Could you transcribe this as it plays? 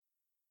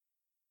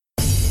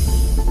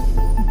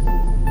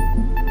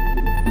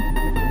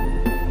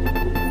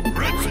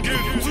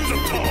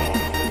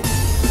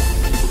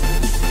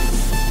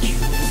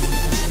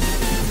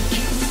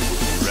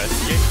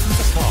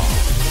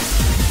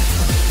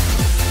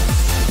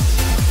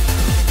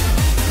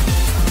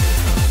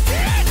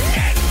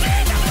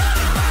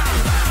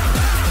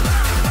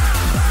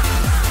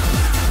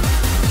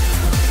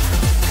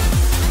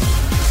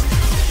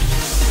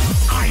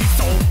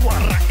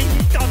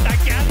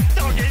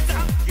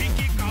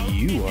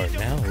are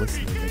now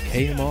listening to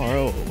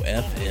KMRO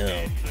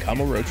FM,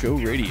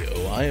 Kamurocho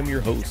Radio. I am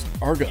your host,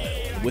 Argyle,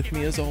 and with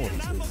me as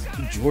always is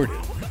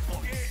Jordan.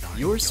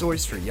 Your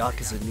source for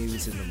Yakuza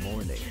news in the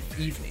morning,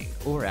 evening,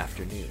 or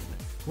afternoon.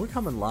 We're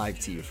coming live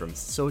to you from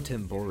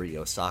Sotembori,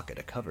 Osaka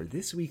to cover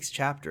this week's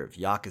chapter of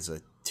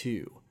Yakuza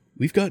 2.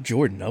 We've got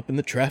Jordan up in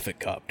the traffic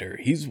copter.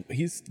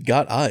 He's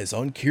got eyes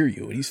on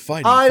Kiryu, and he's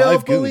fighting I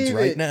five don't goons believe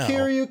right it! now.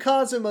 Kiryu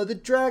Kazuma, the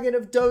dragon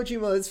of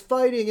Dojima, is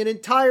fighting an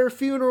entire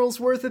funeral's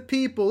worth of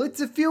people.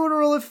 It's a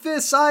funeral of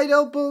fists. I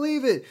don't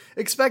believe it.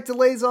 Expect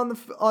delays on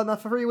the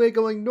freeway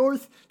going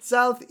north,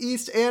 south,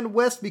 east, and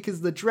west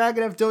because the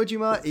dragon of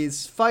Dojima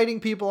is fighting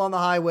people on the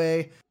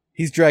highway.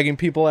 He's dragging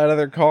people out of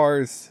their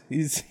cars.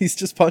 He's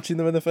just punching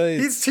them in the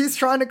face. He's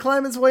trying to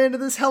climb his way into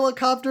this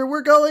helicopter.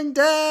 We're going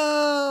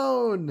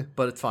down!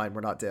 But it's fine.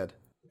 We're not dead.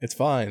 It's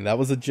fine. That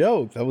was a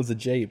joke. That was a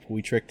jape.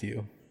 We tricked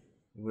you.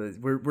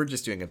 We're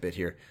just doing a bit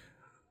here.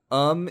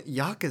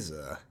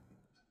 Yakuza.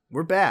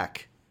 We're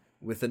back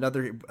with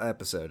another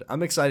episode.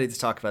 I'm excited to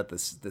talk about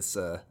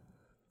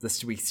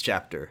this week's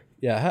chapter.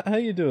 Yeah, how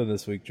you doing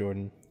this week,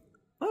 Jordan?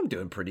 I'm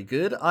doing pretty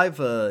good. I've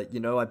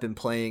been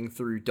playing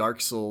through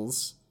Dark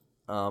Souls.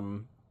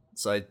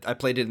 So I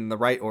played it in the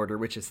right order,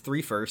 which is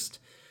 3 first,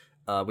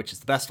 which is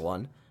the best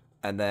one,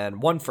 and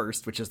then 1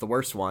 first, which is the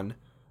worst one,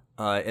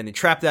 and then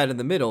trap that in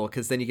the middle,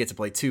 because then you get to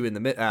play 2 in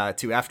the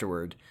 2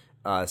 afterward.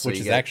 So which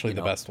is actually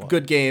the best one.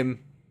 Good game,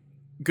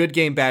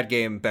 bad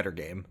game, better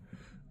game.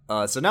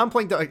 So now I'm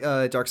playing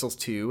Dark Souls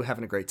 2,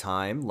 having a great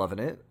time, loving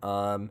it.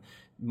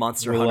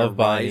 Monster Hunter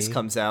Rise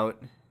comes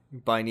out.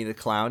 Biny the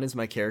Clown is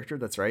my character.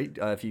 That's right.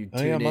 If you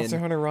tune in, Monster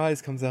Hunter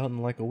Rise comes out in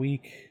like a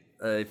week.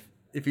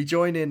 If you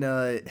join in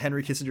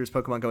Henry Kissinger's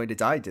Pokemon Going to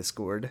Die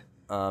Discord,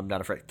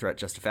 not a threat,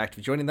 just a fact. If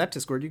you join in that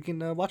Discord, you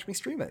can watch me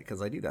stream it,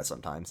 because I do that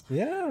sometimes.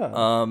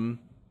 Yeah.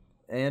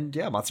 And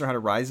yeah, Monster Hunter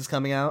Rise is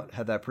coming out.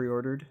 Had that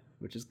pre-ordered,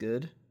 which is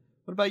good.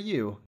 What about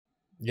you?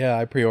 Yeah,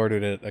 I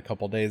pre-ordered it a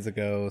couple days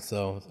ago,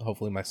 so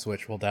hopefully my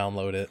Switch will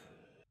download it,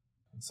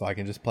 so I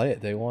can just play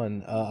it day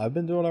one. I've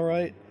been doing all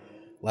right.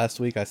 Last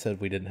week I said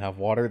we didn't have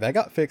water. That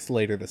got fixed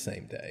later the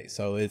same day,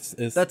 so it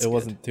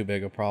wasn't too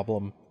big a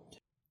problem.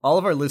 All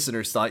of our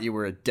listeners thought you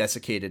were a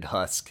desiccated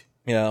husk.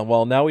 Yeah,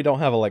 well, now we don't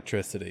have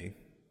electricity.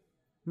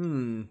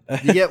 You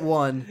get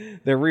one.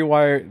 They're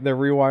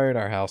rewiring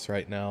our house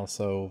right now,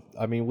 so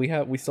I mean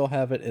we still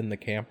have it in the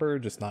camper,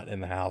 just not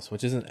in the house,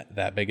 which isn't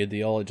that big a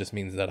deal. It just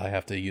means that I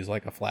have to use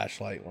like a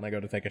flashlight when I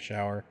go to take a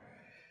shower.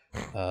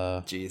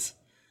 Jeez.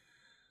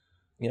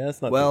 Yeah,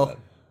 it's not well. too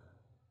bad.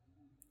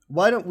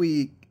 Why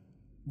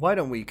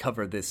don't we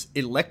cover this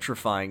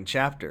electrifying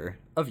chapter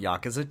of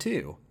Yakuza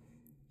 2?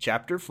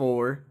 Chapter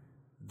 4.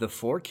 The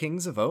Four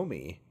Kings of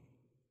Omi.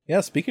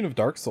 Yeah, speaking of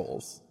Dark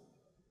Souls.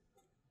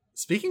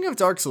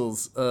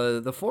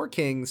 The Four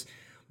Kings,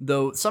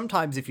 though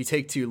sometimes if you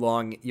take too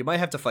long, you might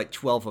have to fight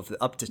 12 of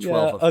the, up to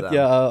 12 of them.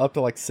 Yeah, up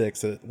to like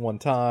 6 at one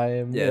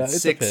time. Yeah,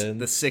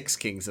 the 6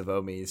 Kings of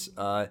Omis.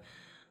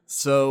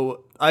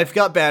 So I've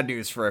got bad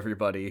news for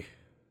everybody.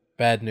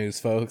 Bad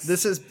news, folks.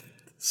 This has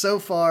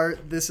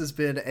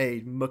been a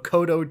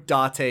Makoto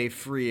Date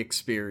free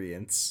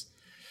experience.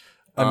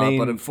 I mean,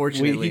 but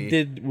unfortunately,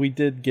 we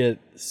did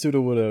get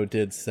Sudowoodo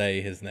did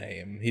say his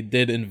name. He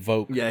did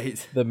invoke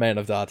the man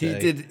of Date. He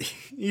did.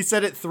 He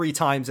said it 3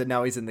 times, and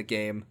now he's in the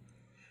game.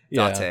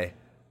 Date.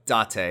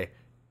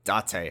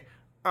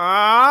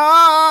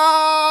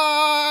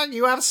 Ah,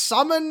 you have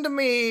summoned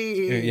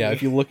me. Yeah,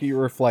 if you look at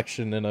your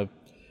reflection in a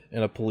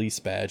police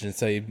badge and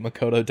say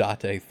Makoto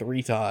Date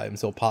 3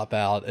 times, he'll pop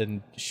out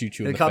and shoot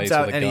you in the face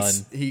with a gun.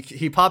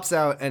 He pops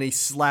out and he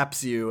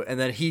slaps you, and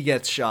then he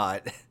gets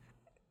shot.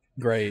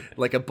 Great.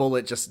 Like a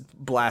bullet just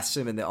blasts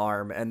him in the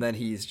arm, and then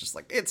he's just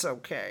like, it's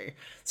okay.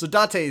 So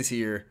Date's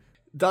here.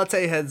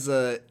 Date has,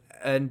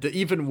 and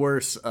even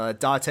worse,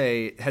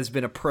 Date has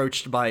been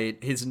approached by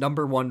his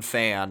 #1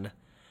 fan.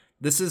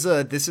 This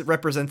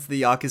represents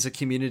the Yakuza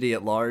community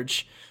at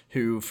large,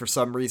 who for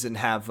some reason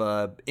have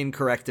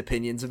incorrect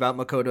opinions about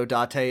Makoto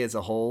Date as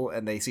a whole,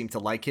 and they seem to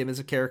like him as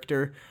a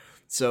character.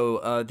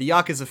 So the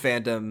Yakuza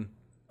fandom,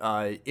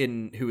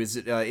 who is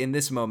in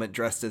this moment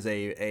dressed as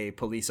a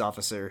police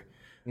officer,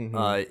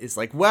 is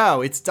like, wow,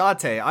 it's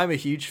Date. I'm a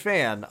huge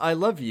fan. I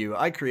love you.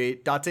 I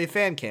create Date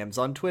fan cams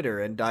on Twitter,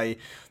 and I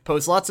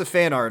post lots of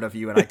fan art of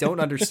you, and I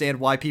don't understand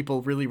why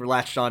people really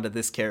latched onto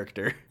this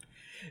character.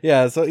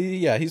 Yeah, so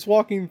he's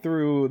walking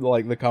through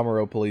like the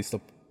Kamuro Police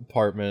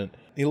Department.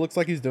 He looks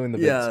like he's doing the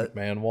Vince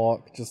McMahon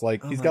walk, just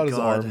like he's got his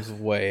arms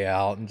way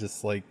out and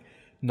just like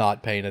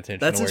not paying attention.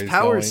 That's to where his he's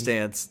power going.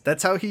 stance.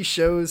 That's how he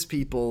shows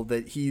people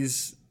that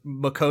he's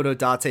Makoto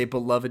Date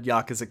beloved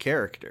Yakuza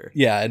character.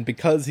 Yeah, and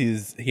because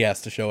he has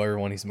to show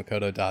everyone he's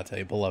Makoto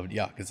Date beloved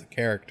Yakuza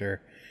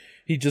character,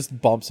 he just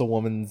bumps a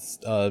woman's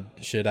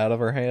shit out of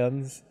her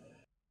hands.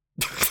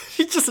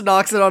 He just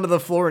knocks it onto the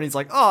floor and he's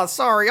like, oh,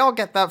 sorry, I'll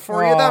get that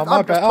for you. I'm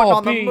just putting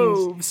on the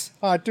moves.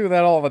 I do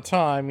that all the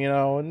time, you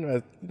know,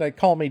 and they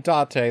call me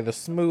Date, the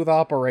smooth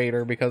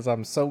operator, because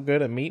I'm so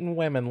good at meeting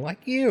women like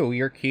you.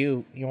 You're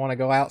cute. You want to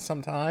go out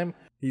sometime?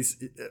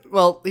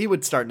 He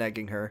would start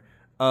negging her.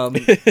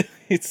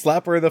 He'd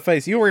slap her in the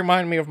face. You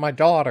remind me of my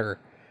daughter.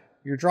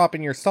 You're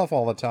dropping your stuff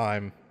all the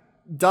time.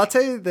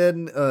 Date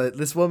then,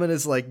 this woman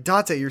is like,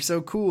 Date, you're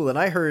so cool. And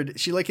I heard,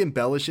 she like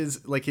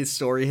embellishes, like his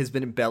story has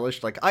been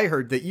embellished. Like, I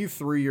heard that you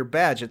threw your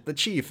badge at the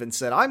chief and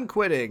said, I'm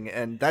quitting.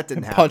 And that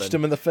didn't happen. Punched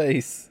him in the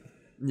face.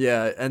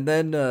 Yeah. And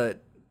then,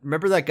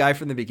 remember that guy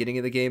from the beginning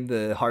of the game,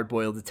 the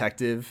hard-boiled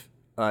detective?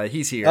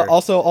 He's here.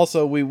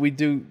 Also, we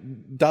do,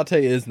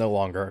 Date is no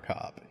longer a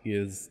cop. He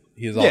is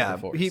off the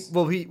force.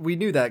 We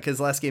knew that because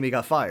last game he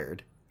got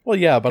fired. Well,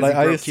 yeah, but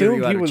I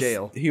assumed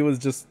jail.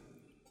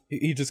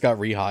 He just got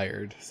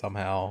rehired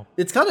somehow.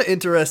 It's kind of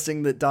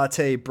interesting that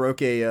Date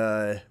broke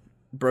a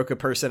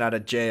person out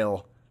of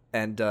jail,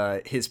 and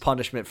his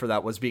punishment for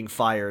that was being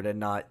fired and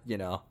not,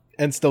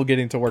 and still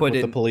getting to work with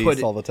the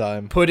police all the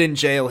time. Put in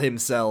jail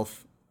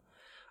himself.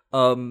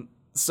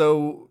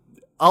 So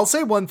I'll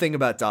say one thing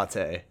about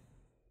Date.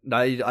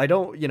 I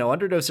don't,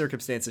 under no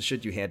circumstances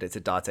should you hand it to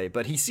Date,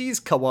 but he sees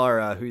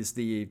Kawara, who's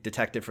the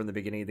detective from the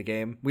beginning of the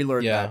game. We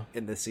learned that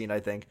in this scene, I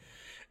think.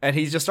 And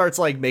he just starts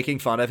like making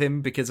fun of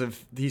him because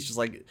he's just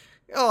like,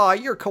 oh,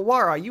 you're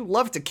Kawara. You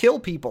love to kill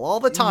people all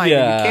the time.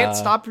 Yeah. And you can't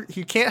stop.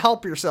 You can't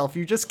help yourself.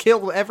 You just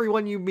kill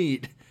everyone you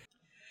meet.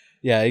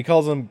 Yeah, he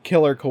calls him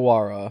Killer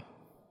Kawara.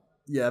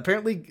 Yeah,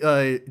 apparently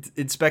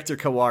Inspector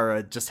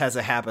Kawara just has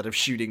a habit of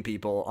shooting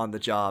people on the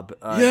job.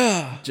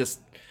 Just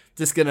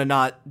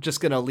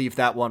gonna leave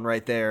that one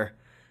right there,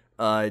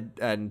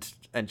 and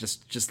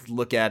just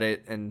look at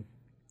it and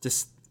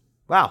just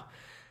wow.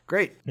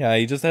 Great. Yeah,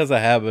 he just has a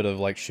habit of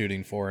like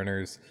shooting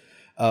foreigners,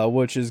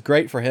 which is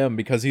great for him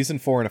because he's in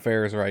foreign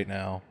affairs right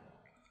now.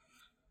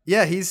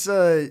 Yeah, he's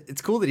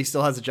it's cool that he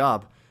still has a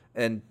job,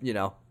 and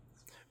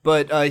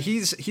but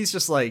he's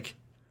just like,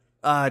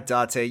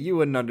 Date, you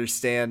wouldn't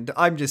understand.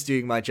 I'm just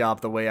doing my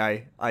job the way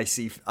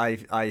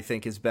I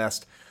think is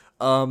best.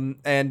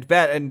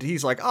 And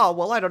he's like, oh,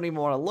 well, I don't even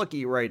want to look at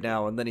you right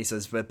now. And then he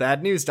says, but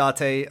bad news,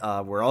 Date,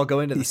 we're all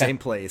going to the same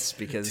place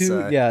because,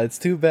 it's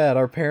too bad.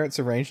 Our parents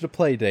arranged a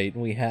play date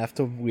and we have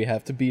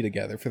to be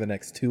together for the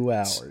next 2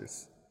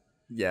 hours.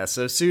 Yeah.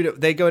 So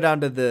they go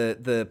down to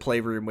the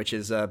playroom, which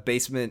is,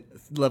 basement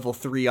level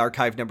 3,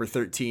 archive number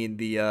 13,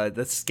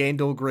 the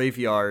Scandal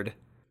Graveyard.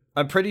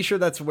 I'm pretty sure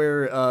that's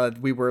where,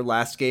 we were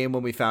last game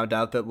when we found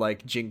out that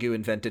like Jingu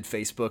invented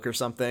Facebook or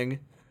something.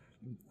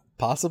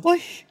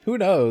 Possibly? Who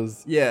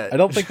knows? Yeah. I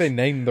don't think they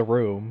named the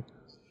room.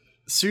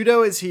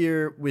 Pseudo is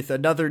here with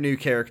another new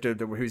character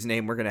whose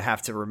name we're going to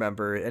have to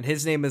remember, and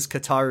his name is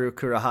Kataru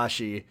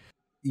Kurahashi.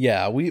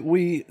 Yeah,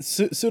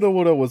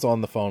 Sudowoodo was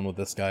on the phone with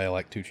this guy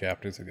like 2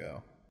 chapters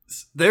ago.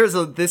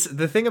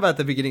 The thing about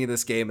the beginning of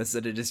this game is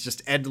that it is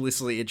just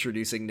endlessly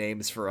introducing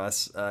names for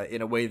us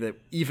in a way that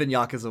even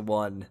Yakuza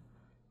 1,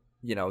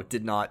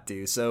 did not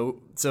do.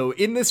 So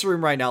in this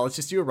room right now, let's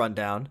just do a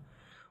rundown.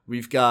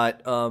 We've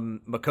got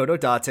Makoto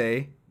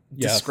Date,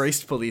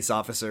 disgraced police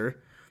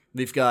officer.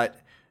 We've got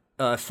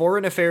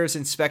Foreign Affairs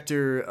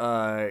Inspector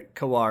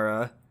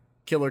Kawara,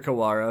 Killer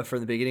Kawara from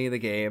the beginning of the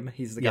game.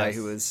 He's the guy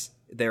who was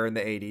there in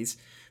the 80s.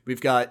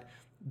 We've got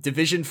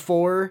Division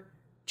 4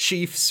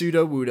 Chief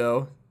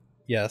Sudowoodo.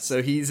 Yes.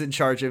 So he's in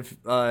charge of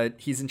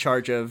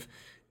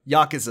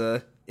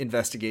Yakuza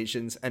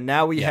investigations. And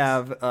now we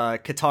have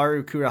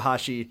Kataru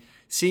Kurahashi,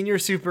 Senior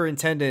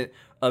Superintendent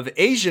of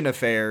Asian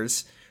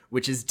Affairs,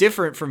 which is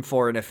different from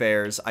Foreign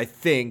Affairs, I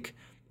think,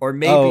 or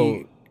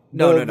maybe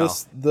no.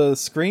 The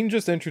screen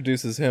just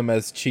introduces him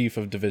as Chief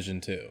of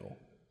Division 2.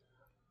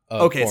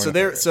 Okay, so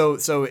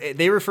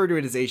they refer to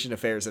it as Asian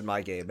Affairs in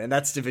my game, and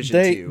that's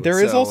Division 2.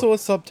 There is also a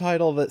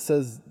subtitle that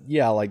says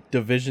like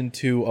Division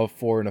 2 of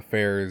Foreign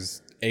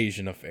Affairs,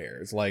 Asian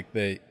Affairs, like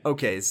they.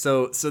 Okay,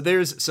 so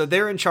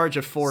they're in charge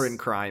of foreign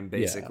crime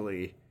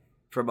basically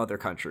from other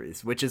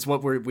countries, which is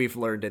what we've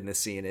learned in this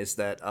scene is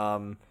that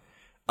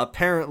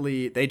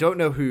apparently, they don't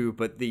know who,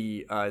 but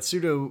the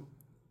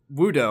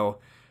Sudowoodo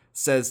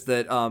says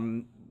that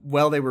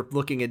while they were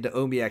looking into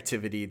Omi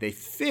activity, they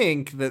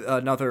think that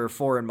another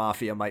foreign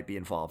mafia might be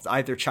involved,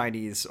 either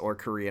Chinese or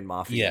Korean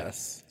mafia.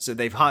 Yes. So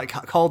they've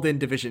called in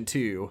Division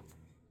 2.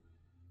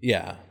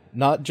 Yeah,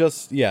 not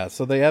just,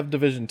 so they have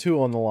Division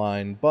 2 on the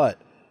line, but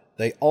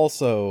they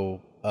also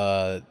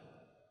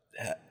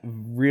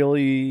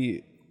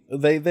really,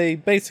 they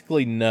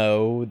basically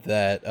know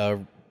that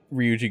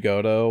Ryuji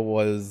Goto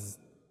was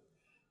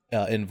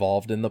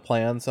involved in the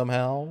plan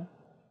somehow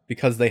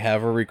because they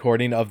have a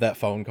recording of that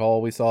phone call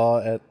we saw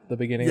at the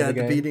beginning of the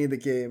game. Yeah, the beginning of the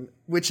game,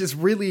 which is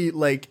really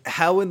like,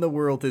 how in the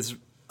world is...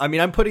 I mean,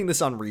 I'm putting this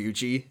on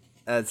Ryuji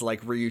as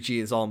like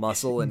Ryuji is all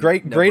muscle and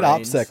great brains.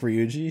 OPSEC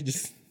Ryuji.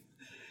 Just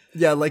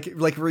like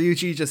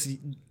Ryuji just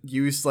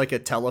used like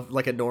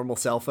a normal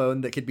cell phone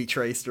that could be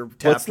traced or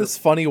tapped. What's this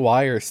funny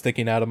wire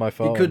sticking out of my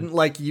phone? He couldn't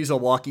like use a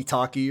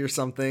walkie-talkie or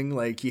something.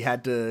 Like he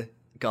had to...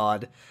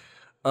 God.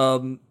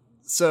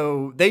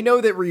 So they know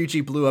that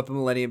Ryuji blew up a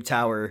Millennium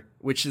Tower,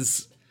 which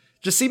is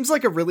just seems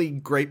like a really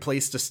great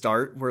place to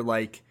start where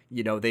like,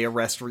 they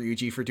arrest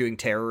Ryuji for doing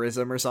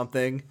terrorism or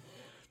something.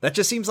 That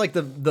just seems like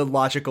the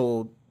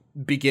logical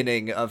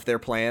beginning of their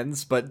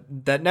plans,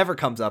 but that never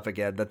comes up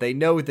again, that they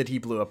know that he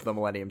blew up the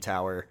Millennium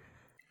Tower.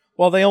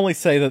 Well, they only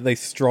say that they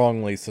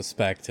strongly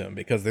suspect him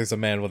because there's a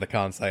man with a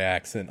Kansai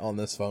accent on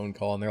this phone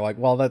call, and they're like,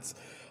 well, that's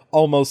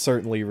almost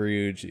certainly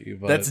Ryuji.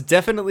 But That's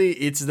definitely,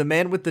 it's the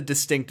man with the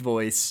distinct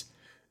voice,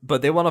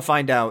 but they want to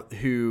find out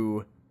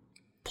who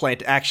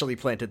actually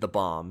planted the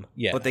bomb.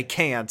 Yeah. But they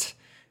can't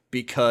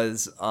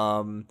because,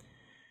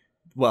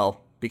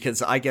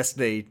 because I guess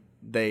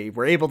they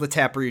were able to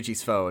tap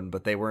Ryuji's phone,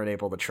 but they weren't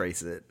able to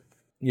trace it.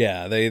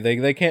 yeah,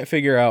 they can't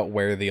figure out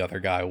where the other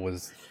guy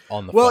was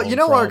on the phone. Well, you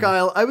know, from.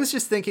 Argyle, I was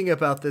just thinking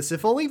about this.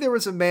 If only there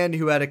was a man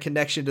who had a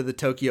connection to the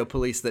Tokyo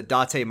police that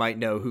Date might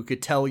know, who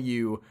could tell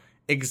you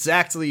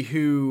exactly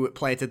who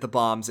planted the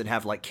bombs and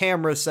have, like,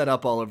 cameras set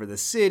up all over the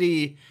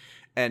city,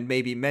 and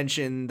maybe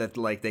mention that,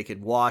 like, they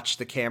could watch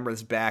the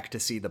cameras back to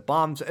see the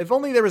bombs. If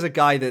only there was a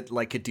guy that,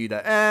 like, could do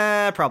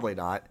that. Probably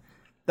not.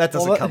 That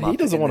doesn't come up. He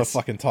doesn't want to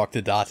fucking talk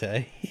to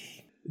Date.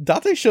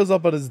 Date shows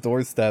up at his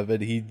doorstep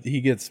and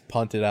he gets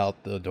punted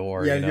out the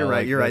door. Yeah, you know? you're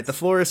right. You're right. The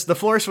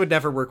florist would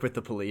never work with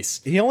the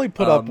police. He only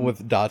put up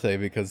with Date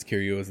because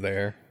Kiryu was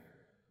there.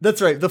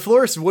 That's right. The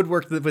florist would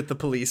work with the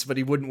police, but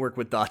he wouldn't work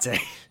with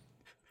Date.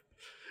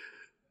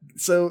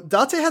 So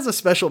Date has a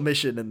special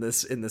mission in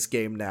this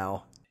game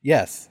now.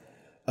 Yes.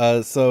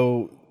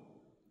 So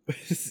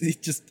he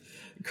just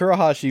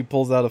Kurohashi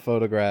pulls out a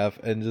photograph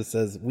and just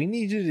says, "We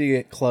need you to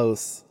get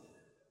close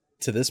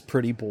to this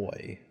pretty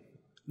boy."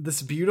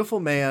 This beautiful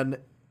man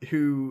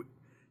who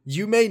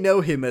you may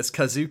know him as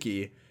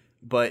Kazuki,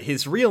 but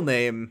his real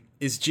name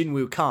is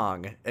Jinwoo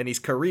Kong, and he's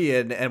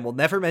Korean, and we'll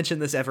never mention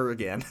this ever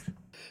again.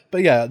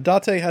 But yeah,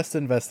 Date has to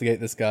investigate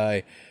this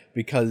guy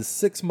because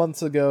 6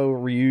 months ago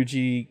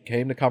Ryuji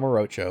came to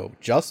Kamurocho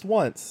just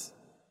once,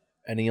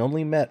 and he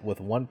only met with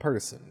one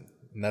person,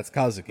 and that's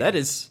Kazuki.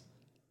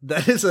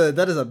 That is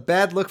a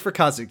bad look for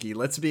Kazuki,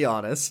 let's be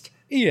honest.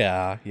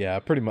 Yeah,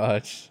 pretty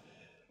much.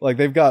 Like,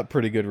 they've got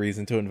pretty good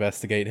reason to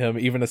investigate him,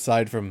 even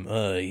aside from,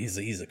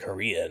 he's a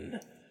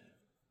Korean.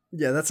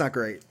 Yeah, that's not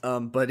great.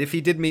 But if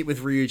he did meet with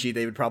Ryuji,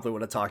 they would probably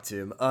want to talk to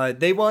him.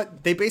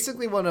 They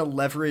basically want to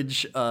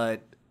leverage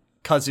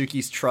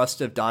Kazuki's trust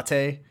of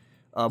Date.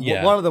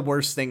 Yeah. One of the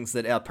worst things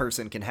that a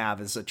person can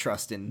have is a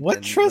trust in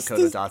trust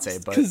Makoto does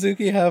Date. But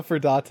Kazuki have for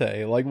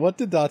Date? Like, what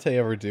did Date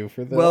ever do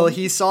for them? well,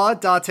 he saw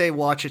Date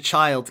watch a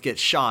child get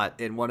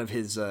shot in one of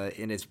his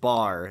in his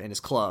bar, in his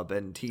club,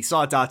 and he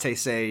saw Date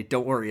say,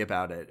 "Don't worry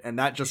about it," and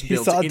that just he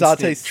built saw instant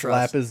Date trust.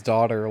 slap his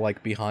daughter,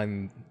 like,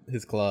 behind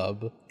his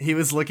club. He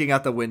was looking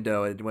out the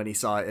window, and when he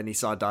saw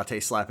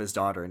Date slap his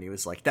daughter, and he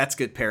was like, "That's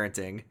good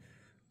parenting."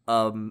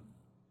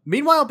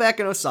 Meanwhile, back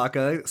in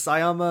Osaka,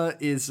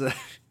 Sayama is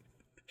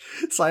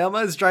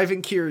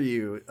driving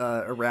Kiryu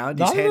around.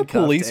 Not he's in a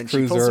handcuffed, police and she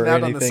pulls cruiser him or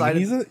out on the side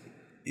anything. of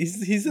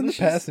He's in the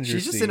passenger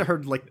She's seat. just in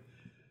her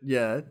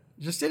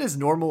just in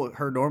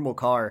her normal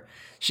car.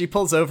 She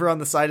pulls over on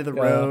the side of the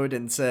road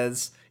and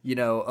says, you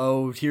know,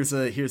 "Oh,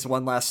 here's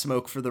one last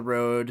smoke for the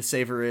road.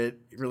 Savor it,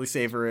 really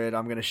savor it.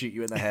 I'm gonna shoot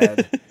you in the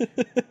head."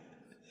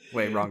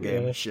 Wait, wrong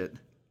game. Yeah. Shit.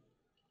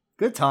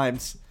 Good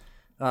times.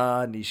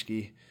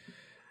 Nishiki.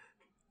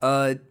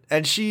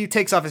 And she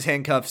takes off his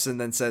handcuffs and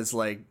then says,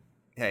 like,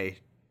 "Hey,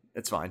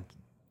 it's fine."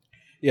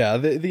 Yeah,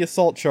 the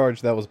assault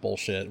charge, that was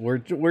bullshit.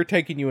 We're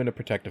taking you into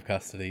protective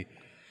custody.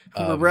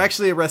 We're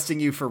actually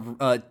arresting you for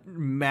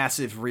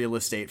massive real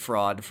estate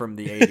fraud from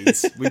the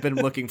 80s. We've been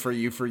looking for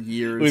you for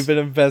years. We've been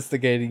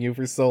investigating you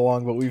for so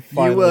long, but we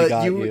finally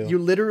got you. You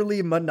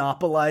literally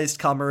monopolized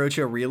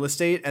Kamurocho real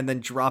estate and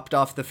then dropped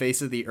off the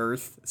face of the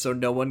earth so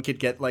no one could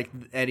get, like,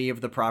 any of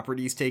the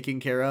properties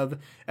taken care of.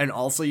 And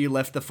also you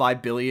left the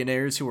 5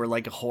 billionaires who were,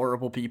 like,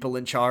 horrible people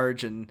in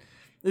charge, and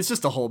it's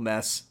just a whole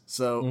mess.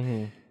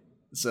 So,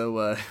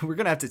 we're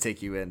gonna have to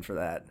take you in for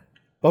that.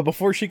 But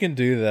before she can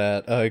do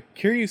that,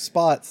 Kiryu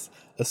spots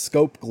a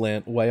scope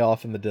glint way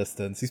off in the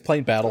distance. He's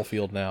playing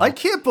Battlefield now. I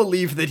can't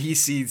believe that he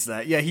sees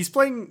that. Yeah, he's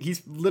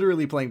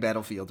literally playing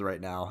Battlefield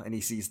right now, and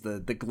he sees the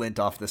glint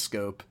off the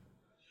scope.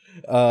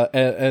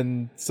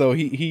 And so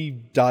he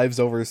dives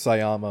over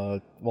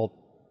Sayama. Well,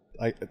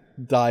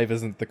 dive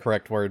isn't the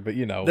correct word, but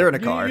you know. They're in a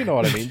car. You know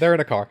what I mean. They're in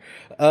a car.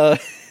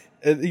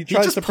 He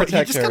tries to protect her.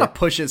 He just kind of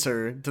pushes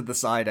her to the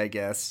side, I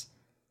guess.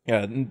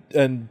 Yeah,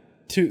 and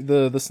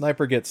the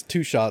sniper gets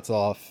 2 shots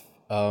off,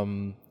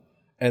 and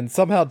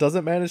somehow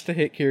doesn't manage to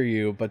hit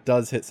Kiryu, but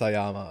does hit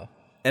Sayama.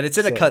 And it's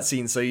in a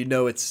cutscene, so you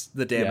know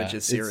the damage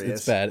is serious.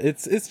 It's bad.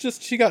 It's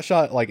just she got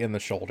shot, like, in the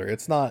shoulder.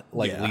 It's not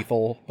like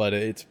lethal, but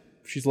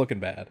she's looking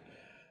bad.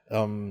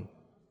 And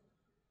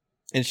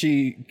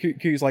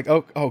Kiryu's like,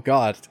 oh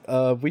god,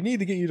 we need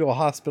to get you to a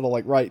hospital,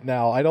 like, right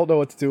now. I don't know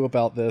what to do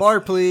about this.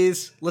 Bar,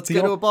 please. Let's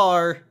go to a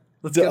bar.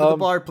 Let's go to the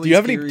bar, please. Do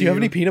you have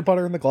any peanut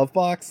butter in the glove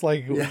box?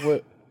 Like,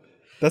 what?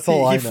 That's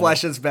all I know. He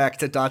flashes back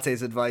to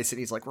Date's advice, and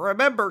he's like,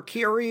 "Remember,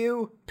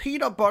 Kiryu,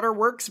 peanut butter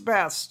works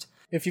best.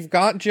 If you've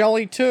got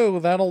jelly too,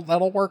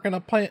 that'll work in a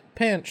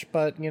pinch.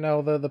 But you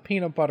know, the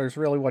peanut butter's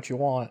really what you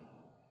want."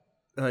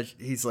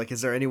 He's like,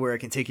 "Is there anywhere I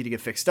can take you to get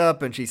fixed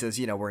up?" And she says,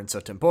 "You know, we're in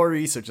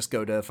Sotenbori, so just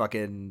go to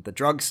fucking the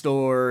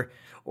drugstore,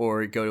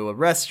 or go to a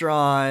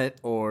restaurant,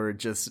 or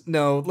just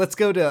no. Let's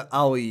go to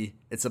Aoi.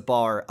 It's a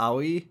bar,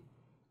 Aoi."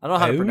 I don't know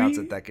how to Aoi? pronounce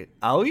it that good.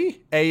 Aoi?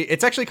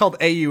 It's actually called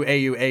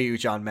AU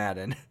John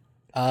Madden.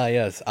 Ah,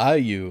 yes,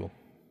 IU.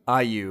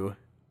 IU.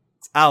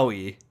 It's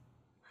Aoi.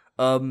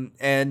 And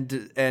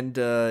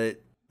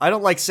I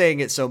don't like saying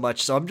it so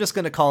much, so I'm just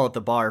gonna call it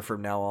the bar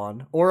from now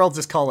on. Or I'll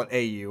just call it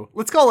AU.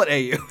 Let's call it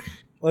AU.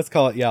 Let's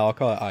call it, I'll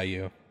call it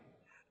IU.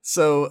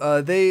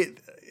 So,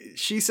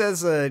 she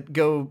says,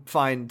 go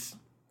find,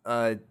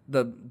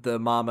 the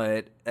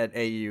mama at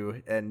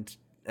AU and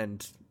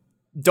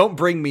don't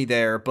bring me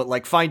there, but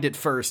like find it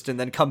first and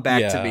then come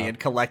back to me and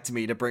collect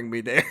me to bring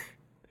me there.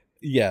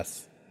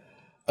 Yes.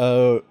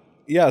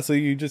 Yeah, so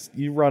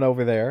you run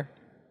over there.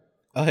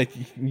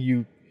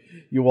 You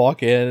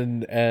walk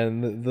in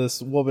and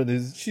this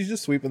woman she's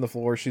just sweeping the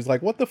floor. She's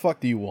like, "What the fuck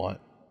do you want?"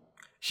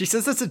 She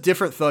says it's a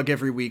different thug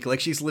every week. Like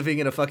she's living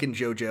in a fucking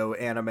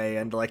JoJo anime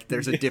and like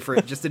there's a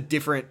different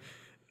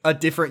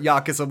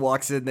Yakuza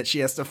walks in that she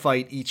has to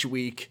fight each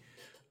week.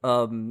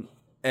 And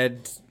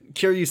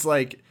Kiryu's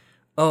like,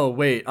 "Oh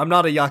wait, I'm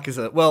not a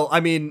Yakuza. Well,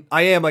 I mean,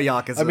 I am a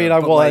Yakuza. I mean, I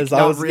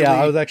was. Really.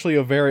 I was actually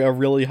a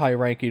really high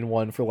ranking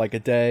one for like a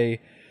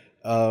day.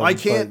 I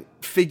can't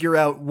figure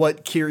out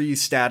what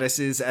Kiryu's status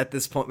is at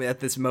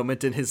this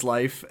moment in his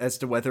life as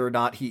to whether or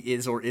not he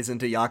is or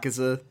isn't a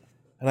Yakuza.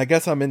 And I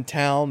guess I'm in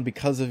town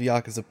because of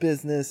Yakuza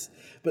business.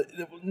 But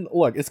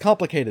look, it's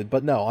complicated.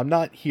 But no, I'm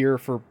not here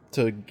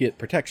to get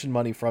protection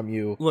money from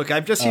you. Look,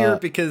 I'm just here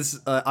because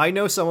I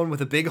know someone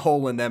with a big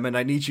hole in them, and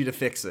I need you to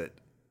fix it.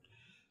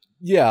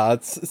 Yeah,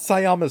 it's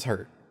Sayama's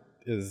hurt,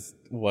 is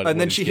what. And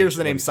then she hears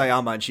the name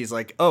Sayama, and she's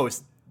like, "Oh, do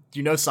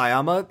you know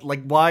Sayama?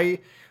 Like,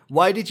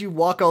 why did you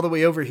walk all the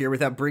way over here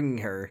without bringing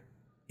her,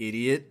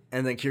 idiot?"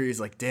 And then Kiryu's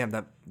like, "Damn,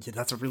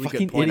 that's a really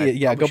fucking good point. Idiot.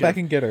 Yeah, go back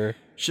and get her.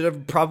 Should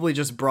have probably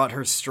just brought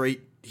her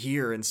straight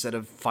here instead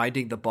of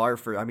finding the bar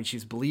for. I mean,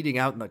 she's bleeding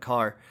out in the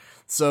car."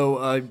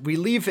 So we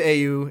leave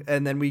AU,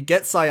 and then we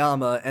get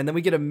Sayama, and then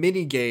we get a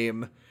mini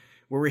game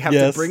where we have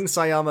to bring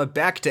Sayama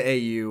back to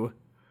AU.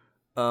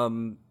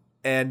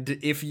 And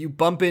if you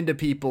bump into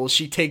people,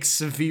 she takes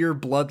severe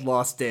blood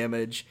loss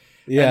damage.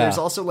 Yeah. And there's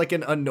also like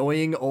an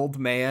annoying old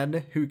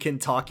man who can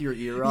talk your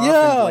ear off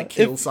and like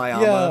kill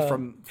Sayama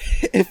from.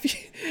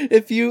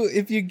 If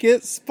you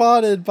get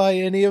spotted by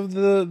any of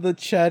the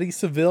chatty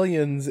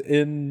civilians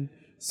in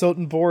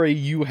Sotenbori,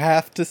 you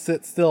have to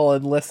sit still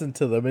and listen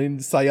to them, and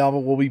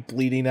Sayama will be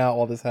bleeding out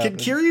while this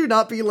happens. Can Kiryu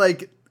not be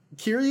like?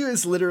 Kiryu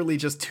is literally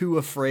just too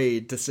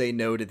afraid to say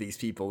no to these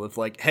people. If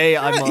like, hey,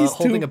 I'm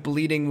holding a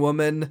bleeding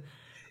woman.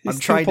 I'm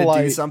trying to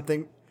do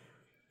something.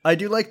 I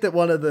do like that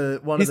one of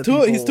the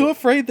people... He's too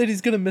afraid that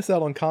he's going to miss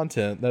out on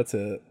content. That's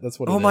it. That's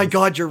what it is. Oh my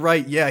god, you're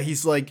right. Yeah,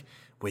 he's like,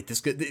 wait,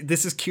 this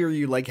is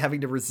Kiryu like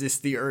having to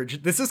resist the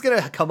urge. This is going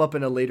to come up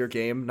in a later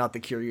game. Not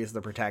that Kiryu is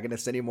the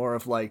protagonist anymore,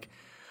 of like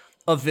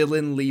a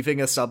villain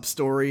leaving a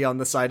sub-story on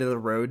the side of the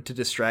road to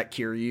distract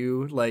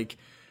Kiryu. Like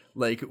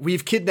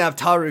we've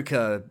kidnapped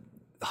Haruka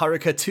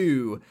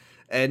 2,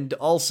 and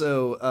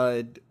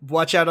also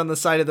watch out on the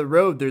side of the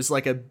road. There's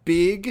like a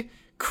big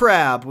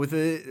crab with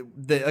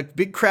a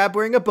big crab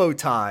wearing a bow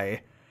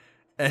tie,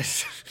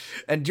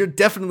 and you're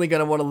definitely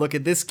gonna want to look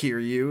at this,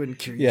 Kiryu. And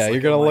Kiryu's you're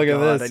gonna look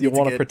at this. You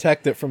want to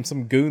protect it from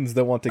some goons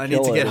that want to kill it. I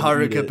need to get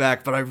Haruka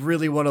back, but I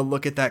really want to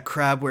look at that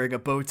crab wearing a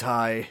bow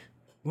tie.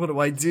 What do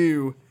I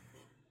do?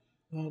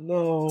 Oh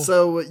no!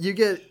 So you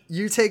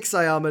take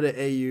Sayama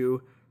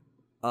to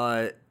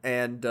AU,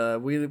 and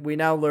we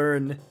now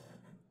learn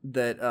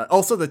that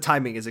also the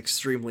timing is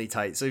extremely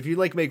tight. So if you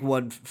like make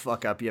one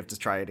fuck up, you have to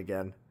try it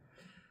again.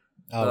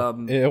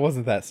 It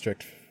wasn't that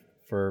strict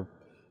for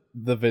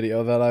the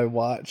video that I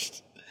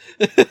watched.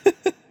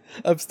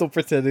 I'm still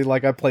pretending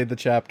like I played the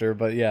chapter,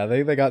 but yeah,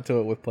 they got to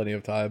it with plenty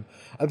of time.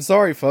 I'm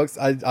sorry, folks.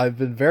 I've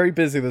been very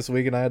busy this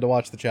week, and I had to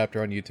watch the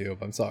chapter on YouTube.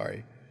 I'm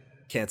sorry.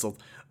 Cancelled.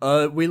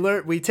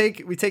 We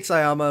take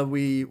Sayama.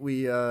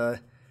 We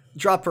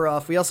drop her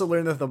off. We also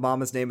learn that the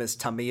mama's name is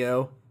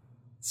Tamio,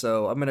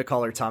 so I'm gonna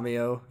call her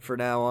Tamio for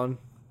now on,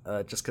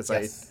 just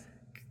because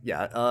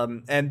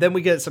and then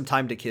we get some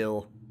time to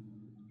kill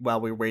while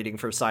we're waiting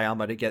for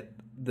Sayama to get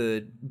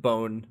the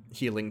bone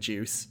healing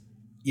juice.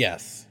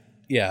 Yes.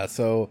 Yeah,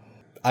 so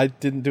I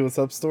didn't do a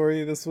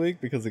sub-story this week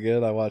because,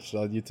 again, I watched it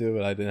on YouTube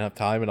and I didn't have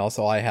time, and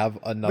also I have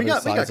another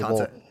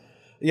sizable...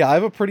 Yeah, I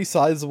have a pretty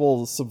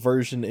sizable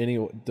diversion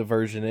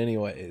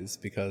anyways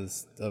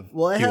because of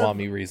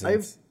Kiwami reasons. I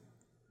have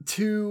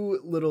two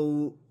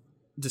little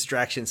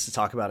distractions to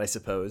talk about, I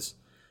suppose.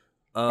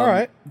 All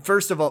right.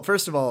 First of all,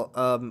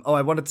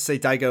 I wanted to say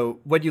Daigo,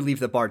 when you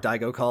leave the bar,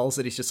 Daigo calls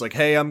and he's just like,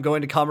 "Hey, I'm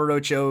going to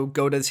Kamurocho.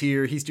 Goda's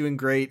here. He's doing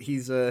great.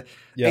 He's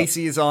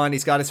AC is on.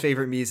 He's got his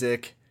favorite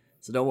music,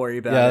 so don't worry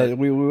about it." Yeah,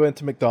 we went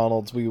to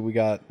McDonald's. We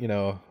got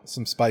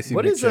some spicy.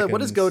 What is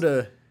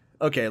Goda?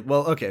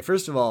 Okay.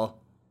 First of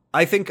all,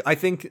 I think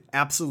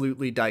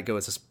absolutely Daigo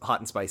is a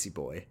hot and spicy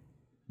boy.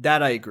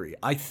 That I agree.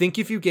 I think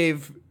if you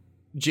gave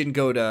Jin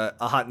Goda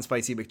a hot and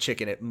spicy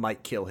McChicken, it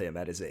might kill him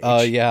at his age.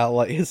 Yeah,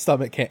 like his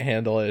stomach can't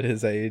handle it at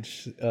his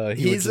age.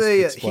 He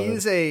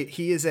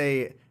is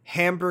a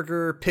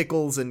hamburger,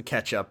 pickles, and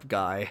ketchup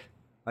guy,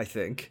 I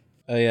think.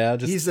 Yeah,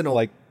 just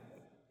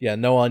Yeah,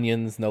 no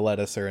onions, no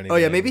lettuce or anything. Oh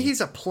yeah, maybe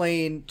he's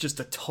just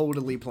a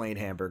totally plain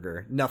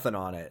hamburger. Nothing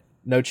on it.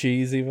 No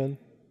cheese even?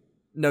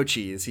 No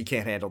cheese. He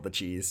can't handle the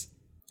cheese.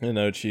 And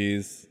no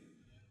cheese.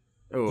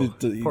 Oh,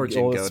 poor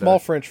Jin Goda. Small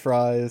French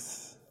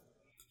fries.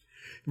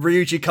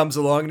 Ryuji comes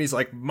along and he's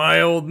like,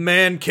 my old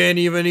man can't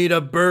even eat a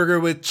burger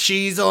with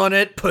cheese on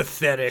it.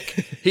 Pathetic.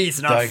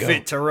 He's not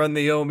fit to run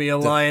the Omi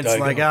Alliance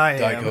like I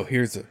am.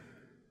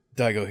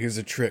 Daigo, here's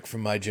a trick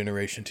from my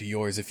generation to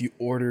yours. If you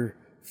order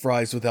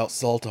fries without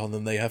salt on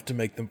them, they have to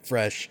make them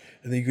fresh,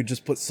 and then you could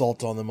just put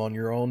salt on them on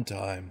your own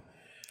time.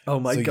 Oh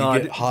my god.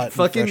 You get hot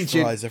fucking and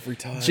fresh fries every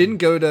time. Jin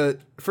Goda,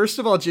 first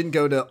of all, Jin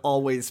Goda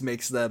always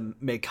makes them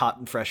make hot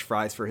and fresh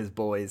fries for his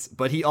boys,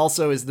 but he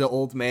also is the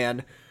old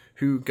man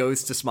who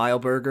goes to Smile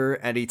Burger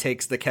and he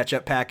takes the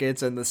ketchup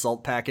packets and the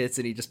salt packets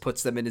and he just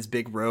puts them in his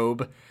big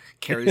robe,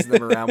 carries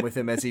them around with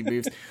him as he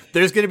moves.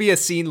 There's going to be a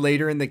scene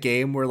later in the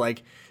game where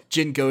like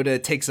Jin Goda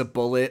takes a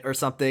bullet or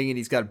something and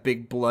he's got a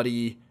big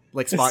bloody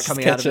like spot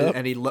coming out of it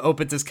and he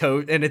opens his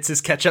coat and it's his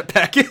ketchup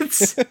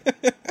packets.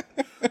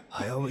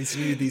 I always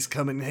knew these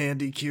come in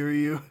handy,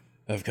 Kiryu.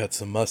 I've got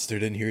some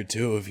mustard in here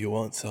too if you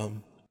want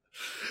some.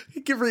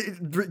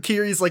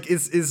 Kiryu's like,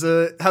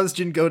 how's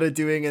Jin Goda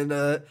doing? And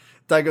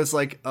Daigo's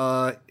like,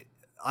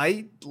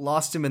 I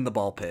lost him in the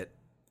ball pit.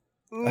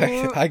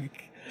 I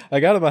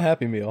got him a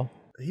Happy Meal.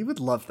 He would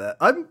love that.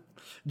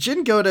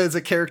 Jin Goda is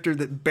a character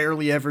that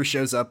barely ever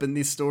shows up in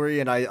this story,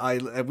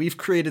 and we've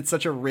created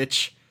such a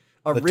rich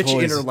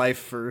inner life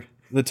for...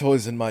 The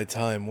toys in my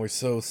time were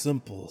so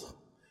simple.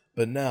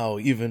 But now,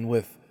 even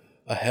with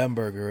a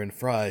hamburger and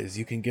fries,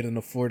 you can get an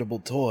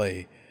affordable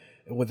toy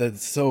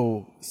that's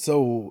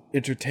so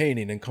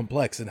entertaining and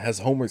complex and has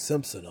Homer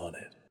Simpson on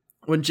it.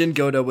 When Jin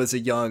Goda was a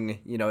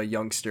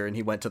youngster and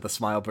he went to the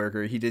Smile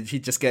Burger, he'd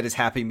just get his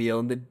Happy Meal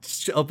and then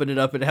just open it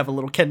up and have a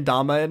little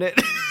kendama in it.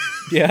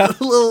 Yeah.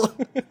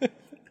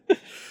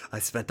 I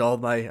spent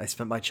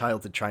my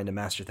childhood trying to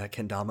master that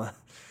kendama.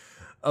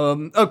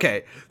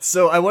 Okay,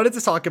 so I wanted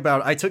to talk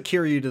about, I took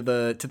Kiryu to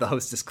the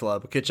Hostess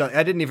Club, which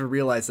I didn't even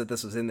realize that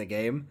this was in the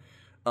game.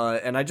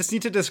 And I just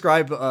need to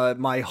describe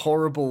my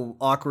horrible,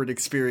 awkward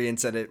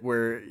experience at it,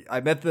 where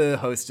I met the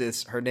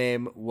hostess. Her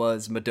name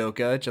was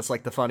Madoka, just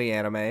like the funny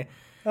anime.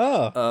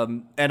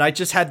 Oh. And I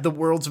just had the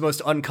world's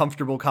most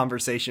uncomfortable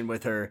conversation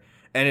with her,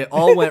 and it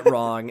all went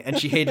wrong, and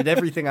she hated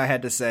everything I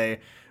had to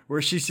say,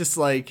 where she's just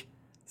like,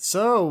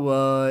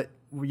 so,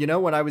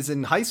 when I was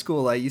in high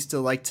school, I used to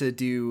like to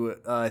do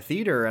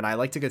theater, and I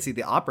like to go see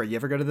the opera. You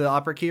ever go to the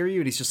opera, Kiryu?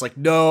 And he's just like,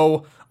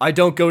 no, I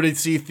don't go to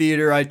see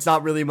theater. It's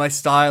not really my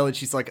style. And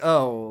she's like,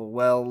 oh,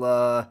 well,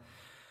 I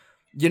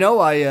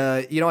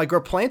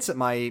grow plants at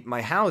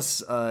my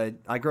house.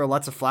 I grow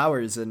lots of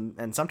flowers,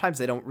 and sometimes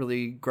they don't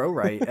really grow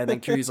right. And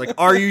then Kiryu's like,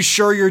 are you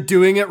sure you're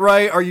doing it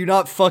right? Are you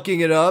not fucking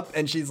it up?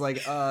 And she's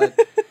like,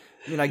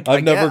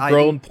 I've never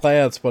grown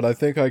plants, but I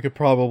think I could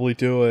probably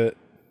do it.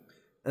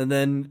 And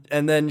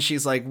then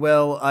she's like,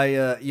 well,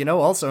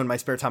 also in my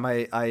spare time,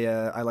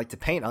 I like to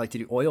paint. I like to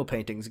do oil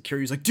paintings. And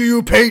Kiryu's like, do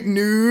you paint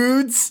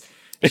nudes?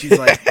 She's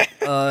like,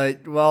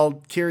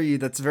 well, Kiryu,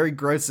 that's very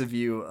gross of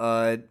you.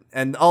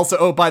 And also,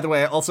 oh, by the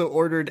way, I also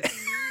ordered,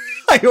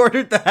 I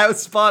ordered the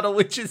house bottle,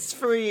 which is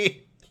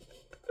free.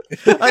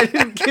 I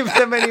didn't give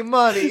them any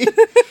money.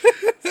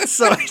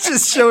 So I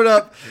just showed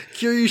up.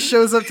 Kiryu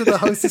shows up to the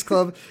Hostess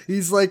Club.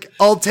 He's like,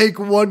 I'll take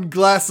one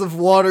glass of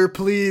water,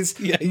 please.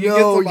 Yeah,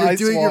 no, you're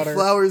doing your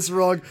flowers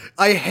wrong.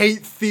 I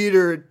hate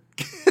theater.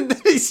 And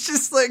then he's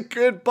just like,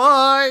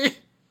 goodbye.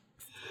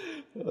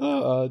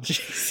 Oh,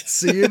 Jesus.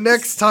 See you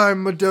next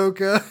time,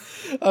 Madoka.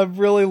 I'm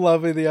really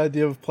loving the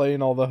idea of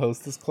playing all the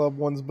Hostess Club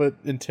ones, but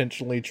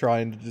intentionally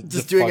trying to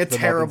just doing a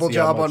terrible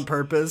job on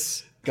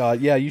purpose.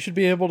 God, yeah, you should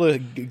be able to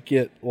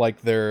get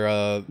like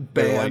their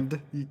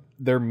band,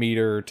 their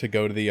meter to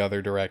go to the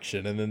other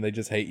direction, and then they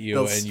just hate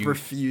you, and you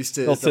refuse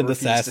to. They'll send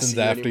assassins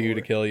after you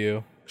to kill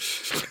you.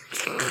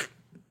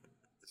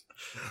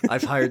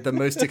 I've hired the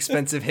most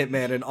expensive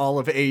hitman in all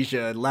of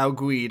Asia, Lao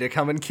Gui, to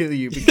come and kill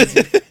you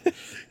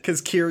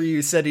because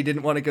Kiryu said he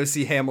didn't want to go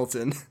see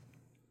Hamilton.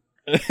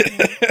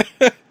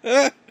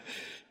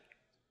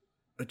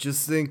 I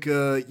just think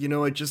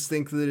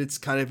that it's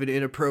kind of an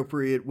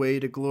inappropriate way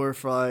to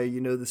glorify,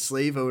 the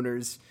slave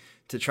owners,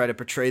 to try to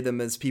portray them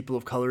as people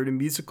of color in a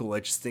musical. I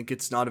just think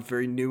it's not a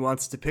very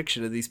nuanced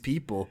depiction of these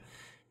people.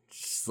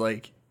 Just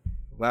like,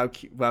 wow,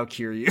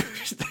 Kiryu.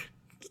 It's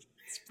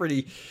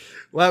pretty,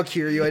 wow,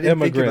 Kiryu, I didn't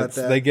think about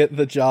that. They get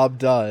the job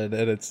done,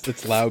 and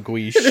it's Lao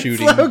Gui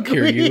shooting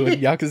Kiryu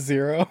in Yakuza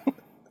 0.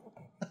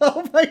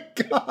 Oh my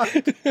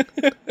god.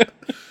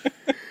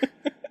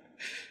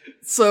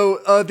 So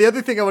the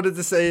other thing I wanted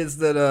to say is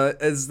that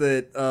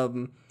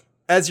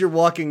as you're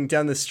walking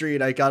down the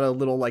street, I got a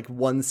little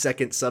 1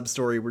 second sub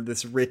story where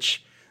this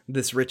rich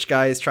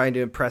guy is trying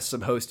to impress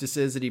some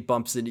hostesses, and he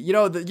bumps into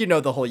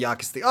the whole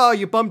Yakuza thing. Oh,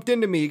 you bumped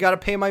into me. You got to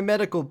pay my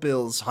medical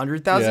bills.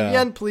 100,000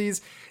 yen, please.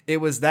 It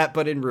was that,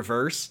 but in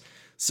reverse.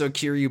 So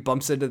Kiryu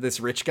bumps into this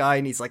rich guy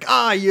and he's like,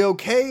 you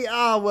okay?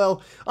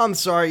 Well, I'm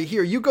sorry.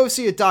 Here, you go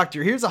see a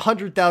doctor. Here's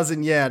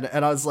 100,000 yen.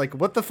 And I was like,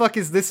 what the fuck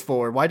is this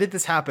for? Why did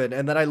this happen?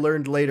 And then I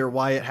learned later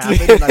why it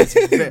happened. And I was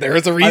there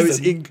is a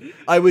reason.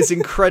 I was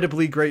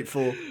incredibly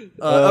grateful.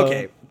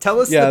 Okay,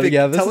 tell us about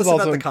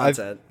the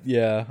content.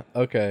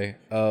 Okay.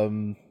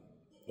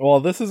 Well,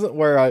 this isn't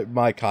where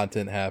my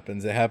content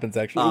happens. It happens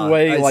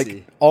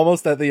actually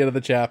almost at the end of the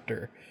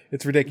chapter.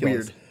 It's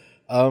ridiculous.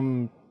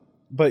 Weird.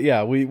 But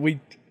yeah, we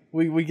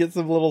get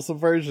some little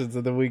subversions,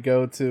 and then we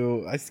go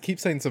to, I keep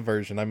saying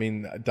subversion, I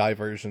mean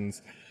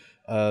diversions.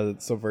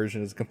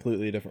 Subversion is a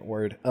completely different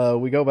word.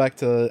 We go back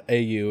to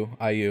IU,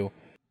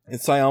 and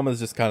Sayama's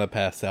just kind of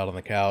passed out on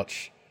the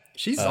couch.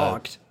 She's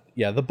zonked.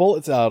 Yeah, the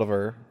bullet's out of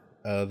her.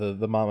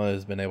 The mama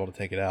has been able to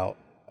take it out.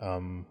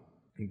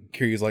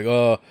 Kiryu's like,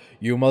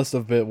 you must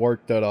have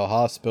worked at a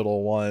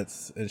hospital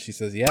once. And she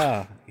says,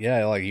 yeah,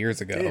 like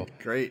years ago.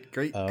 Great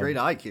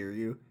eye,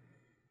 Kiryu.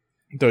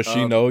 Does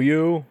she know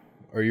you?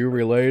 Are you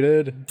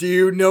related? Do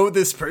you know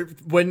this?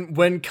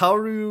 When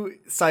Kaoru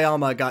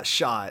Sayama got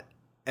shot,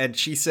 and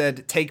she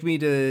said, "Take me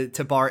to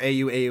bar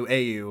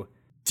AU."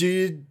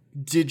 Did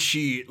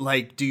she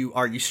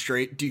are you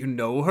straight? Do you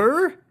know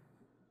her?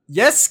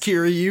 Yes,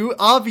 Kiryu.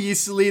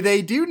 Obviously,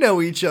 they do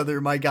know each other,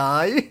 my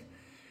guy.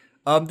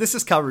 This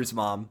is Kaoru's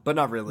mom, but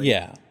not really.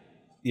 Yeah.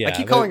 I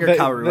keep calling her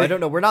Kaoru. I don't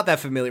know. We're not that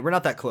familiar. We're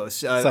not that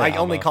close. I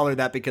only call her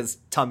that because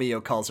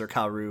Tamiyo calls her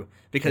Kaoru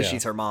because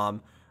she's her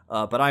mom.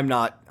 But I'm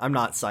not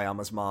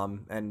Sayama's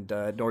mom, and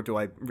nor do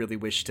I really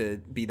wish to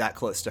be that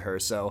close to her.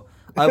 So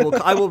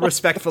I will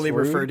respectfully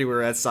refer to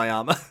her as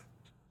Sayama.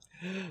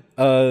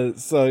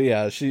 So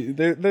yeah,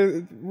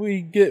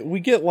 we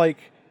get like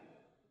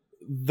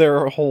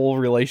their whole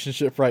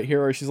relationship right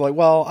here, where she's like,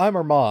 well, I'm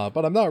her mom,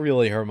 but I'm not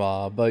really her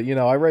mom. But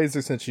I raised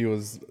her since she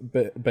was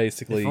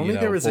basically. If only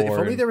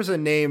there was a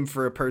name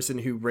for a person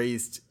who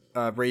raised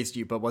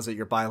you, but wasn't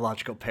your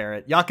biological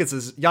parent.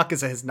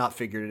 Yakuza has not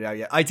figured it out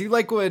yet. I do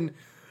like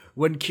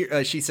when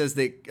she says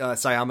that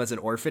Sayama's an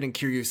orphan, and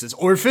Kiryu says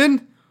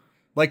orphan,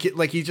 like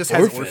he just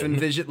has orphan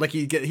vision. Like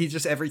he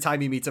just, every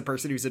time he meets a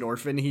person who's an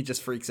orphan, he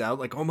just freaks out.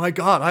 Like, oh my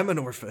god, I'm an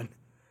orphan.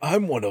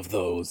 I'm one of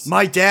those.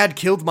 My dad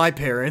killed my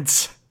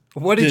parents.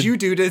 What did you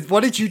do to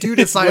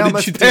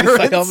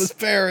Sayama's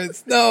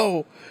parents?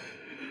 No.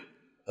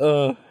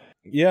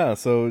 Yeah.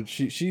 So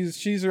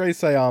she's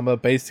raised Sayama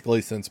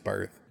basically since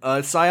birth.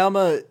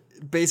 Sayama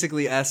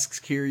basically asks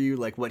Kiryu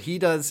like what he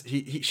does.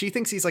 She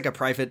thinks he's like a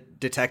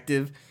private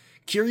detective.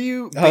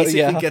 Kiryu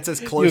basically gets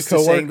as close to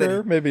saying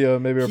that maybe a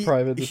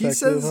private detective. He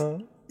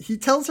says he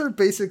tells her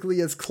basically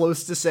as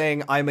close to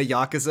saying I'm a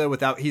Yakuza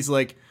without. He's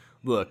like,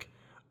 look,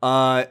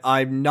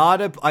 I'm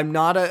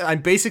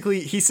basically.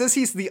 He says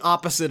he's the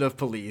opposite of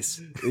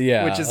police.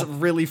 Yeah, which is a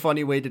really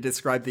funny way to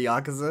describe the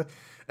Yakuza,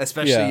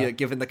 especially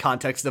given the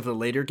context of the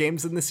later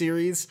games in the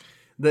series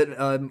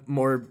that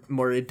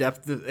more in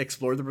depth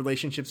explore the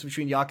relationships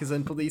between Yakuza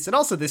and police, and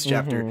also this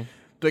chapter. Mm-hmm.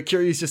 But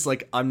Kiryu's just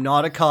like, I'm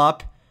not a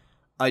cop.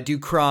 I do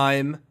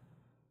crime.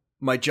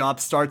 My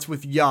job starts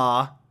with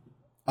ya.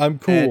 I'm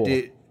cool.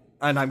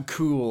 And I'm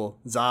cool.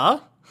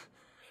 Za?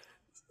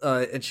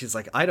 And she's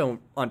like, I don't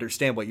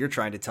understand what you're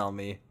trying to tell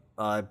me.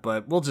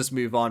 But we'll just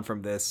move on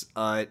from this.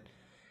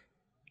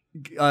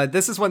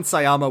 This is when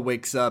Sayama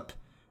wakes up,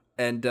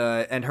 and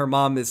her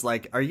mom is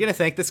like, are you going to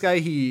thank this guy?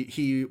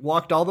 He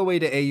walked all the way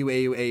to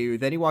AU.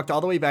 Then he walked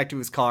all the way back to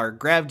his car,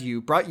 grabbed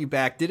you, brought you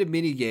back, did a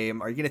mini game.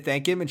 Are you going to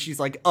thank him? And she's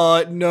like,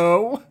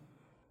 no.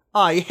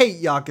 I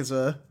hate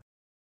Yakuza.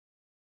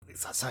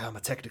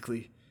 Sayama,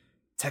 technically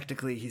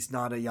he's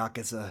not a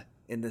Yakuza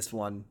in this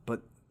one,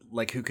 but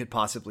like, who could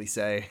possibly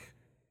say?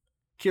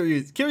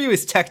 Kiryu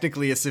is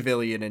technically a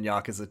civilian in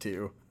Yakuza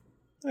 2.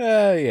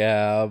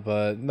 Yeah,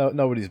 but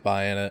nobody's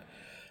buying it.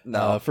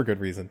 No, for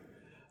good reason.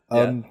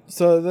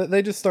 So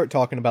they just start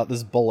talking about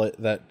this bullet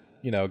that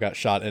got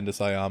shot into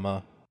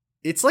Sayama.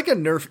 It's like a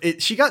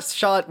Nerf. She got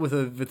shot with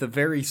a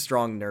very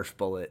strong Nerf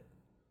bullet.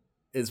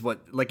 Is what,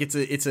 like,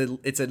 it's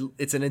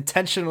an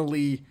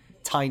intentionally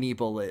tiny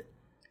bullet.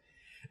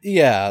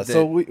 Yeah,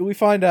 so we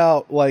find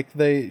out, like,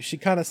 she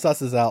kind of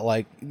susses out,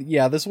 like,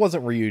 yeah, this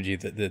wasn't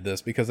Ryuji that did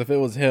this, because if it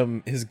was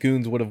him, his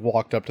goons would have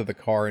walked up to the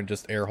car and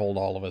just air-holed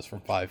all of us from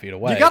 5 feet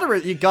away.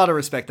 You gotta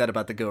respect that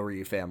about the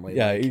Go-Ryu family.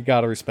 Yeah, you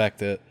gotta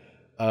respect it.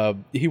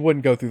 He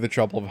wouldn't go through the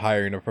trouble of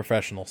hiring a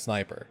professional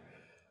sniper.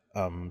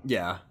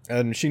 Yeah.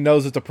 And she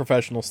knows it's a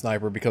professional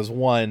sniper because,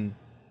 one,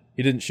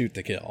 he didn't shoot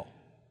to kill.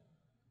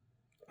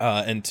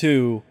 And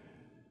two,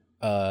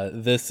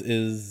 this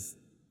is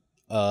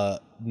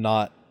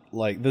not,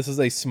 like, this is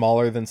a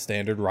smaller than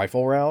standard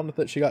rifle round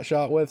that she got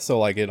shot with, so,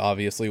 like, it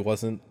obviously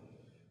wasn't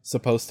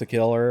supposed to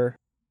kill her.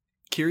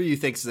 Kiryu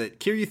thinks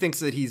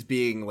that he's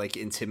being, like,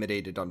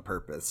 intimidated on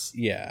purpose.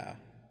 Yeah.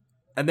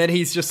 And then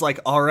he's just like,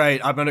 all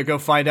right, I'm gonna go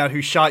find out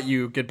who shot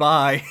you.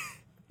 Goodbye.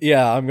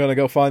 Yeah, I'm gonna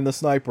go find the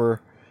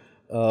sniper.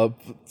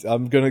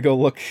 I'm gonna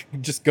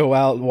just go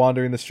out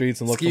wandering the streets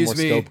and look for more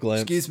scope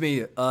glints. Excuse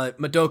me,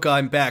 Madoka,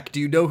 I'm back. Do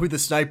you know who the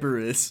sniper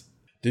is?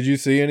 Did you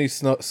see any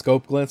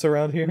scope glints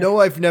around here? No,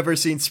 I've never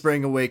seen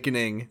Spring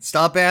Awakening.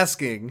 Stop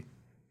asking.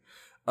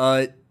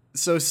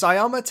 So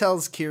Sayama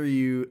tells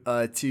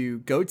Kiryu to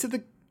go to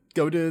the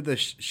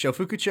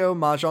Shofukucho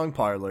Mahjong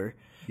parlor.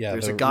 Yeah,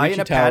 There's the a guy Ricci in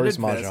a Towers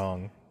padded vest.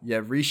 Mahjong.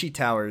 Yeah, Rishi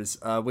Towers,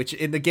 which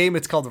in the game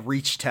it's called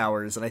Reach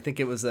Towers, and I think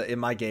it was in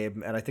my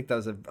game, and I think that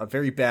was a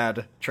very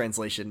bad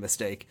translation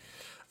mistake.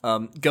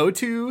 Go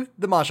to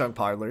the Mahjong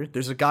parlor.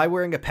 There's a guy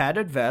wearing a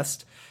padded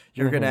vest.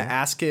 You're going to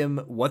ask him,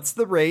 what's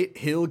the rate?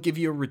 He'll give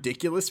you a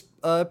ridiculous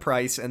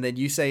price, and then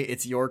you say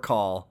it's your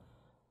call.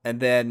 And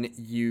then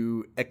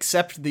you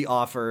accept the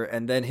offer,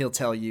 and then he'll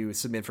tell you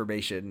some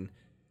information.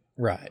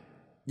 Right.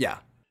 Yeah.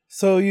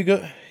 So you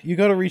go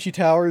to Ricci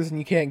Towers and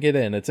you can't get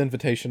in. It's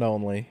invitation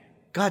only.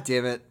 God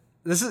damn it.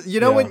 This is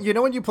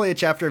when you play a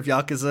chapter of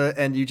Yakuza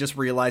and you just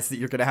realize that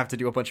you're going to have to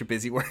do a bunch of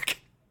busy work.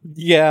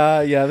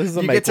 Yeah, this is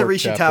a You get to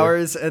Rishi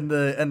Towers and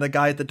the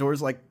guy at the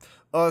door's like,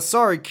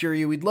 sorry,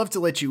 Kiryu, we'd love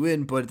to let you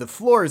in, but the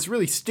floor is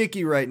really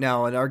sticky right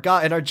now, and our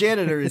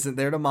janitor isn't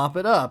there to mop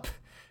it up.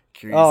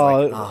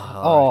 Kiryu's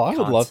I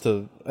would love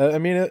to. I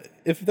mean,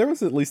 if there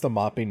was at least a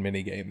mopping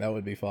minigame, that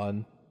would be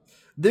fun.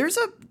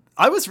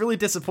 I was really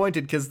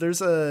disappointed because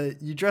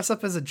you dress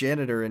up as a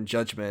janitor in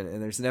Judgment,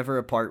 and there's never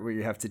a part where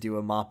you have to do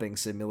a mopping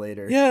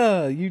simulator.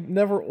 Yeah, you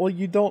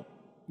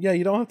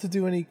don't have to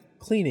do any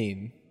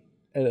cleaning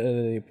at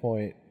any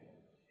point.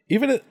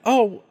 Even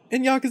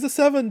in Yakuza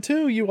 7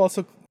 too, you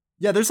also...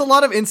 Yeah, there's a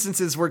lot of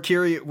instances where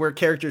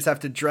characters have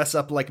to dress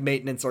up like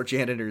maintenance or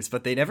janitors,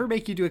 but they never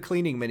make you do a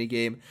cleaning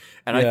minigame.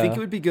 And I think it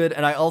would be good.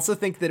 And I also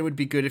think that it would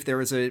be good if there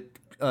was a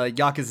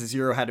Yakuza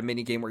 0 had a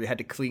minigame where you had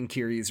to clean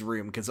Kiryu's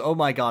room, because oh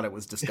my god, it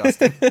was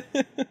disgusting.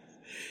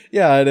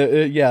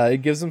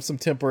 It gives him some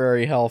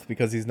temporary health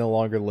because he's no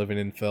longer living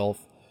in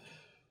filth.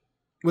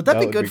 Would that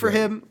be good for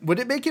him? Would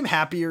it make him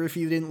happier if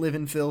he didn't live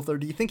in filth, or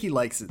do you think he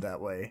likes it that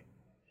way?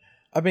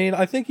 I mean,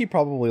 I think he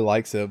probably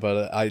likes it,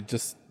 but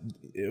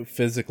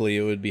physically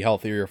it would be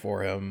healthier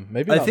for him.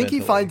 Maybe not I think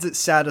mentally. he finds it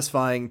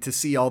satisfying to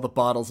see all the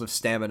bottles of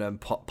stamina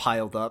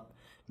piled up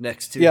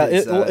next to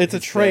it's a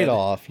his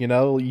trade-off,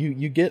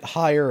 you get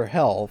higher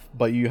health,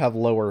 but you have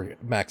lower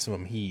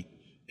maximum heat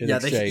in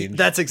exchange.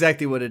 That's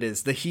exactly what it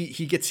is. The heat,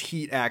 he gets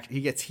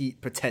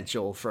heat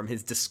potential from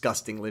his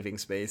disgusting living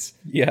space.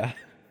 Yeah.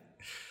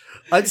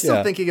 I'm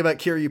still thinking about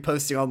Kiryu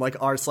posting on like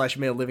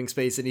r/male living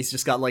space, and he's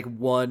just got like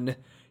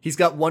he's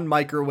got one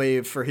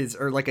microwave for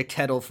or like a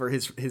kettle for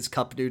his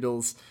cup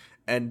noodles,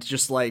 and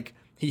just like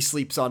he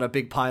sleeps on a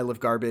big pile of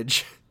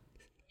garbage.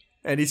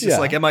 And he's just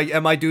like, am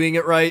I doing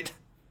it right?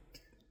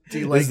 Do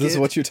you like Is this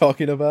what you're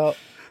talking about?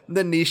 And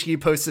then Nishiki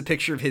posts a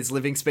picture of his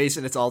living space,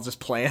 and it's all just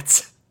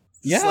plants.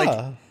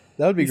 That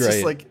would be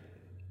great. Just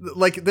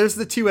like there's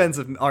the two ends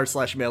of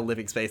r/male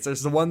living space.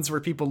 There's the ones where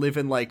people live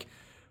in like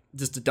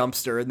just a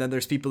dumpster, and then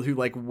there's people who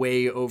like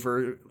way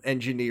over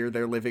engineer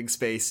their living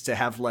space to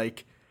have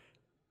like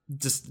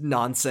just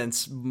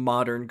nonsense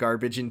modern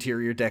garbage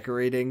interior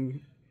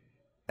decorating.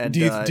 And do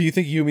you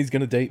think Yumi's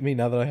gonna date me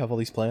now that I have all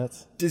these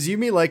plants? Does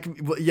Yumi like?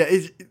 Yeah,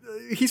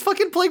 he's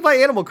fucking playing by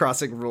Animal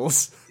Crossing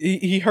rules.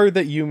 He heard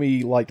that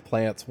Yumi liked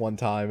plants one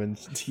time, and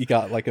he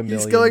got like a million.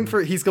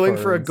 He's going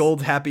for a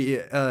gold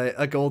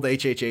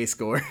HHA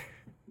score.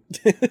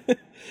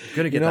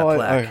 Gonna get that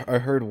plaque. I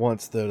heard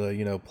once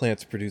that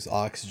plants produce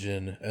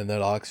oxygen, and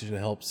that oxygen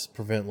helps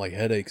prevent like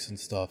headaches and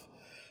stuff.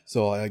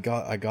 So I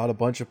got a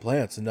bunch of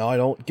plants, and now I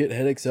don't get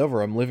headaches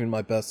ever. I'm living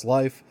my best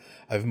life.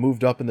 I've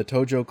moved up in the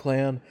Tojo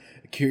clan.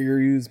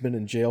 Kiryu's been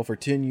in jail for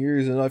 10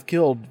 years, and I've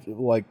killed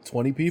like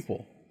 20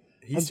 people.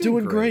 I'm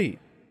doing great.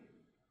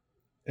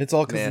 It's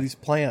all because of these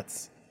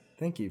plants.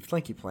 Thank you,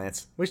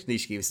 plants. Wish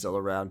Nishiki was still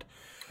around.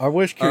 I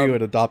wish Kiryu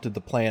had adopted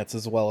the plants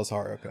as well as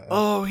Haruka.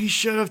 Oh, he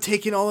should have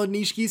taken all of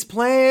Nishiki's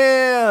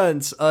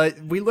plants.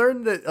 We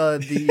learned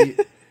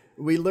that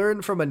we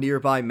learned from a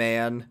nearby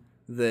man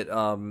that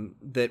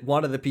that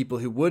one of the people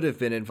who would have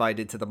been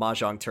invited to the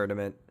Mahjong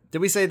tournament. Did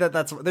we say that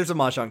there's a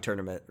Mahjong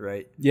tournament,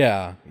 right?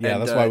 Yeah,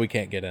 that's why we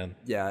can't get in.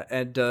 Yeah,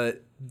 and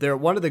they're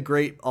one of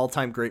the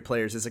all-time great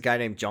players is a guy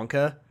named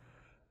Jonka.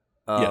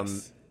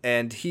 Yes.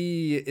 And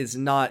he's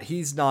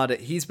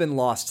been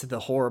lost to the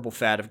horrible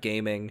fad of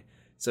gaming.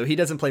 So he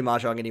doesn't play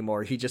Mahjong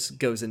anymore. He just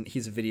goes and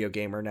he's a video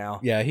gamer now.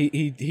 Yeah,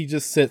 he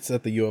just sits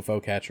at the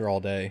UFO catcher all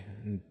day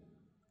and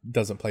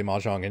doesn't play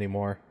Mahjong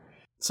anymore.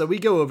 So we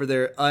go over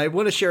there. I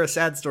want to share a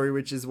sad story,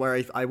 which is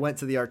where I went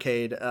to the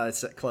arcade,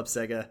 Club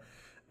Sega,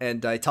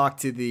 and I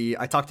talked to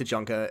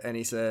Junka, and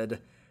he said,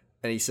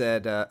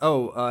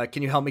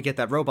 can you help me get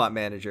that robot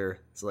manager?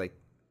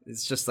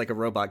 It's just like a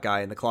robot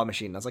guy in the claw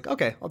machine. I was like,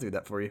 okay, I'll do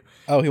that for you.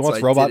 Oh, he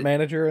wants robot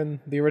manager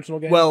in the original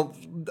game? Well,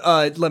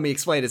 let me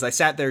explain. As I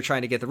sat there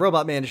trying to get the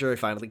robot manager, I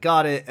finally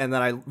got it, and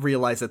then I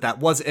realized that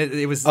was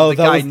the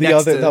guy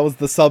next to... That was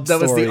the sub-story.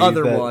 That was the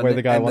other one. Where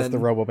the guy wants the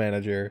robot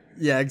manager.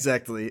 Yeah,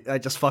 exactly. I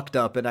just fucked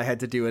up, and I had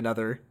to do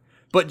another.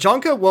 But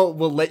Jonka will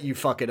let you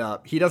fuck it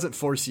up. He doesn't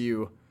force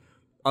you,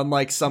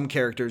 unlike some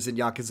characters in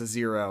Yakuza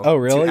 0. Oh,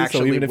 really?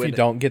 So even if you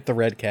don't get the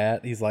red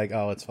cat, he's like,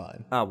 oh, it's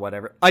fine. Oh,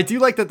 whatever. I do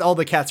like that all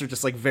the cats are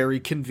just like very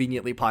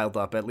conveniently piled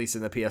up, at least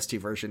in the PS2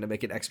 version, to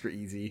make it extra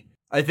easy.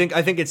 I think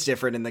it's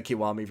different in the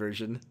Kiwami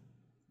version.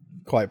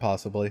 Quite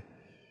possibly.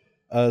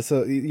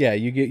 So yeah,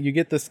 you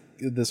get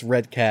this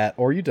red cat,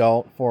 or you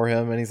don't, for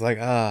him, and he's like,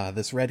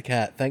 this red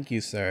cat, thank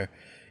you, sir.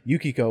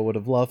 Yukiko would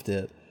have loved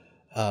it.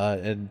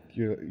 And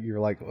you're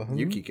like,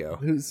 Yukiko.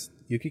 Who's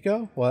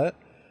Yukiko? What?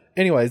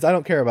 Anyways, I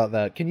don't care about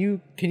that. Can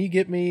you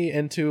get me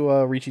into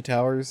Ricci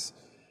Towers?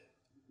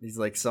 He's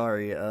like,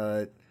 sorry,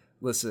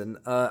 listen,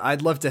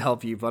 I'd love to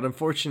help you, but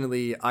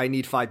unfortunately I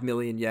need 5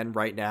 million yen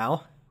right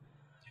now.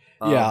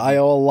 Yeah, I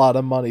owe a lot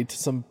of money to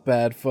some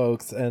bad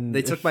folks, and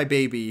they took my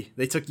baby.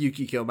 They took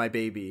Yukiko, my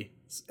baby,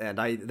 and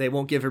they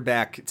won't give her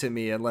back to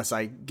me unless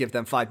I give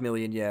them 5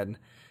 million yen.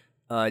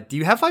 Do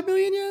you have 5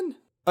 million yen?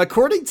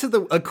 According to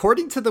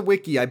the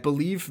wiki, I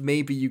believe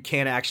maybe you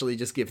can actually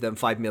just give them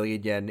 5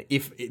 million yen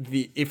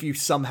if you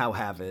somehow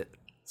have it.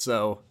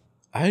 So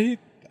I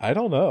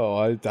don't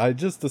know. I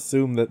just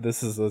assume that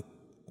this is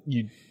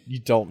you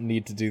don't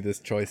need to do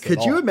this choice.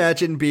 Could you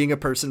imagine being a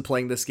person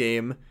playing this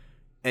game?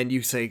 And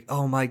you say,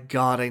 oh my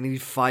god, I need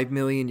 5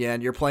 million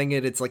yen. You're playing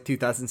it, it's like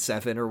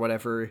 2007 or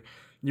whatever.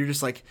 You're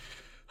just like,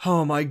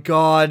 oh my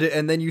god.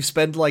 And then you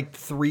spend like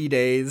 3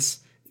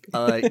 days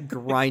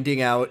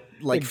grinding out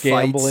like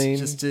gambling.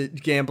 Fights, just to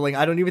gambling.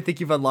 I don't even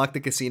think you've unlocked the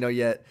casino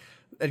yet.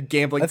 And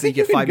gambling to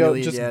get 5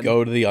 million just yen.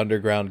 Go to the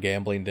underground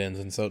gambling dens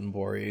in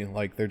Sotenbori.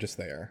 Like, they're just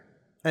there.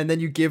 And then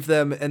you give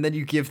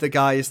the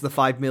guys the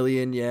 5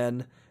 million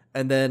yen.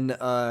 And then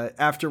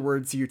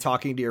afterwards, you're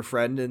talking to your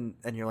friend, and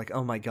you're like,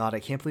 "Oh my god, I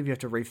can't believe you have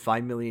to raise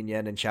 5 million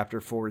yen in Chapter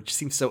 4. It just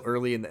seems so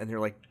early." And you're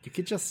like, "You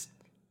could just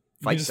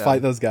fight them.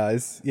 Fight those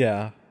guys."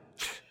 Yeah,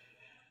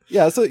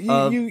 yeah. So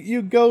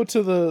you go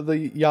to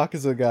the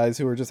Yakuza guys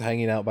who are just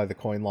hanging out by the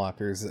coin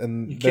lockers,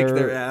 and you kick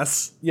their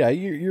ass. Yeah,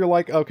 you're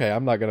like, okay,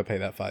 I'm not gonna pay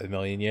that 5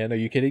 million yen. Are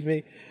you kidding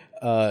me?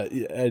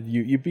 And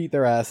you beat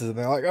their asses, and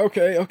they're like,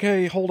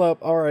 okay, hold up,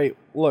 all right,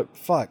 look,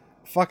 fuck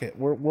it,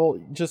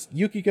 we'll just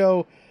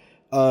Yukiko.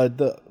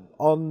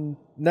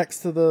 Next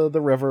to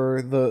the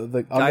river,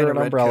 the under an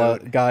umbrella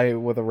guy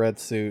with a red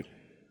suit.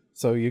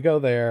 So you go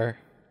there,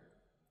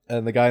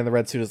 and the guy in the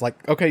red suit is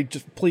like, "Okay,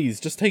 please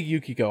take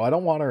Yukiko. I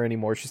don't want her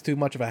anymore. She's too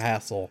much of a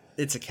hassle."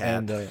 It's a cat.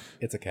 And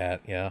it's a cat.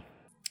 Yeah,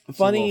 it's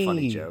a little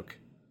funny joke.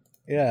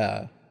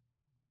 Yeah.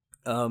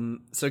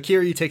 So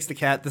Kiryu takes the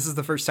cat. This is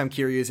the first time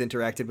Kiryu has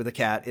interacted with a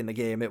cat in the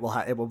game. It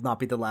will not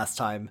be the last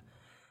time.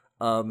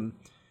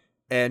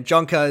 And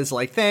Junka is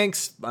like,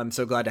 thanks, I'm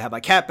so glad to have my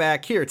cat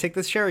back. Here, take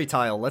this cherry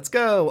tile, let's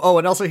go. Oh,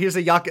 and also here's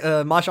a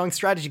Mahjong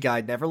strategy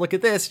guide. Never look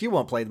at this. You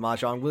won't play the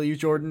Mahjong, will you,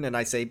 Jordan? And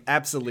I say,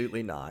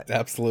 absolutely not.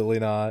 Absolutely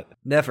not.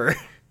 Never.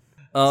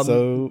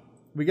 So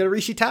we go to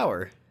Ricci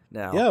Tower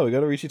now. Yeah, we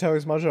go to Ricci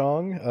Tower's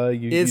Mahjong.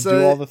 You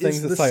do all the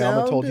things that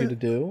Sayama told you to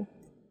do.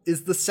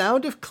 Is the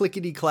sound of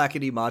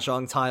clickety-clackety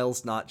Mahjong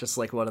tiles not just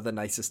like one of the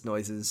nicest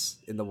noises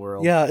in the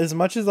world? Yeah, as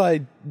much as I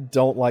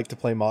don't like to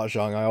play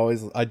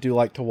Mahjong, I do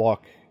like to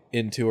walk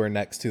into or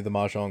next to the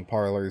Mahjong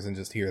parlors and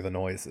just hear the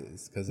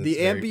noises, because the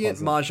ambient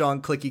Mahjong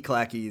clicky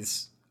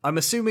clackies. I'm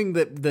assuming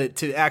that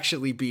to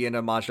actually be in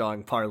a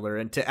Mahjong parlor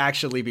and to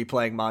actually be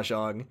playing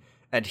Mahjong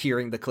and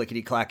hearing the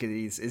clickety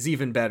clackies is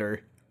even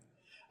better.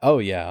 Oh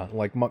yeah,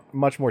 like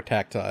much more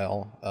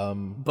tactile.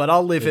 But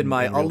I'll live in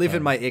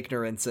my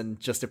ignorance and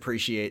just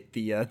appreciate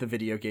the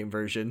video game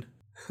version.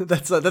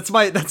 that's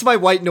my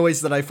white noise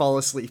that I fall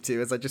asleep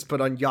to, as I just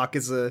put on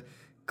Yakuza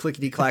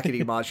clickety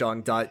clackety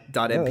mahjong.mp3.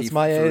 Yeah, that's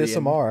my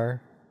ASMR.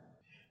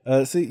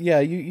 So yeah,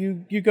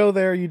 you go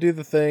there, you do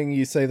the thing,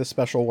 you say the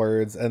special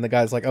words, and the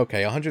guy's like,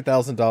 okay,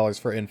 $100,000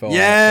 for info.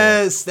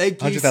 Yes,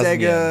 thank you, Sega.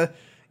 Yen.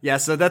 Yeah,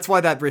 so that's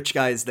why that rich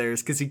guy is there,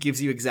 is because he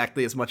gives you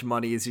exactly as much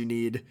money as you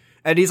need.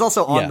 And he's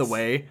also on the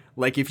way.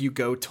 Like, if you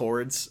go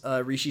towards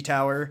Ricci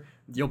Tower,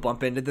 you'll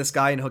bump into this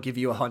guy, and he'll give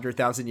you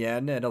 100,000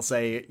 yen, and he'll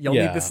say, you'll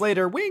need this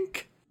later,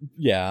 wink.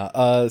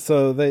 Yeah,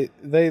 so they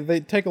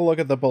take a look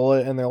at the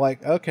bullet, and they're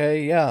like,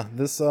 okay, yeah,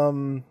 this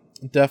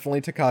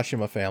definitely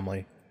Takashima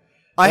family.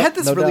 I had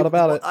this no doubt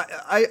about it.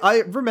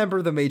 I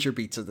remember the major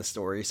beats of the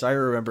story, so I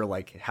remember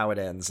like how it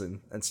ends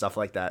and stuff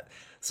like that.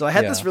 So I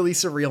had this really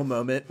surreal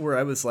moment where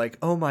I was like,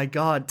 "Oh my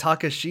god,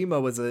 Takashima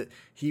was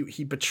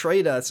he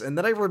betrayed us." And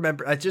then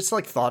I just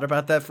like thought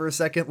about that for a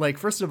second. Like,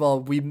 first of all,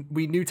 we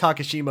knew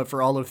Takashima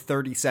for all of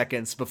 30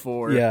 seconds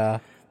before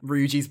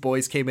Ryuji's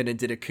boys came in and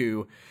did a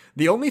coup.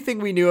 The only thing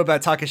we knew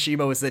about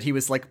Takashima was that he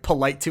was like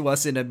polite to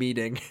us in a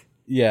meeting.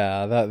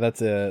 Yeah,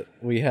 that's it.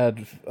 We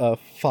had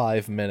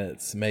 5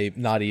 minutes,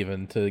 maybe not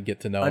even, to get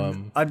to know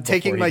him. I'm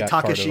taking my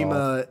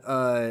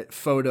Takashima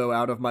photo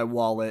out of my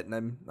wallet,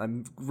 and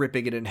I'm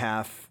ripping it in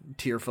half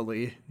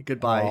tearfully.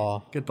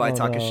 Goodbye, goodbye,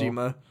 Takashima.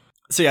 No.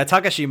 So yeah,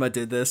 Takashima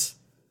did this.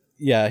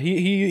 Yeah,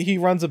 he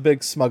runs a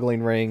big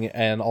smuggling ring,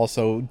 and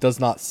also does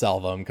not sell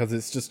them, because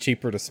it's just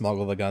cheaper to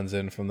smuggle the guns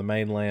in from the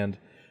mainland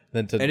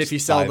than to if you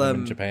sell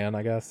them in Japan,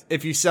 I guess.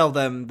 If you sell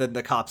them, then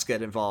the cops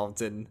get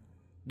involved, and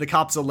the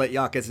cops will let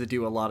Yakuza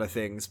do a lot of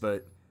things,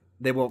 but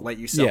they won't let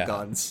you sell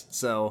guns.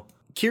 So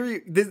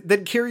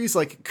Kiryu's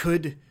like,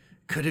 could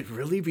it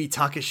really be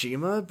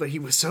Takashima? But he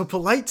was so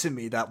polite to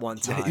me that one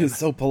time. He was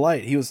so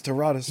polite. He was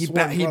Terada's sworn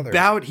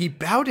brother. He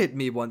bowed at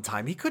me one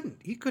time. He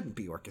couldn't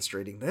be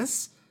orchestrating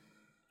this.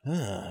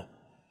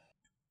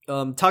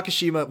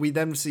 Takashima, we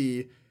then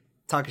see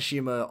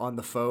Takashima on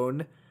the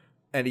phone,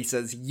 and he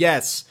says,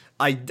 "Yes,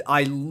 I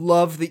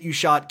love that you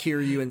shot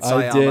Kiryu and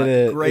Sayama. I did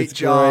it. Great It's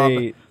job.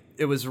 great.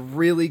 It was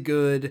really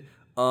good.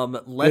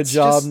 Good Let's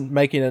job just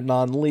making it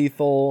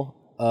non-lethal.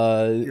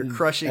 you're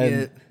crushing and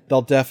it.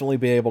 They'll definitely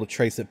be able to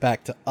trace it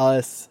back to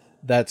us.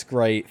 That's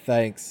great.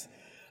 Thanks.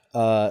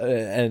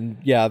 And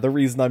yeah, the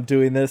reason I'm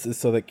doing this is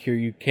so that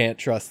Kiryu can't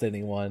trust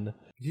anyone.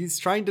 He's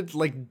trying to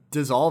like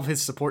dissolve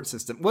his support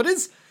system. What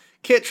is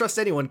can't trust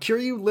anyone?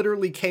 Kiryu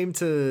literally came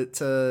to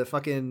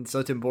fucking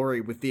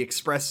Sotenbori with the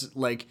express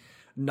like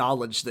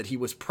knowledge that he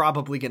was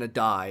probably gonna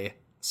die.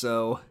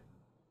 So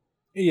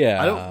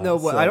Yeah, I don't know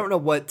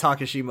what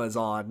Takashima's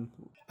on.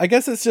 I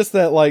guess it's just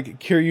that like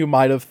Kiryu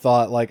might have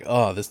thought like,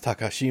 oh, this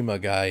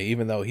Takashima guy,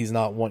 even though he's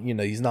not one,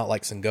 he's not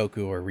like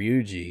Sengoku or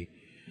Ryuji.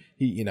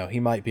 He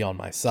might be on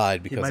my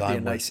side because He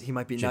I'm nice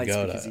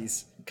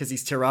Jigoda. because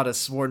he's Terada's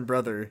sworn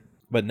brother.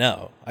 But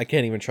no, I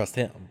can't even trust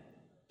him.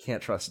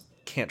 Can't trust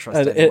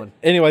anyone.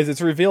 Anyways,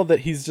 it's revealed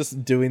that he's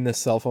just doing this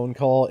cell phone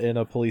call in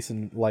a police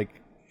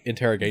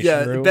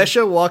interrogation room.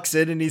 Besho walks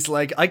in and he's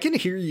like, "I can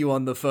hear you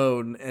on the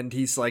phone," and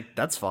he's like,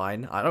 "That's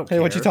fine. I don't care.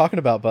 Hey, what you talking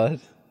about, bud?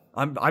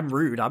 I'm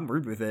rude. I'm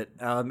rude with it."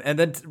 And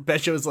then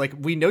Besho's like,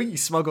 "We know you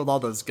smuggled all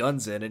those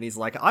guns in," and he's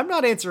like, "I'm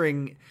not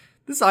answering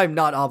this. I'm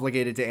not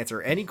obligated to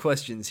answer any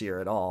questions here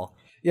at all."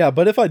 Yeah,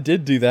 but if I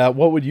did do that,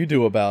 what would you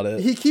do about it?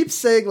 He keeps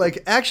saying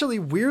like, "Actually,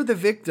 we're the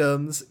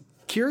victims.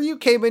 Kiryu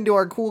came into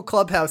our cool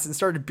clubhouse and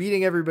started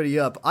beating everybody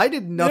up. I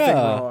did nothing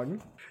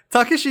wrong."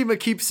 Takashima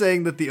keeps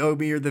saying that the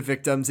Omi are the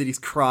victims, and he's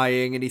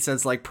crying, and he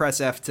says like press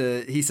F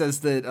to. He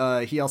says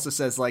that he also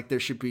says like there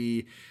should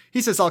be.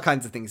 He says all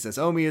kinds of things. He says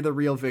Omi are the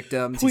real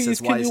victims. Please, he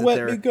says, "Why can is you it let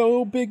there?" me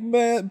go, big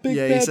bad he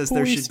says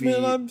there should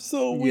policeman? be. I'm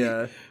so weak.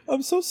 Yeah.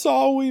 I'm so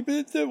sorry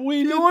that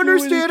we. Do you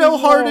understand how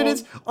hard it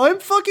is? I'm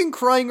fucking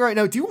crying right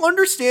now. Do you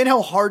understand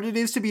how hard it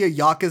is to be a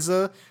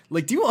Yakuza?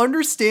 Like, do you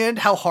understand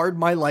how hard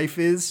my life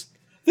is?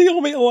 The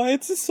Omi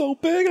Alliance is so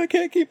big, I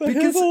can't keep a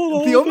Because handle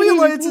on the Omi it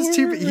Alliance is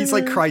too. anymore. He's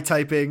like cry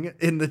typing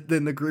in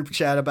the group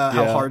chat about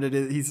how Yeah. hard it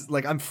is. He's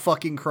like, I'm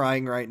fucking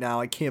crying right now.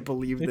 I can't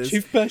believe this.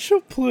 Chief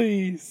Bishop,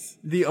 please.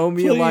 The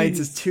Omi Alliance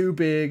is too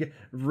big.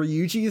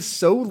 Ryuji is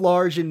so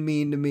large and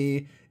mean to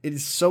me. It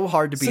is so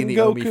hard to be in the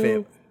Omi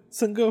family.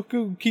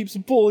 Sengoku keeps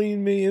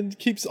bullying me and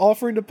keeps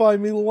offering to buy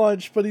me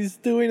lunch, but he's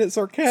doing it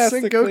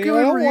sarcastically. Sengoku I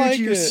and don't Ryuji like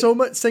are it. so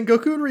much.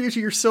 Sengoku and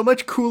Ryuji are so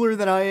much cooler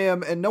than I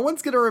am, and no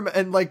one's gonna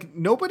and like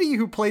nobody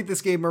who played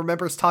this game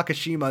remembers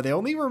Takashima. They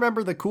only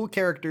remember the cool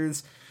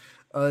characters.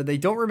 They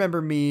don't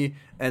remember me,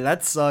 and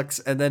that sucks.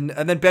 And then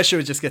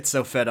Besho just gets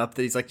so fed up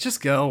that he's like, "Just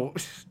go,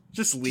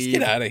 just leave. Just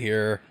get out of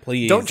here,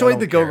 please. Don't join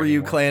the care Goryu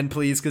anymore." clan,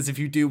 please, because if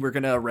you do, we're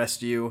gonna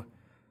arrest you."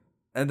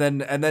 And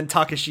then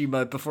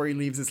Takashima, before he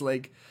leaves, is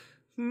like,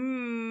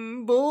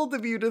 bold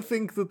of you to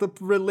think that the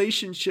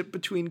relationship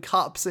between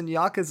cops and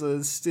Yakuza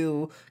is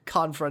still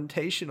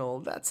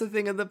confrontational. That's a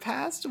thing of the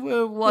past.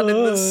 We're one and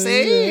the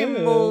same,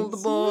 yes.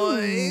 old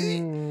boy.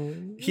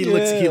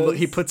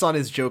 He puts on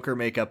his Joker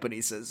makeup and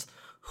he says,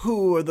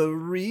 "Who are the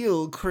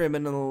real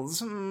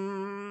criminals?"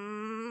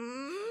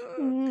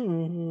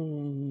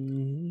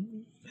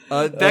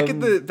 Back at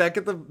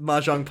the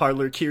mahjong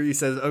parlor, Kiryu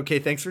says, "Okay,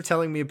 thanks for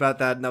telling me about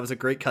that, and that was a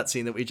great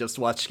cutscene that we just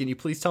watched. Can you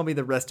please tell me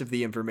the rest of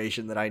the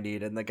information that I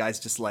need?" And the guy's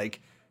just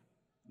like,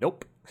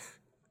 "Nope."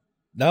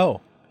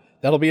 No,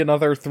 that'll be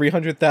another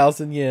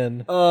 300,000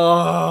 yen.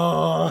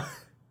 Oh,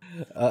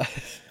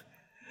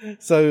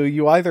 So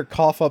you either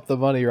cough up the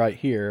money right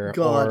here,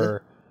 God.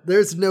 or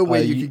There's no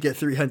way you could get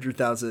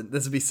 300,000.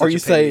 This would be such or a you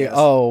pain say, in the ass.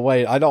 "Oh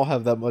wait, I don't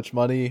have that much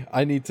money.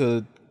 I need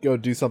to go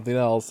do something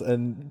else."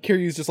 And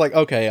Kiryu's just like,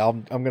 "Okay,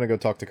 I'm gonna go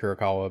talk to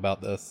Kurokawa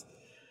about this."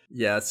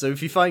 Yeah, so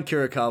if you find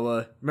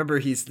Kurokawa, remember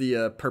he's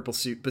the purple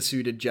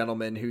suited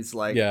gentleman who's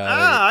like, Yeah.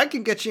 I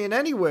can get you in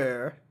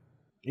anywhere.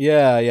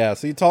 Yeah.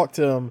 So you talk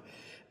to him,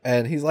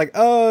 and he's like,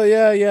 "Oh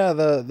yeah,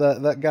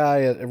 that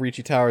guy at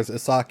Ricci Towers,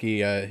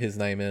 Isaki, his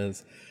name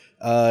is.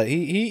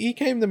 He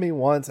came to me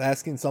once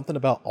asking something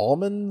about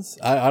almonds.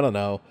 I don't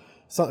know,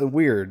 something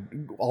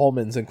weird,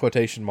 almonds in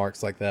quotation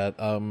marks like that.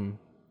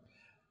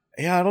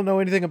 Yeah, I don't know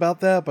anything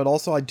about that, but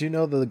also I do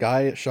know that the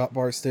guy at Shop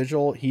Bar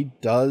Stigil, he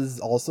does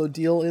also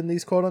deal in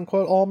these quote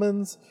unquote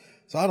almonds.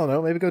 So I don't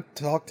know, maybe go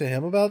talk to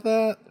him about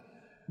that."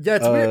 Yeah,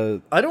 it's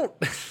weird.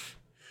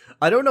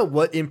 I don't know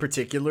what in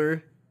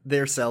particular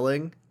they're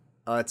selling.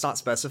 It's not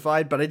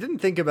specified, but I didn't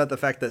think about the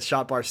fact that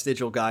Shop Bar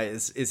Stigil guy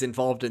is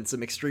involved in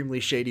some extremely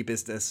shady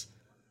business.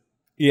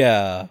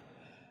 Yeah.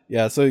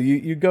 So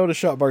you go to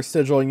Shop Bar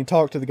Stigil and you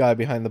talk to the guy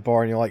behind the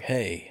bar, and you're like,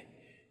 "Hey,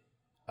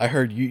 I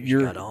heard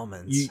you got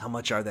almonds. How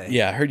much are they?"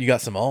 Yeah, I heard you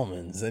got some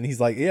almonds." And he's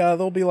like, "Yeah,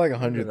 they'll be like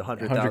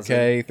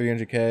 100K,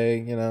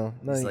 300K, you know."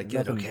 He's like,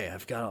 "Yeah, okay,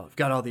 I've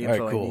got all the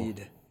info cool. I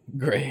need."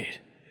 Great.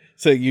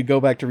 So you go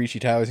back to Ricci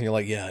Towers and you're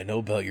like, "Yeah, I know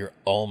about your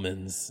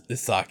almonds,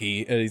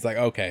 Isaki." And he's like,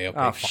 okay, Oh,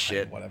 fine,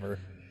 shit. whatever.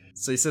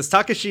 So he says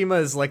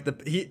Takashima is like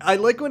I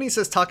like when he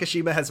says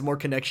Takashima has more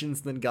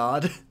connections than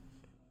God.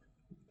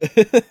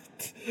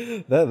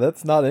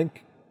 That's not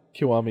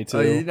Kiwami too.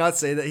 Oh, he did not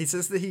say that. He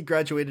says that he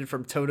graduated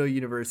from Todo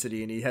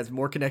University and he has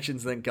more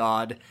connections than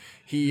God.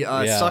 He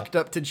sucked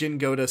up to Jin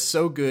Goda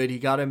so good. He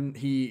got him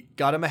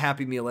a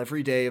Happy Meal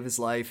every day of his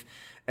life,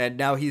 and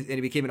now he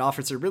became an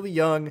officer really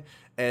young,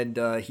 and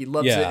he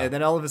loves it. And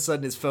then all of a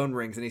sudden his phone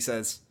rings and he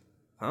says,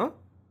 "Huh?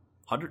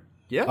 100?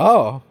 Yeah.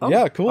 Oh,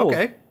 yeah, cool.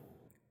 Okay,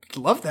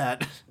 love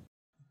that."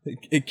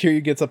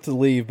 Kiryu gets up to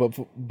leave,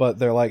 but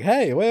they're like,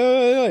 "Hey,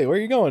 wait, where are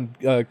you going?"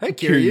 Hey,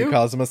 Kiryu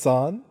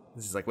Kazuma-san.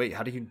 He's like, "Wait,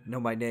 how do you know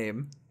my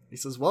name?" He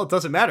says, "Well, it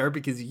doesn't matter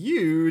because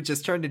you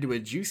just turned into a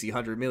juicy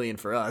 100 million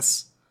for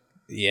us."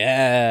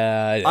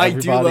 Yeah, I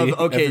do love.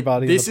 Okay,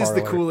 everybody this is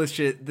the coolest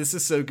shit. This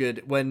is so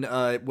good. When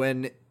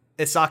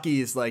Isaki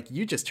is like,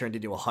 "You just turned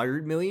into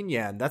 100 million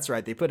yen." That's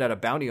right. They put out a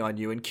bounty on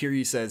you, and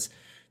Kiryu says,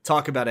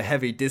 "Talk about a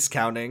heavy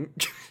discounting."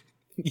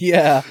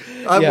 Yeah,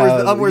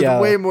 I'm worth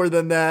way more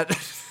than that.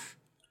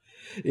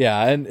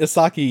 Yeah, and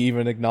Isaki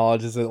even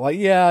acknowledges it, like,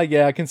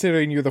 yeah,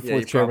 considering you're the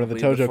fourth chairman of the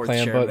Tojo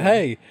clan, but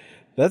hey,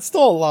 that's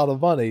still a lot of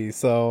money,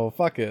 so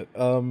fuck it.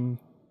 Then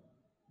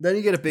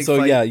you get a big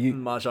fight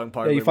in Mahjong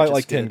Parlor. Yeah, you fight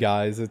like 10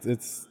 guys.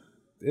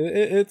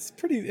 It's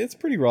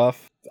pretty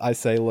rough, I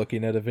say,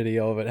 looking at a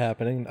video of it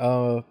happening.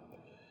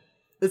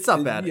 It's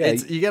not bad. Yeah,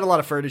 you get a lot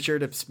of furniture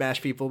to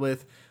smash people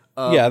with.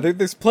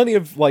 There's plenty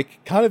of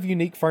like kind of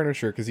unique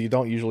furniture because you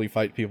don't usually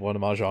fight people in a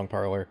Mahjong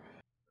parlor.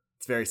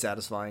 It's very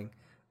satisfying.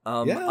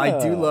 I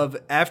do love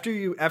after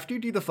you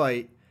do the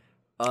fight.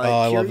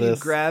 Kiryu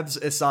grabs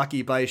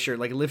Isaki by his shirt,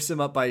 like lifts him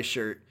up by his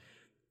shirt,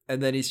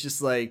 and then he's just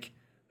like,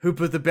 "Who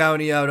put the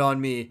bounty out on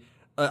me?"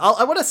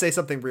 I want to say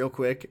something real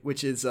quick,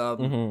 which is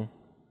when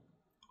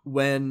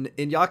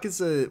in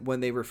Yakuza, when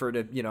they refer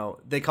to,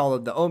 they call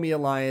it the Omi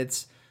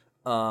Alliance,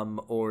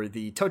 or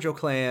the Tojo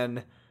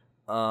clan,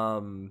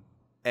 and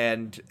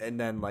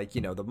then like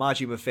the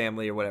Majima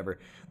family or whatever.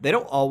 They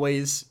don't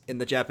always in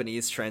the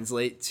Japanese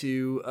translate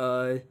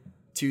to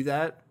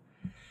that,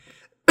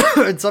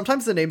 and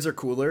sometimes the names are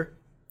cooler.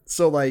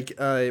 So like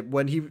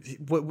when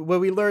what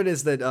we learn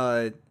is that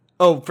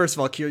first of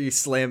all, Kiryu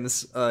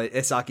slams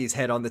Isaki's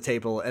head on the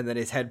table, and then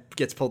his head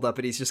gets pulled up,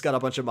 and he's just got a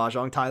bunch of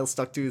mahjong tiles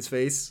stuck to his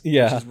face.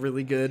 Yeah, which is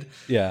really good.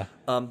 Yeah.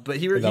 But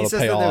he says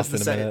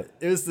that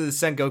it was the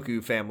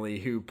Sengoku family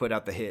who put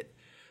out the hit.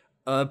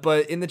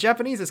 But in the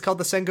Japanese, it's called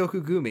the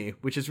Sengoku Gumi,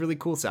 which is really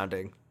cool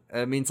sounding.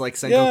 It means like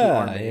Sengoku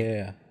Army.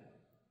 Yeah.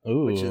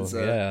 Ooh, which is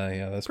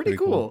that's pretty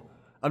cool.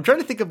 I'm trying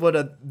to think of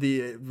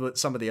what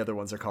some of the other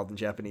ones are called in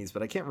Japanese,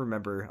 but I can't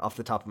remember off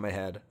the top of my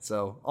head.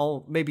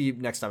 So maybe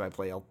next time I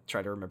play, I'll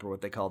try to remember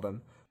what they call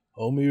them.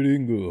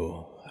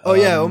 Omiringu. Oh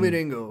yeah,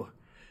 Omiringu.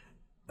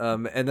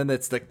 And then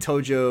it's the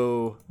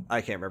Tojo.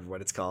 I can't remember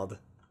what it's called.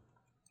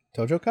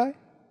 Tojo Kai?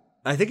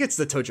 I think it's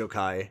the Tojo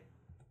Kai.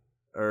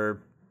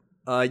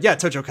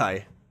 Tojo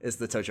Kai is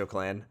the Tojo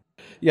clan.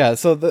 Yeah,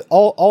 so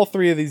all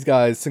three of these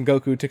guys,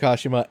 Sengoku,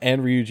 Takashima,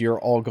 and Ryuji, are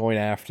all going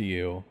after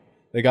you.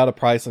 They got a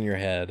price on your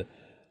head.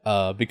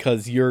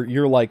 Because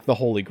you're like the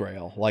holy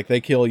grail. Like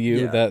they kill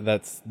you,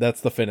 that's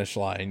the finish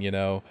line,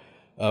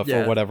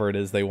 for whatever it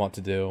is they want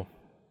to do.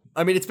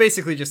 I mean, it's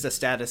basically just a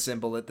status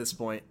symbol at this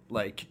point,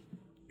 like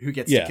who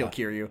gets to kill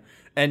Kiryu.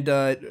 And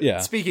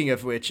speaking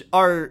of which,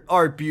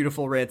 our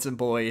beautiful ransom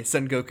boy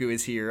Sengoku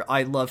is here.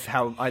 I love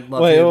him.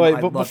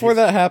 But before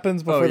that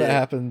happens,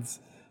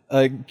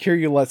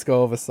 Kiryu lets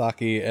go of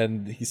Isaki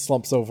and he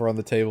slumps over on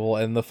the table,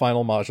 and the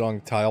final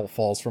mahjong tile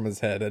falls from his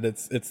head, and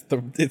it's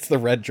the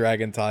red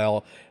dragon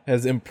tile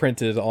has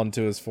imprinted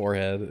onto his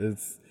forehead.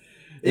 It's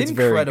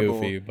incredible.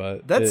 Very goofy,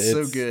 but that's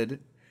so good.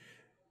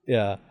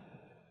 Yeah.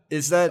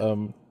 Is that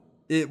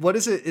what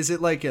is it? Is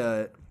it like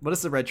what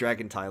does the red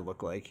dragon tile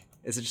look like?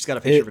 Is it just got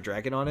a picture of a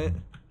dragon on it?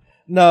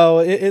 No,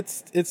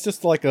 it's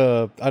just like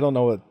I don't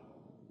know what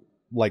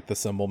like the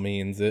symbol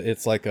means.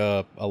 It's like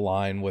a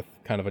line with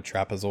kind of a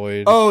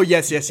trapezoid. Oh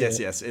yes.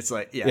 It's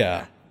like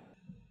yeah.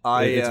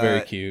 It's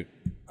very cute.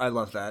 I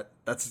love that.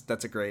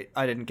 That's a great.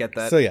 I didn't get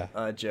that. So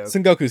joke.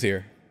 Sengoku's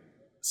here.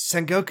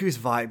 Sengoku's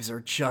vibes are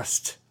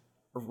just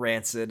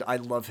rancid. I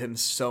love him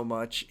so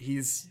much.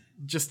 He's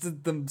just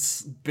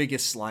the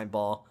biggest slime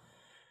ball.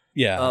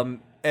 Yeah.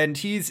 And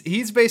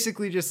he's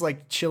basically just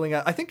like chilling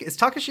out. I think is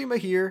Takashima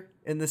here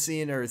in the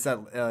scene, or is that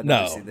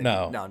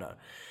no.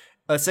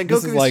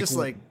 Sengoku is just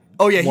like.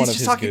 Oh yeah, he's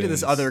just talking to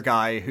this other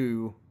guy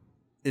who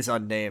is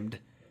unnamed.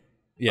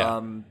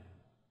 Yeah.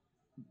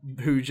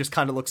 Who just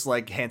kind of looks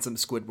like handsome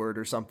Squidward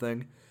or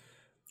something.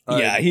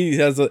 He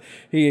has a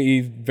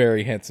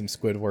very handsome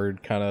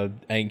Squidward kind of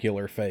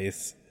angular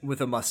face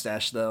with a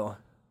mustache though.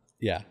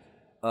 Yeah.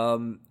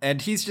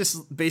 And he's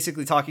just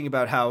basically talking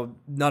about how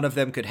none of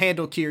them could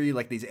handle Kiryu,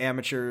 like these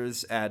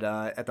amateurs at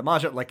the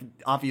Mahjong. Like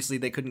obviously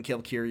they couldn't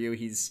kill Kiryu.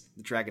 He's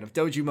the Dragon of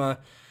Dojima.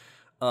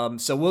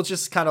 So we'll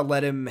just kind of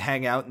let him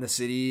hang out in the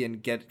city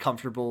and get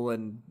comfortable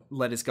and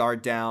let his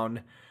guard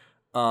down.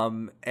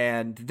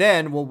 And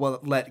then we'll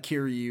let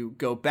Kiryu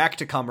go back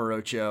to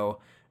Kamurocho,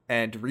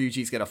 and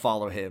Ryuji's going to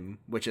follow him,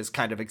 which is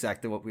kind of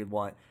exactly what we'd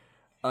want.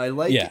 I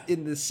like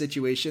in this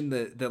situation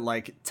that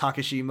like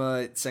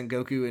Takashima,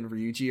 Sengoku, and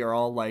Ryuji are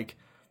all like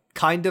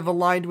kind of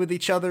aligned with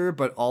each other,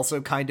 but also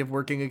kind of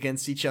working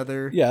against each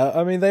other. Yeah,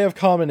 I mean they have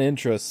common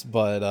interests,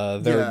 but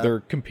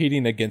they're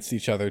competing against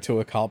each other to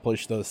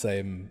accomplish those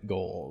same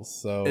goals.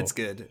 So it's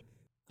good.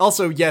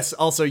 Also, yes,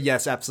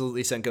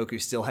 absolutely. Sengoku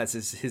still has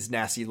his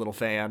nasty little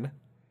fan.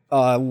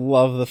 I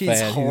love the fan.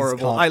 He's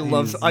horrible. I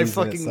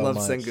fucking love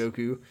much.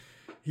 Sengoku.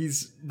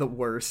 He's the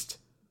worst.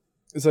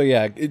 So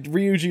yeah,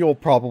 Ryuji will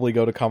probably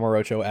go to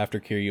Kamurocho after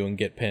Kiryu and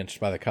get pinched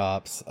by the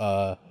cops.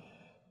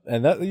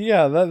 And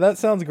that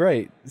sounds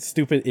great.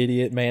 Stupid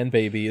idiot man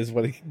baby is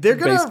what he. They're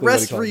gonna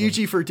arrest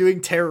Ryuji for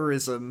doing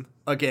terrorism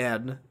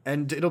again,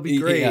 and it'll be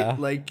great. Yeah.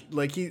 Like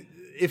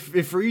if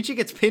Ryuji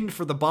gets pinned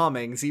for the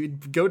bombings, he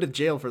would go to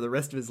jail for the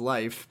rest of his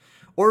life.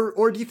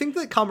 Or do you think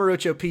that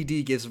Kamurocho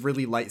PD gives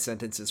really light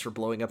sentences for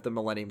blowing up the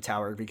Millennium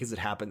Tower because it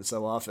happens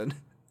so often?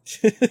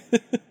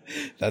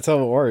 That's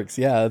how it works.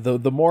 Yeah,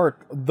 the more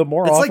it's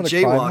often like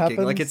a crime jaywalking. happens,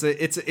 Like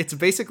it's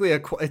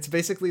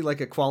basically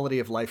like a quality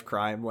of life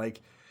crime.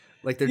 Like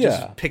they're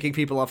just picking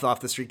people off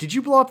the street. Did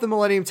you blow up the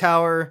Millennium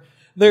Tower?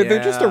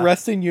 They're just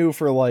arresting you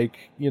for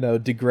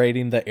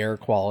degrading the air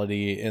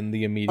quality in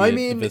the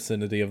immediate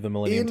vicinity of the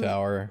Millennium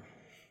Tower.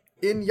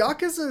 In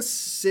Yakuza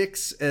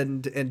 6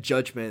 and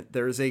Judgment,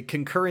 there's a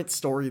concurrent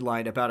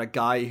storyline about a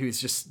guy who's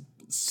just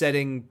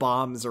setting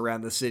bombs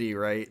around the city,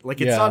 right?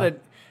 Like it's not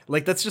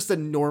that's just a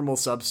normal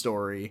sub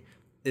story.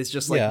 It's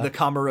just the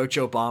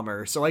Kamurocho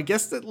bomber. So I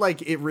guess that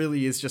it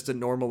really is just a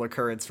normal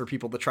occurrence for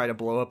people to try to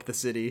blow up the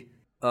city.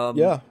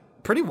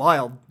 Pretty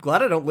wild.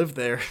 Glad I don't live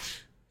there.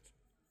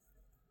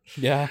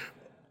 Yeah.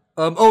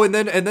 And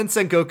then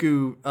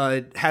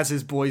Sengoku has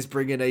his boys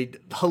bring in a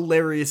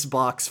hilarious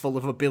box full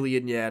of 1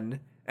 billion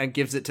yen and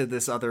gives it to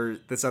this other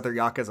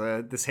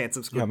Yakuza, this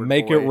handsome Squidward boy.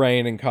 Make it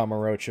rain in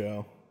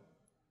Kamurocho.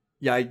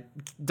 Yeah, I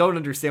don't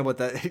understand what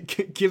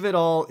that... Give it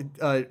all...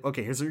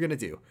 okay, here's what you're gonna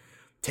do.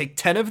 Take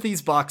 10 of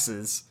these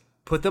boxes,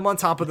 put them on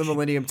top of the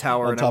Millennium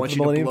Tower, and I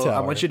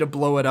want you to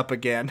blow it up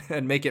again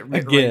and make it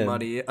rain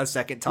money a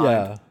second time.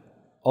 Yeah.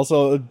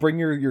 Also, bring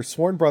your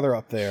sworn brother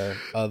up there,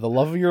 the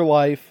love of your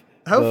life.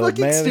 How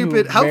fucking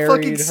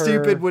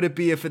stupid would it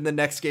be if in the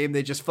next game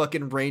they just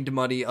fucking rained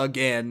money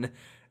again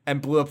and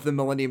blew up the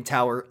Millennium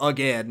Tower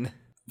again?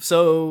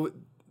 So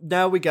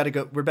now we're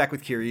back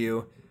with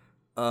Kiryu.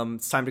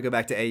 It's time to go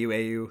back to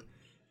AU.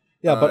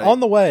 Yeah, but on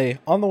the way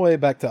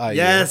back to IU.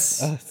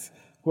 Yes.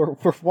 We're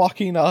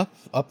walking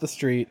up the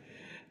street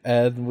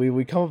and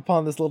we come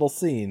upon this little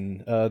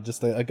scene.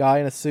 Just a guy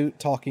in a suit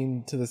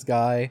talking to this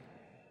guy.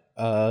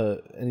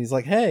 And he's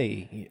like,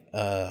 "Hey,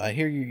 I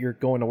hear you're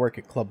going to work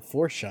at Club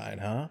Forshine,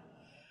 huh?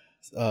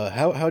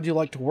 How'd you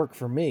like to work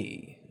for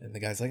me?" And the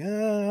guy's like,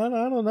 "I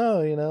don't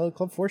know.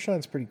 Club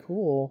Forshine's pretty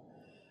cool.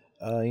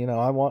 I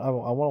want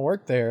to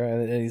work there."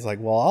 And he's like,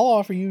 "Well, I'll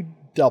offer you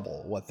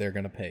double what they're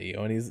gonna pay you."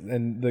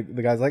 And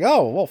the guy's like,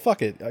 "Oh, well,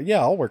 fuck it.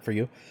 Yeah, I'll work for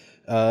you.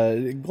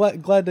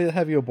 Glad to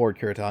have you aboard,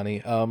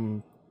 Kiritani."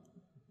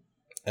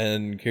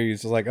 And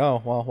Kiryu's just like,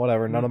 "Oh, well,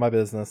 whatever. None of my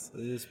business."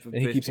 And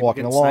he keeps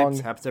walking along.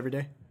 Happens every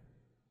day.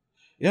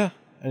 Yeah,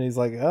 and he's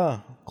like,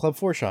 Club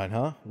Forshine,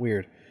 huh?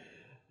 Weird.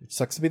 It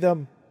sucks to be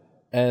them.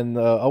 And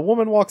a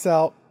woman walks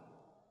out,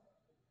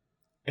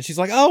 and she's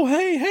like, "Oh,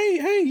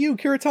 hey, you,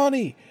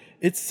 Kiritani!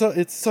 It's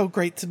so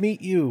great to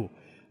meet you.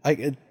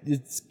 I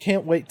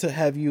can't wait to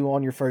have you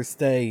on your first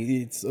day.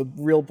 It's a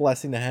real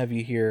blessing to have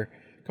you here.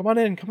 Come on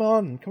in, come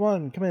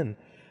in."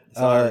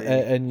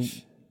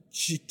 And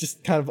she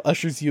just kind of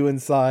ushers you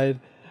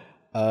inside.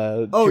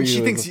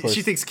 She thinks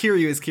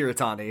Kiryu is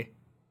Kiritani.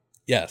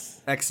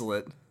 Yes.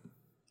 Excellent.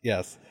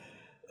 Yes.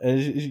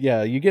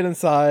 You get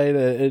inside,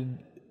 and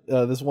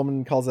this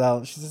woman calls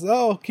out. She says,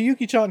 "Oh,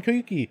 Kiyuki-chan,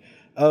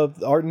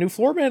 our new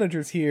floor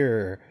manager's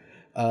here."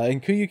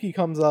 And Kiyuki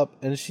comes up,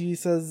 and she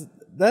says,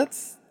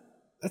 That's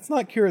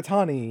not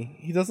Kiritani.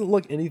 He doesn't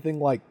look anything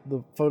like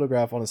the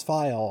photograph on his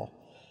file."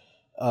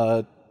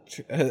 And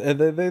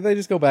they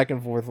just go back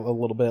and forth a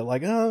little bit,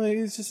 like, "Oh,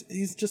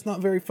 he's just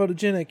not very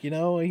photogenic,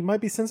 He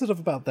might be sensitive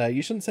about that.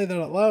 You shouldn't say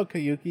that out loud,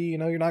 Kiyuki.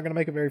 You're not going to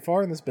make it very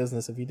far in this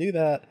business if you do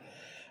that.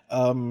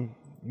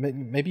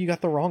 Maybe you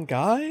got the wrong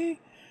guy."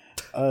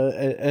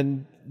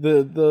 And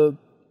the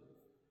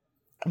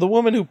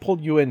woman who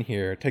pulled you in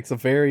here takes a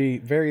very,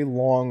 very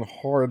long,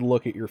 hard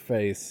look at your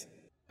face,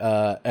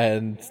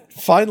 and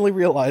finally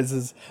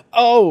realizes,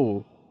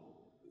 "Oh,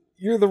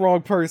 you're the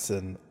wrong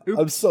person. Oops.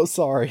 I'm so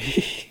sorry."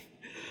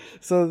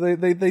 So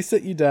they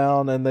sit you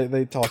down and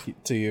they talk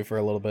to you for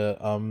a little bit.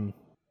 And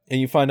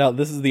you find out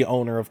this is the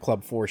owner of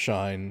Club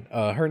Forshine.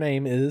 Her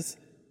name is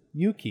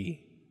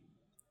Yuki.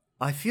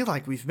 I feel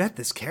like we've met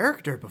this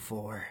character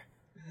before.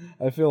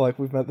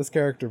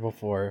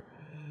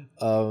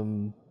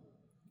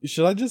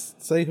 Should I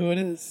just say who it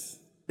is?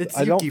 It's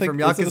Yuki from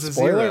Yakuza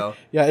 0.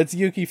 Yeah, it's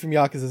Yuki from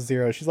Yakuza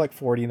 0. She's like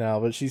 40 now,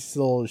 but she's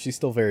still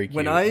very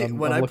cute. I'm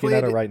looking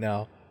at her right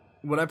now.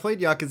 When I played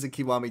Yakuza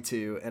Kiwami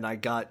 2 and I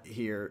got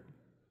here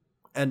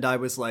and I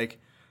was like,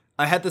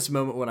 I had this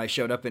moment when I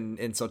showed up in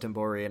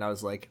Sotenbori, and I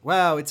was like,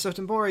 wow, it's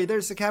Sotenbori.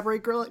 There's the Cabaret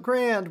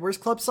Grand. Where's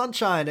Club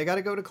Sunshine? I got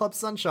to go to Club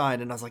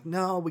Sunshine. And I was like,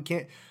 no, we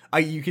can't.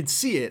 You can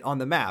see it on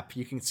the map.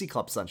 You can see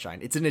Club Sunshine.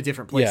 It's in a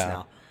different place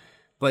now.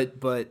 But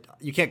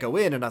you can't go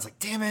in. And I was like,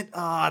 damn it.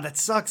 That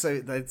sucks.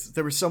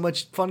 There was so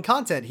much fun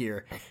content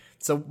here.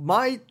 So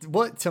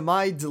to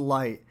my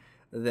delight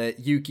that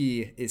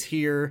Yuki is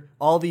here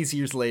all these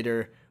years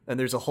later, and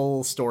there's a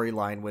whole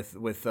storyline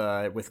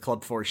with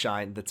Club 4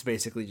 Shine that's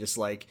basically just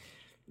like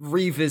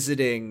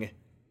revisiting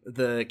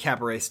the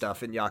cabaret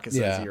stuff in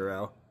Yakuza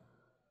 0.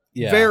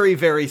 Yeah. Very,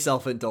 very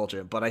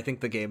self-indulgent, but I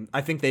think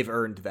they've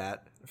earned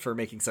that for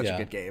making such a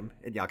good game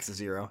in Yakuza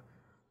 0.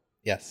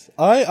 Yes.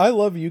 I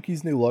love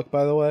Yuki's new look,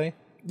 by the way.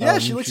 Yeah,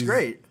 she looks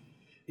great.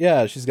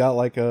 Yeah, she's got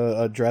like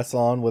a dress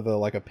on with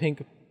a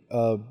pink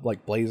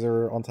like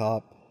blazer on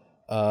top.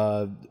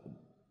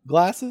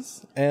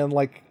 Glasses and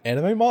like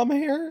anime mom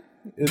hair.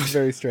 It's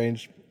very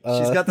strange.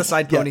 She's got the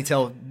side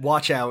ponytail.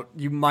 Watch out!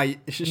 You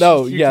might. That's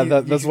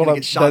what I'm.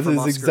 That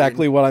is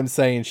exactly what I'm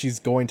saying. She's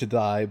going to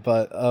die,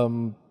 but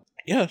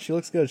yeah, she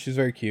looks good. She's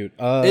very cute.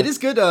 It is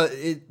good.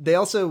 They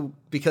also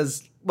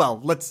because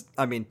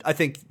I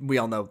think we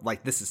all know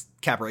like this is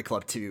Cabaret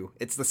Club 2.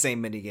 It's the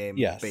same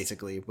minigame,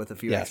 basically with a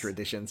few extra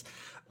additions.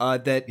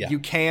 You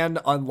can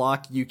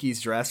unlock Yuki's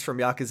dress from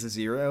Yakuza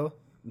 0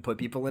 and put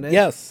people in it.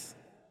 Yes.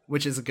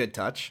 Which is a good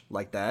touch,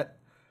 like that.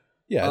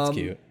 Yeah, it's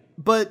cute.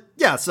 But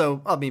yeah,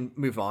 so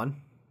move on.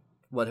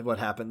 What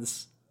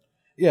happens?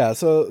 Yeah,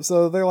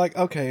 so they're like,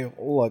 okay,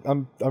 look,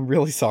 I'm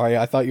really sorry.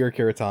 I thought you were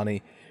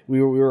Kiritani.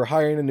 We were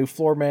hiring a new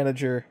floor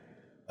manager,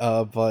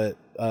 but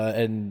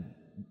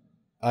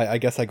I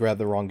guess I grabbed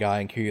the wrong guy.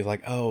 And Kiryu's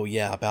like, oh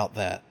yeah, about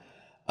that.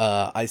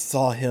 I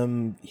saw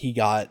him. He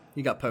got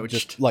poached,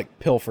 just like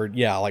pilfered.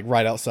 Yeah, like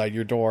right outside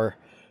your door.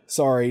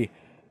 Sorry.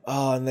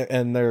 And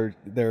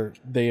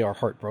they are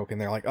heartbroken.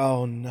 They're like,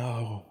 oh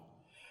no,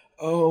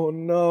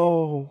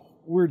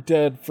 we're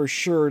dead for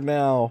sure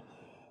now.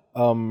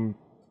 And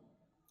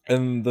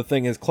the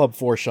thing is, Club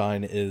 4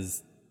 Shine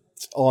is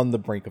on the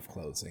brink of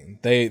closing.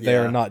 They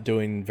are not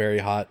doing very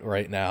hot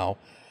right now,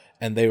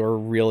 and they were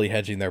really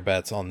hedging their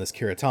bets on this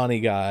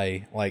Kiritani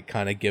guy, like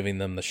kind of giving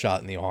them the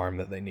shot in the arm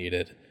that they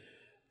needed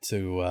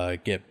to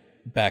get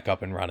back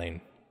up and running.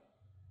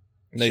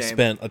 They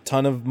spent a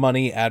ton of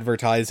money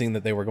advertising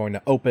that they were going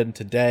to open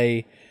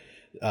today,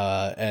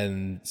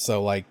 and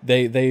so like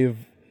they've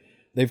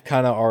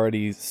kind of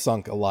already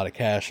sunk a lot of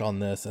cash on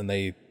this, and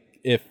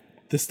if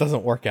this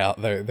doesn't work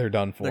out, they're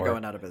done for. They're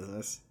going out of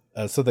business.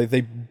 So they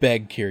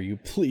beg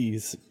Kiryu,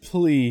 please.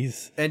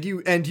 And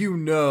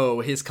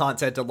his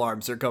content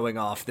alarms are going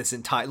off this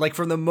entire like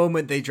from the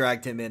moment they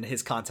dragged him in,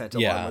 his content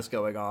alarm was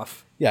going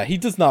off. Yeah, he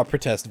does not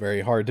protest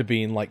very hard to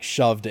being like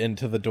shoved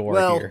into the door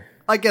here.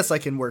 I guess I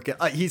can work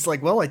it. He's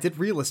like, well, I did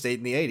real estate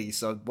in the 80s,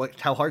 so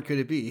how hard could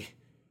it be?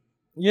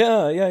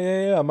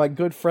 Yeah. My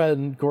good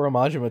friend Goro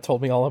Majima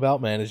told me all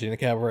about managing a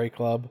cabaret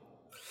club.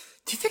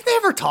 Do you think they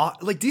ever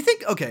talk? Like, do you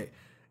think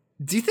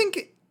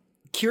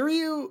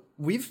Kiryu,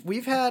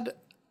 we've had,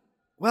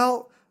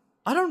 well,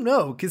 I don't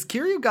know, because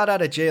Kiryu got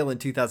out of jail in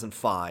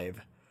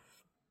 2005,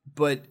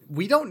 but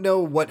we don't know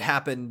what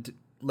happened,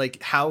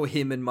 like how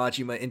him and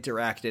Majima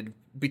interacted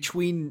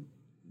between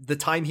the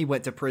time he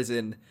went to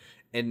prison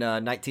in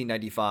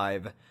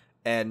 1995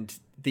 and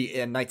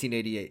in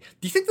 1988.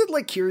 Do you think that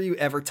like Kiryu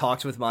ever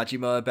talked with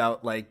Majima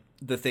about like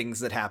the things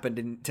that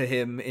happened to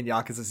him in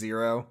Yakuza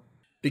 0?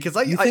 Because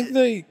do you think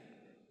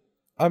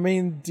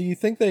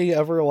they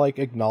ever like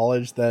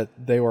acknowledged that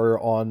they were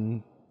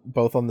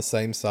both on the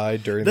same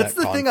side during that conflict?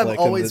 That's the thing I've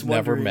always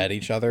wondered. Never met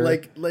each other.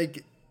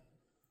 Like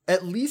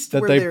at least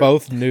that they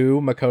both knew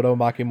Makoto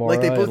Makimura.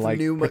 Like they both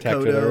knew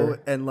Makoto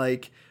and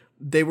like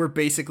they were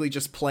basically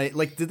just playing.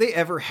 Like, did they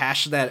ever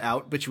hash that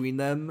out between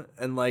them?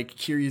 And like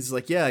Kiryu's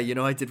like, yeah,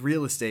 I did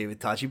real estate with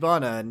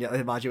Tachibana, and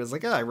Majima was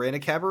like, I ran a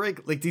cabaret.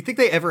 Like, do you think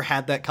they ever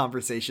had that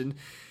conversation?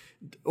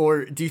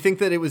 Or do you think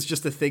that it was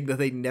just a thing that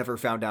they never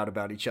found out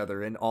about each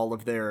other in all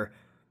of their,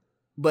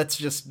 let's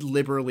just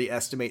liberally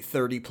estimate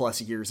 30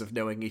 plus years of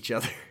knowing each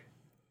other?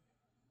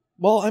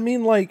 Well, I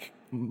mean, like,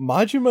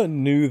 Majima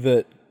knew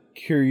that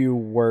Kiryu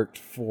worked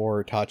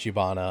for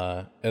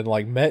Tachibana and,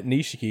 like, met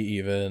Nishiki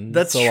even.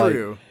 That's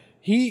true. Like,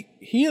 he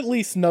at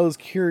least knows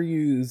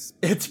Kiryu's.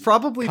 It's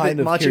probably that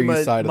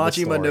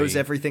Majima knows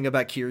everything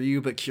about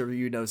Kiryu, but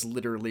Kiryu knows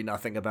literally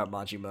nothing about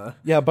Majima.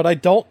 Yeah, but I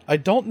don't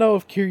know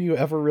if Kiryu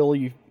ever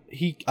really.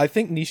 I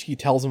think Nishiki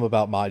tells him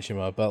about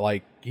Majima, but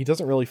like he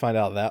doesn't really find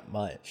out that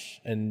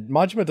much, and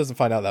Majima doesn't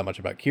find out that much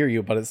about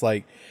Kiryu. But it's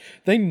like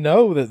they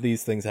know that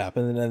these things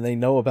happen, and they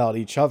know about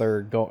each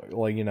other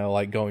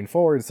going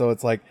forward. So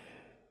it's like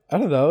I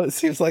don't know. It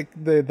seems like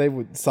they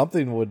would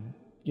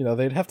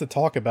they'd have to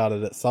talk about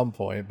it at some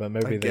point, but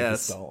maybe they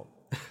just don't.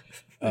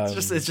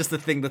 It's just the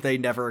thing that they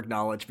never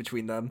acknowledge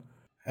between them.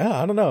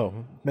 Yeah, I don't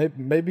know.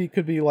 Maybe it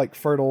could be like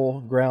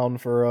fertile ground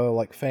for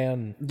like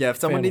fan. Yeah, if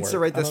someone needs to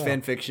write this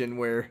fan fiction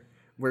where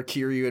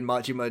Kiryu and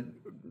Majima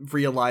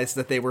realized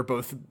that they were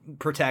both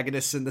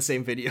protagonists in the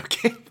same video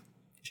game.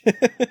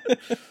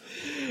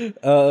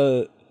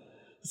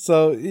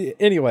 So,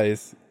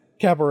 anyways,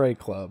 Cabaret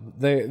Club.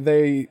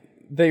 They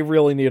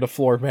really need a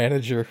floor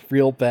manager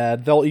real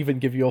bad. They'll even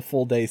give you a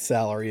full day's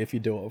salary if you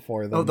do it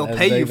for them. Oh, they'll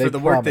pay you for the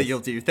work that you'll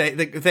do.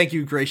 Thank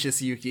you,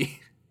 gracious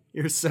Yuki.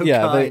 You're so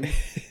kind.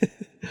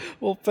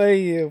 We'll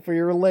pay you for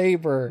your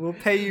labor. We'll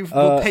pay you.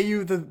 We'll pay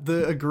you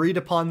the agreed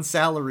upon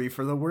salary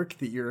for the work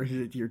that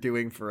you're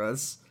doing for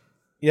us.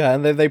 Yeah,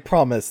 and they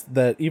promise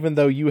that even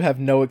though you have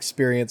no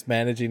experience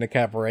managing a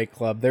cabaret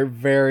club, they're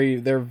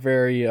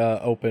very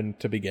open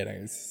to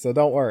beginners. So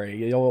don't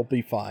worry, you'll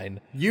be fine.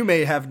 You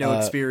may have no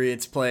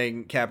experience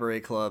playing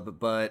cabaret club,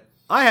 but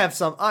I have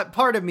some.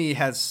 Part of me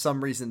has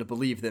some reason to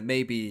believe that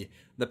maybe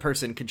the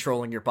person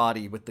controlling your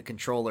body with the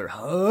controller,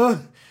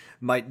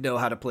 might know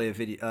how to play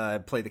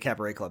play the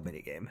cabaret club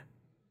minigame.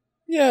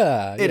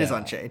 Yeah, it is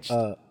unchanged.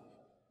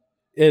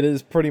 It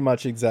is pretty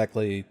much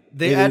exactly.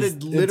 They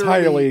added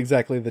entirely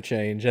exactly the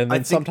change, and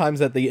then sometimes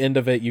at the end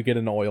of it, you get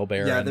an oil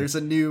baron. Yeah, there's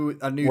a new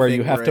where thing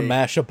you have to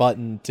mash a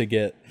button to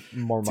get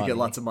more money, to get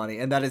lots of money,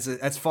 and that is,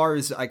 as far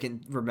as I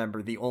can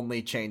remember, the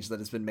only change that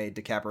has been made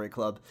to Cabaret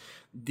Club.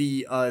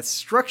 The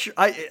structure.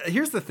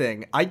 Here's the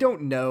thing. I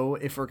don't know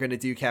if we're gonna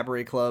do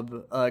Cabaret Club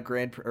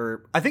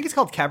or I think it's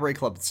called Cabaret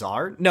Club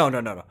Czar. No.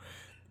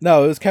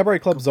 No, it was Cabaret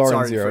Club Czar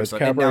and Zero. It's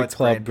Cabaret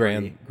Club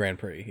Grand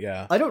Prix,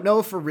 yeah. I don't know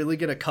if we're really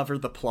going to cover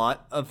the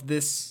plot of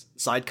this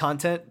side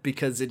content,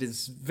 because it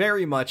is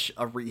very much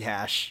a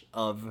rehash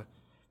of...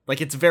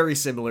 Like, it's very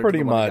similar to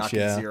the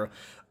Monogatari Zero.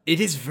 It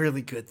is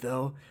really good,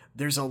 though.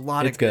 There's a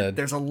lot of good.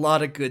 There's a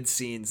lot of good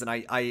scenes, and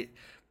I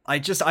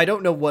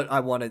don't know what I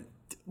want to...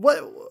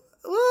 Well,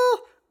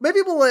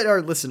 maybe we'll let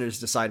our listeners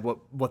decide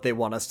what they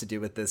want us to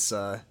do with this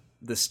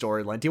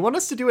storyline. Do you want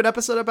us to do an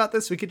episode about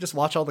this? We could just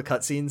watch all the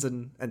cutscenes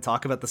and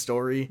talk about the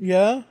story.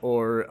 Yeah.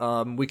 Or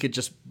we could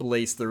just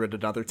blaze through it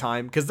another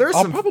time, because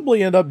I'll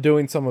probably end up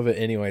doing some of it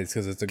anyways,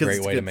 because it's a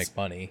great way to make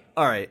money.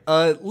 All right.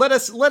 Let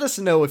us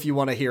know if you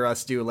want to hear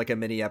us do like a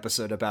mini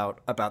episode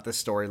about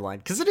this storyline,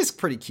 because it is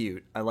pretty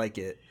cute. I like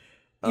it.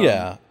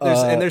 Yeah.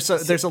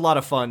 There's a lot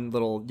of fun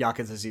little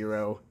Yakuza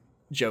 0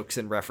 jokes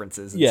and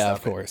references and stuff.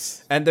 Of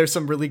course. And there's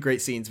some really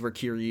great scenes where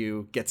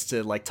Kiryu gets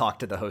to like talk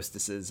to the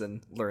hostesses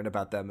and learn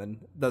about them,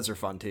 and those are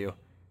fun too.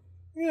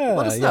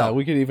 Yeah,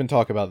 we could even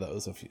talk about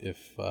those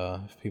if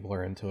people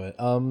are into it.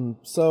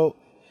 So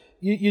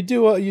you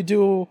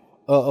do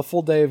a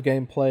full day of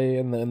gameplay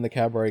in the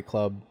Cabaret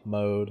Club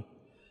mode.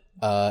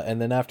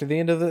 And then after the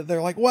end of it,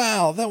 they're like,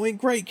 "Wow, that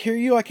went great,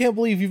 Kiryu! I can't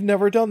believe you've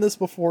never done this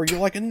before. You're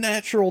like a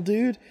natural,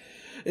 dude."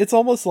 It's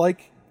almost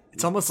like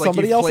you've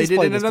played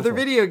it in another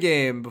video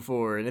game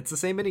before, and it's the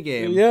same mini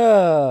game.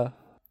 Yeah.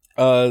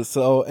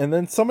 And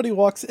then somebody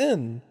walks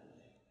in.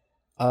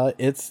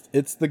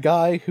 It's the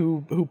guy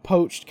who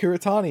poached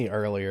Kiritani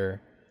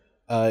earlier.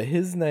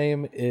 His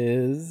name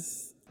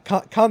is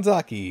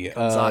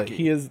Kanzaki.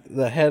 He is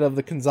the head of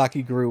the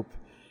Kanzaki group,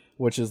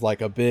 which is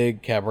like a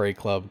big cabaret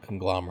club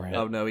conglomerate.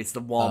 Oh no, it's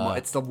the Walmart.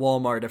 It's the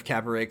Walmart of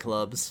cabaret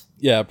clubs.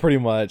 Yeah, pretty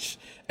much.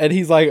 And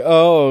he's like,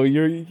 "Oh,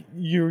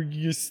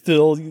 you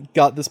still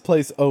got this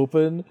place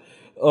open?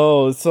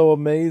 Oh, it's so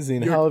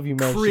amazing. How have you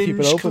managed to keep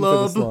it open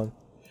for this long?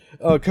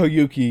 Oh,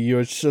 Koyuki,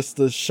 you're just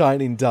a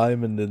shining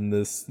diamond in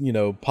this,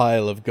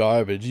 pile of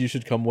garbage. You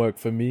should come work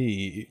for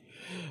me."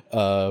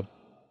 And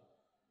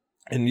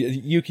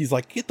Yuki's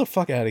like, "Get the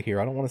fuck out of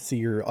here. I don't want to see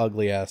your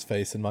ugly ass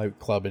face in my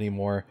club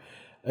anymore."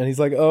 And he's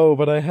like, "Oh,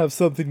 but I have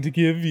something to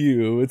give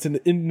you. It's an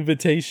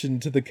invitation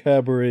to the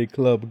Cabaret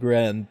Club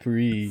Grand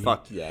Prix."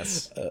 Fuck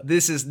yes.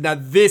 This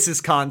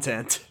is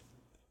content.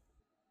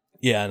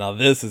 Yeah, now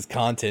this is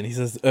content. He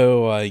says,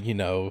 "Oh,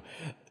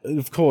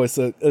 of course,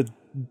 a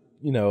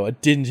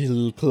dingy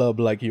little club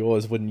like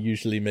yours wouldn't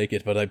usually make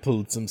it, but I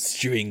pulled some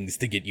strings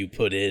to get you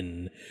put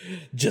in,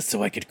 just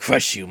so I could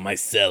crush you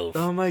myself."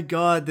 Oh my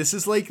god, this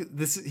is like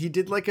this. He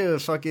did like a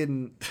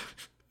fucking.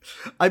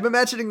 I'm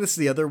imagining this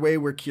the other way,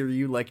 where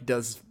Kiryu like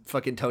does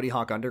fucking Tony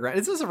Hawk Underground.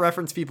 Is this a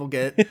reference people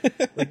get?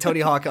 Like Tony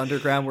Hawk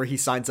Underground, where he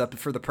signs up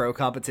for the pro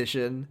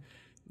competition.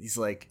 He's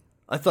like,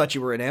 "I thought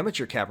you were an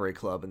amateur cabaret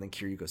club," and then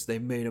Kiryu goes, "They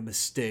made a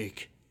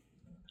mistake."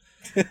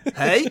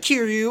 "Hey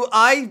Kiryu,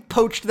 I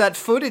poached that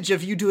footage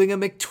of you doing a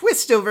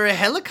McTwist over a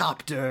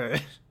helicopter."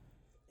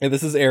 And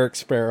this is Eric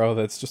Sparrow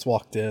that's just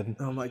walked in.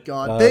 Oh my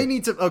god. They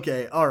need to...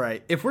 Okay,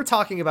 alright. If we're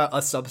talking about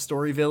a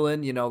sub-story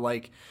villain,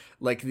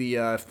 like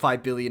the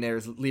 5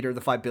 billionaires, leader of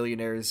the 5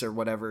 billionaires or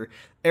whatever,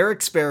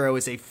 Eric Sparrow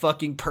is a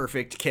fucking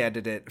perfect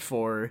candidate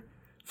for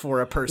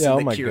a person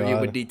that Kiryu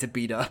would need to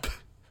beat up.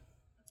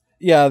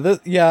 Yeah,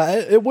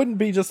 it wouldn't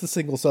be just a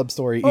single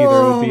sub-story either.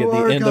 It would be at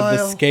the end of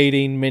the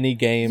skating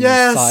mini-game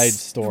side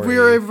story.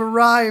 We've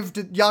arrived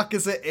at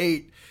Yakuza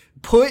 8.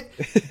 Put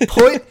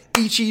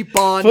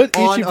Ichiban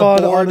on a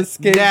board on a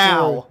skateboard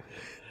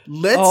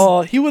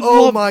now. He would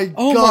love. My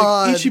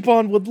god,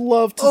 Ichiban would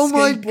love to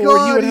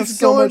skateboard. He would have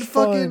so much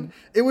fun.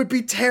 It would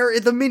be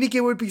the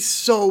minigame would be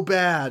so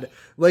bad.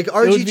 Like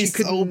would be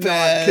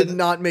RGG could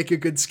not make a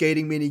good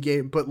skating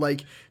minigame, but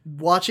like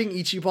watching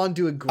Ichiban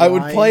do a grind, I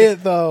would play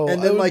it though.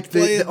 and then like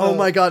oh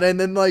my god, and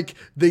then like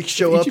they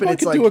show up and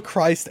it's like do a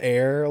Christ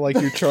air, like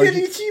you're charging.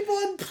 Can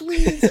Ichiban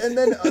please? And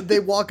then they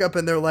walk up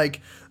and they're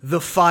like, the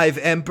 5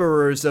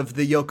 emperors of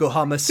the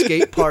Yokohama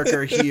skate park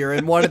are here,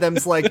 and one of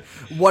them's like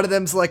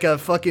a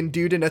fucking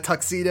dude in a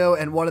tuxedo,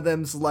 and one of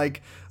them's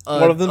like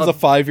one of them's a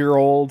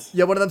 5-year-old.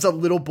 Yeah, one of them's a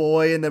little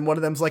boy, and then one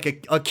of them's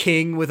like a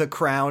king with a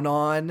crown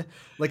on,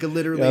 like a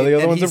literally. Yeah, the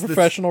other one's a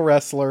professional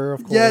wrestler,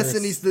 of course. Yes,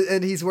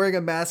 and he's wearing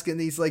a mask,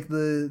 and he's like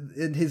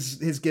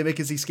his gimmick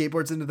is he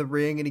skateboards into the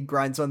ring and he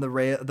grinds on the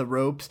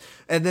ropes,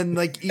 and then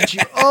like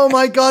oh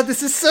my god,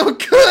 this is so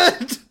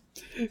good.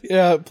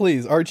 Yeah,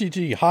 please,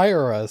 RGG,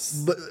 hire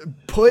us.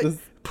 Put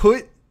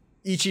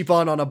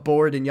Ichiban on a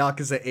board in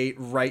Yakuza 8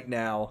 right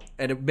now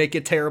and make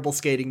a terrible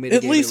skating minigame.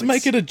 At least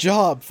make it a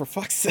job, for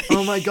fuck's sake.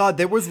 Oh my god,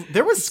 there was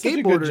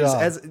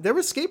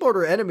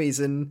skateboarder enemies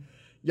in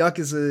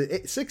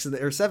Yakuza 6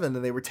 or 7,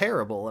 and they were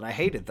terrible, and I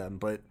hated them,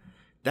 but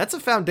that's a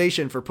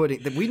foundation for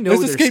putting that we know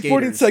there's a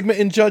skateboarding segment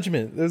in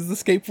Judgment. There is a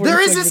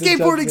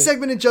skateboarding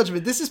segment in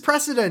Judgment. This is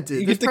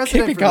precedented. You get to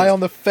kick a guy on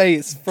the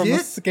face from a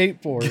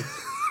skateboard.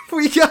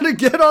 We gotta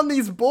get on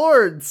these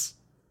boards.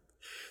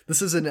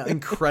 This is an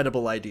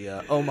incredible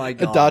idea. Oh my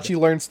god. Adachi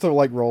learns to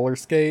like roller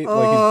skate,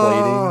 like he's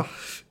blading.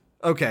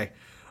 Okay.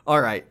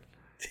 All right.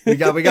 We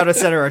got to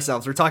center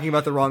ourselves. We're talking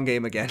about the wrong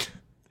game again.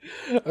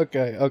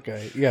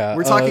 Okay. Yeah.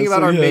 We're talking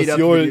about our made up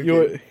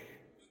you're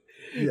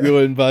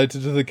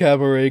invited to the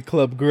Cabaret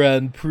Club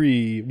Grand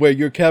Prix, where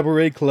your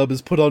cabaret club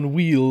is put on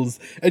wheels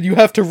and you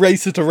have to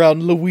race it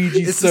around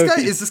Luigi's circuit.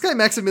 Is this guy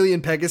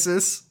Maximilian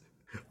Pegasus?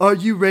 Are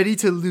you ready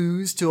to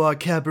lose to our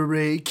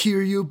cabaret,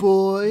 Kiryu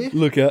boy?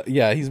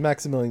 Yeah, he's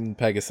Maximilian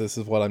Pegasus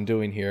is what I'm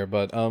doing here,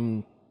 but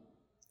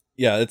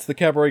yeah, it's the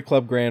Cabaret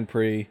Club Grand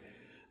Prix,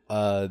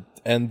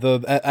 and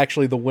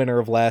the winner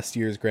of last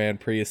year's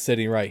Grand Prix is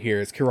sitting right here.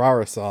 It's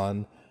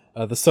Kirara-san,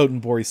 the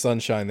Sotenbori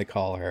Sunshine they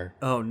call her.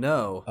 Oh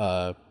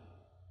no.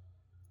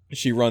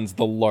 She runs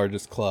the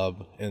largest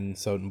club in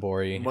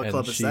Sotenbori, What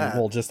club is that? She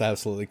will just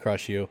absolutely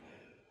crush you.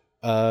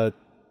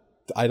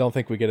 I don't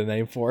think we get a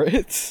name for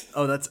it.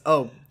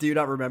 Do you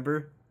not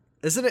remember?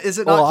 Is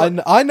it well,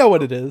 not? I know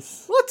what it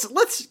is.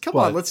 Let's come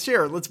on, let's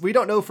share. We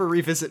don't know if we're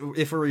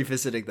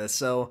revisiting this,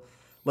 so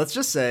let's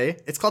just say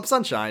it's Club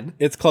Sunshine.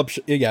 It's Club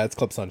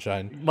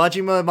Sunshine.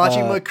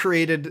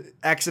 Majima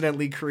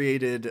accidentally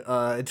created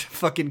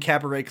fucking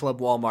Cabaret Club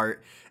Walmart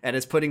and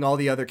is putting all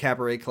the other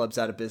cabaret clubs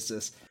out of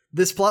business.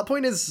 This plot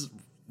point is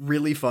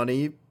really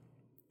funny,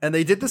 and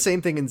they did the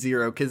same thing in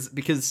Zero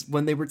because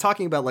when they were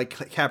talking about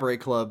like Cabaret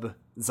Club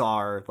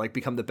Czar, like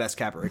become the best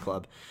cabaret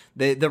club,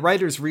 the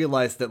writers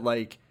realized that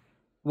like,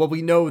 well,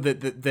 we know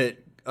that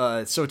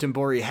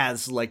Sotenbori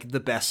has like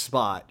the best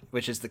spot,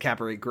 which is the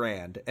Cabaret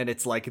Grand, and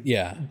it's like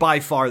by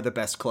far the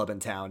best club in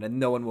town, and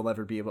no one will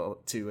ever be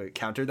able to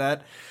counter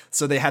that.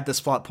 So they had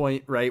this plot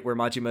point, right, where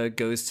Majima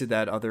goes to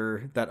that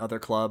other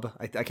club.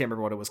 I can't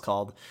remember what it was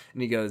called,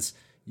 and he goes,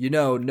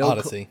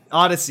 Odyssey.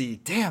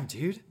 Damn,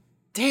 dude.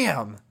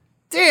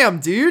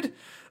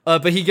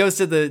 But he goes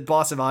to the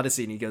boss of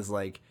Odyssey and he goes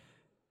like,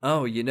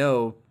 oh, we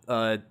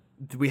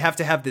have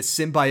to have this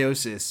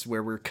symbiosis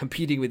where we're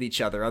competing with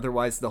each other,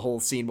 otherwise the whole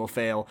scene will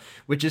fail,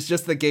 which is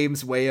just the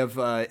game's way of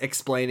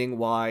explaining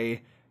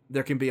why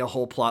there can be a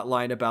whole plot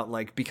line about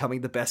like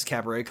becoming the best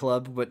cabaret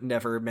club but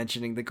never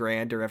mentioning the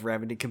Grand or ever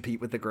having to compete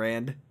with the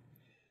Grand.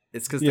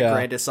 It's because the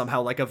Grand is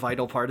somehow like a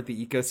vital part of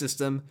the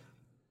ecosystem.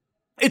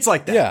 It's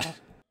like that. Yeah.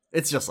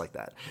 It's just like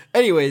that.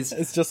 Anyways.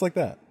 It's just like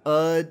that.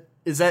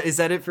 Is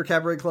that it for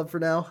Cabaret Club for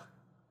now?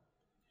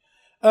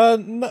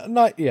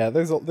 Not yeah.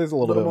 There's a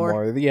little bit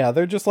more. Yeah,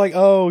 they're just like,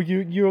 oh,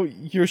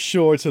 you're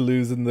sure to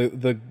lose in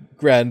the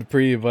Grand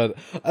Prix, but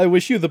I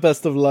wish you the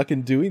best of luck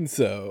in doing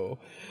so.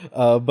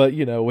 But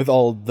with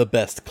all the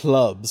best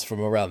clubs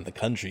from around the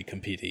country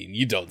competing,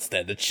 you don't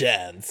stand a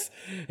chance.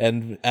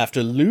 And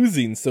after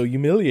losing so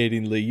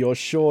humiliatingly, you're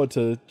sure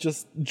to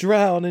just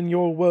drown in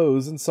your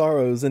woes and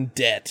sorrows and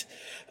debt.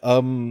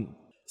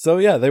 So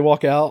yeah, they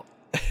walk out,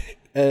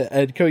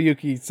 and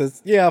Koyuki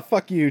says, "Yeah,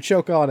 fuck you,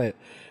 choke on it."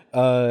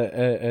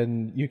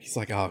 And Yuki's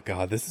like, "Oh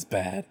god, this is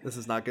bad. This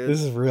is not good.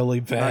 This is really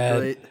bad. Not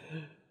great.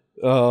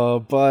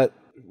 But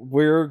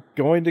we're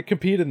going to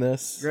compete in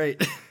this.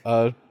 Great.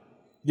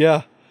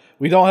 Yeah,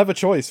 we don't have a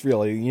choice,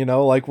 really.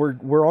 Like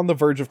we're on the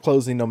verge of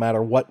closing no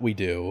matter what we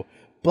do.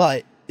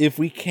 But if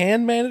we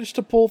can manage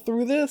to pull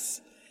through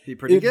this, be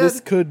pretty good.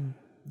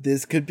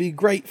 This could be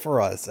great for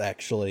us,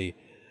 actually.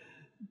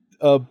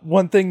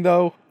 One thing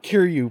though,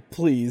 Kiryu,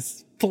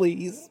 please,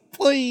 we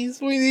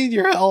need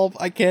your help.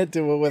 I can't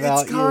do it without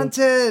you. It's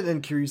content.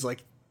 And Kiryu's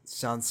like,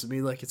 sounds to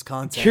me like it's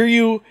content.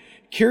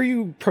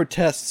 Kiryu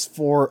protests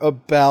for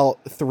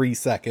about 3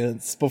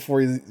 seconds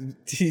before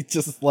he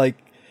just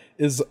like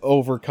is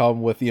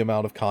overcome with the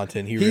amount of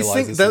content he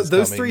realizes is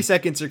those coming. 3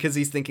 seconds are because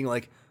he's thinking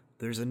like,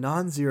 there's a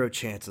non-zero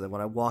chance that when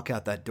I walk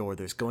out that door,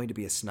 there's going to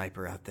be a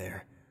sniper out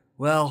there.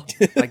 Well,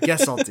 I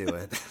guess I'll do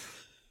it.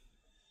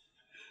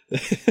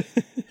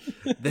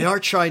 They are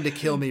trying to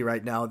kill me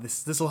right now.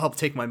 This will help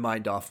take my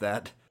mind off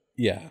that.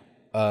 Yeah.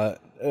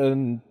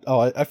 And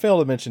I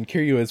failed to mention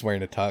Kiryu is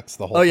wearing a tux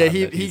the whole time. Oh yeah,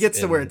 he gets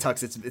to wear a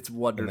tux. It's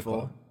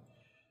wonderful.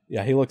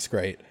 Yeah, he looks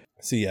great.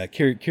 So yeah,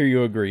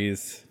 Kiryu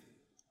agrees.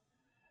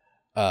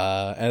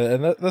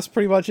 And that's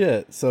pretty much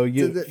it. So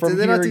you Did from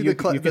they here not do you the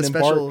can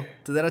special? embark.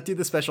 Did they not do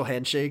the special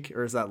handshake,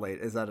 or is that late?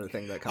 Is that a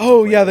thing that comes?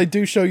 Oh up yeah, later? they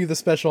do show you the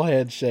special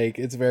handshake.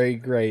 It's very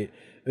great.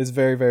 It's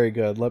very, very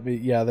good.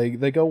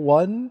 They go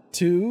 1,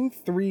 2,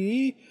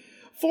 3,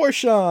 4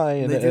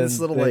 shine. They do this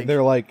little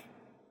they're like.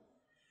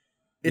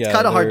 It's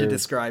kind of hard to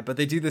describe, but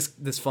they do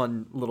this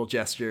fun little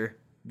gesture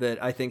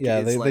that I think. Yeah,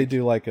 is they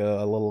do like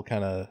a little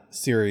kind of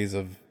series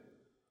of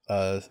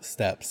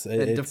steps.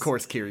 And of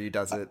course, Kiryu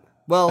does it.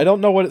 Well, I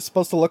don't know what it's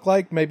supposed to look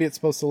like. Maybe it's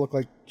supposed to look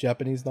like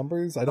Japanese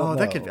numbers. I don't know.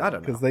 That could. I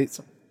don't know. Because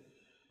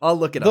I'll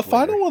look it up. The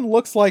final later. one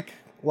looks like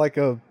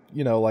a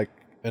like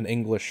an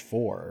English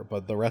 4,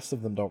 but the rest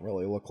of them don't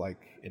really look like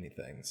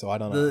anything. So I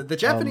don't know. The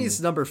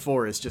Japanese number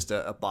 4 is just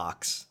a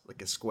box,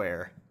 like a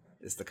square,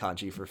 is the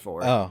kanji for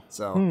 4. Oh,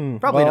 so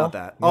probably not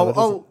that. Yeah,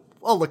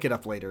 I'll look it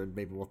up later, and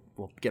maybe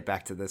we'll get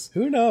back to this.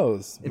 Who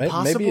knows?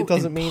 Maybe it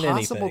doesn't mean anything.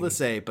 Impossible to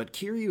say, but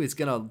Kiryu is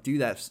gonna do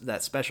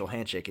that special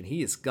handshake, and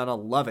he is gonna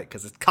love it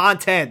because it's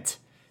content.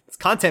 It's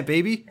content,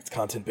 baby. It's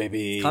content,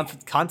 baby.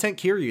 Content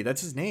Kiryu.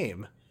 That's his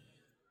name.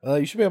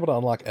 You should be able to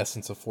unlock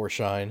Essence of 4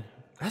 Shine.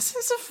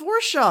 Essence of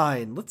 4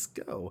 Shine. Let's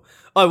go.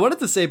 Oh, I wanted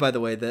to say, by the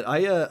way, that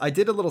I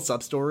did a little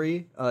sub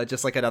story,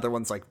 just like another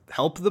one's like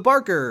help the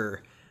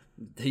Barker.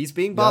 He's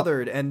being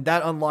bothered, and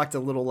that unlocked a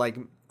little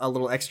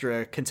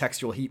extra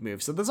contextual heat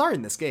move. So those are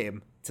in this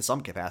game to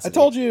some capacity. I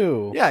told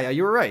you. Yeah,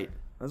 you were right.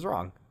 I was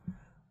wrong.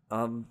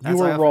 You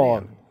were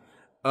wrong.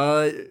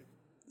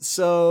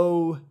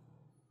 So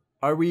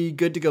are we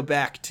good to go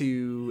back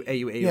to AU?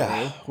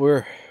 Yeah,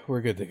 we're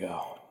good to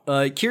go.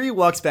 Kiryu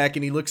walks back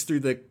and he looks through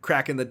the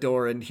crack in the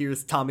door and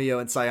hears Tamiyo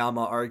and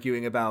Sayama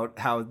arguing about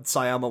how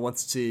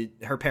Sayama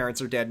her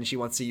parents are dead and she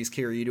wants to use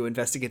Kiryu to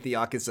investigate the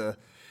Yakuza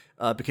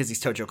because he's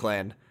Tojo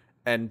Clan.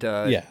 And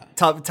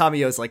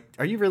Tamiyo's like,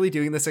 are you really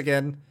doing this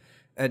again?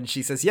 And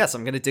she says, yes,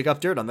 I'm going to dig up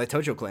dirt on the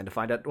Tojo Clan to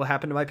find out what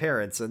happened to my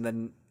parents. And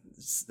then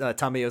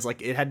Tamiyo's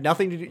like, it had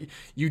nothing to do.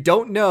 You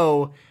don't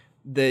know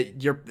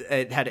that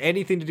it had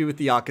anything to do with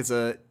the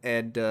Yakuza,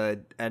 and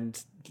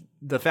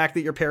the fact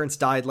that your parents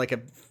died like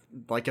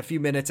a few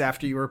minutes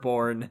after you were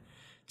born.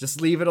 Just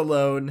leave it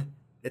alone.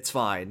 It's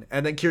fine.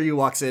 And then Kiryu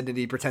walks in and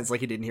he pretends like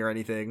he didn't hear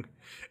anything.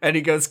 And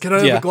he goes, can I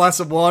have a glass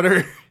of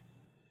water?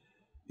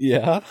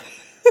 Yeah.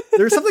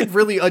 There's something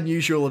really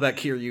unusual about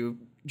Kiryu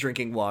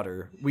drinking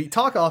water. We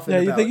talk often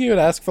about... you think he would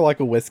ask for like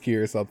a whiskey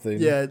or something.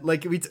 Yeah,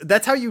 like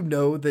that's how you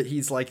know that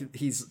he's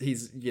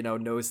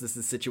knows the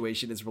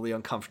situation is really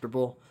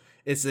uncomfortable.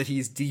 Is that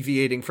he's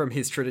deviating from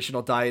his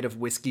traditional diet of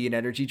whiskey and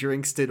energy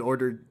drinks to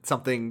order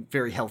something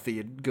very healthy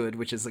and good,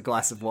 which is a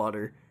glass of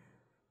water.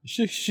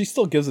 She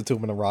still gives it to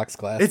him in a rocks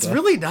glass. It's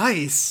really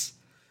nice.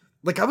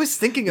 Like, I was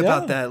thinking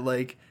about that,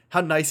 like,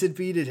 how nice it'd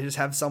be to just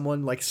have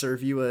someone, like,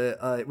 serve you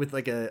with,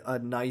 like, a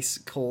nice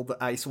cold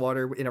ice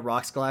water in a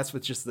rocks glass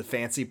with just the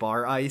fancy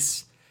bar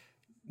ice.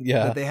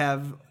 Yeah. That they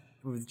have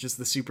with just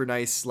the super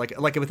nice,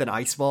 like with an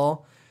ice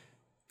ball.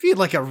 If you had,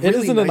 like, a really It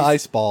isn't nice... an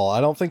ice ball. I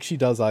don't think she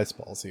does ice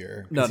balls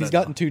here. No, he's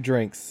gotten 2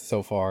 drinks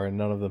so far, and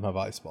none of them have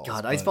ice balls.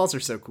 God, ice balls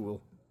are so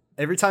cool.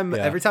 Every time a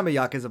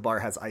Yakuza bar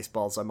has ice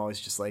balls, I'm always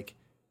just like,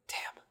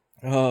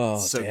 damn. Oh,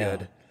 so damn.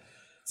 good.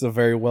 It's a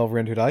very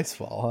well-rendered ice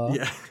ball, huh?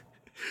 Yeah.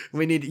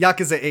 We need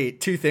Yakuza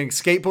 8, 2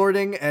 things,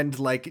 skateboarding and,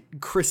 like,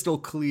 crystal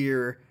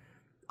clear,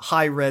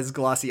 high-res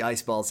glossy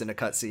ice balls in a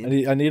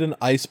cutscene. I need an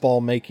ice ball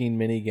making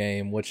mini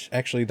game, which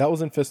actually, that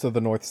was in Fist of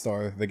the North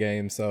Star, the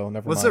game, so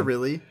never mind. Was it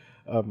really?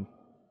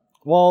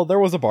 Well, there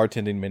was a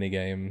bartending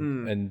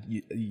minigame, and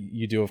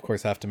you do, of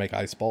course, have to make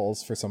ice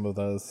balls for some of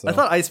those. So.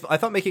 I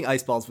thought making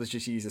ice balls was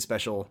just use a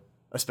special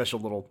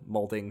little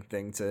molding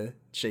thing to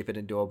shape it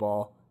into a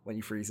ball when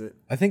you freeze it.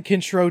 I think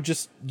Kenshiro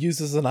just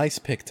uses an ice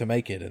pick to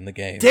make it in the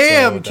game.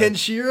 Damn,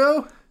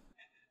 Kenshiro!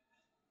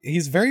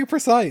 He's very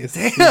precise.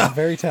 Damn! He's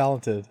very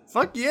talented.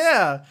 Fuck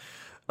yeah!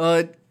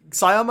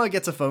 Sayama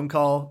gets a phone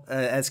call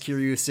as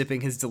Kiryu is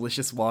sipping his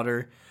delicious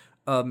water.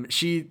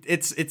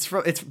 It's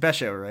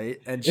Besho, right?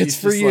 And she's it's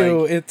for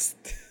you. Like, it's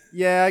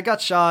yeah, I got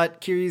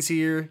shot. Kiryu's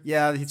here.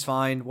 Yeah, he's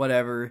fine.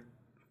 Whatever.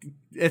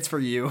 It's for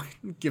you.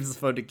 Gives the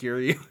phone to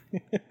Kiryu.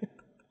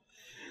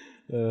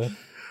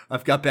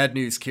 I've got bad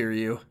news,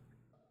 Kiryu.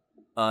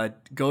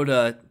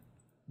 Goda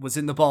was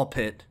in the ball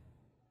pit,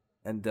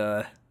 and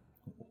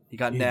he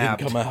got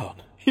nabbed. He didn't come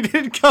out. He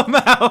didn't come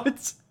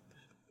out.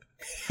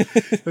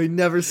 We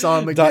never saw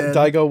him again.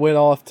 Daigo went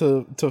off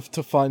to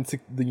find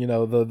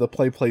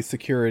the play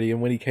security,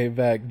 and when he came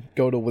back,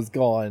 Goda was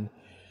gone,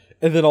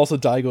 and then also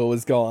Daigo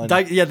was gone.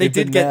 They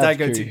did get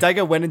Daigo too.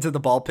 Daigo went into the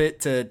ball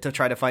pit to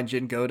try to find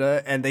Jin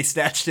Goda, and they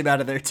snatched him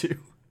out of there too.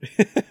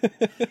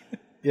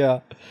 Yeah.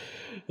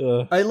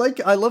 I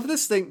love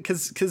this thing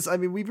because I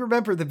mean, we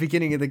remember the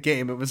beginning of the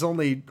game. It was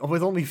only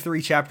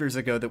 3 chapters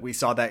ago that we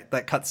saw that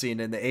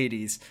cutscene in the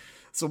 80s.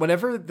 So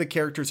whenever the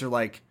characters are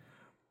like,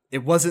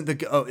 it wasn't the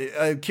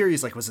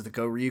Kiryu's like, was it the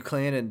Goryu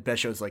clan? And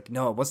Besho's like,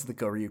 no, it wasn't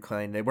the Goryu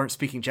clan. They weren't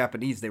speaking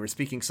Japanese. They were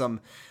speaking some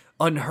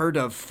unheard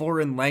of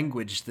foreign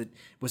language that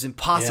was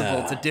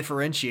impossible to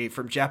differentiate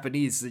from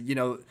Japanese. You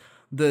know,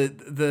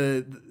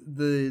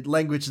 the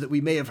language that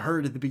we may have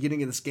heard at the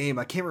beginning of this game.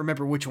 I can't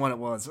remember which one it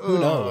was. Who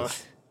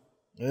knows?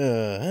 Who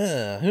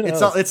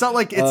knows? It's not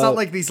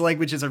like these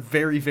languages are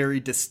very, very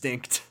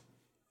distinct.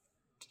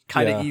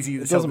 Kind of easy.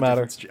 It doesn't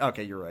matter.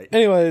 Okay, you're right.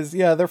 Anyways,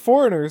 yeah, they're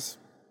foreigners.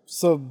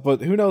 So,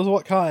 but who knows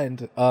what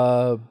kind?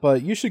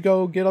 But you should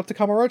go get up to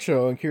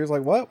Kamurocho. And Kiryu's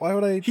like, what? Why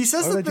would I? He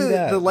says that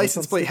the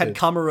license plate had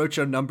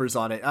Kamurocho numbers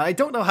on it. I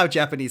don't know how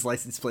Japanese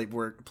license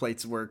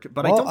plates work,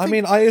 but well, I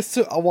mean, I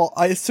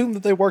assume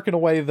that they work in a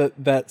way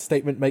that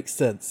statement makes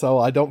sense. So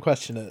I don't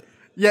question it.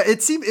 Yeah,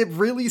 it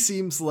really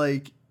seems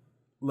like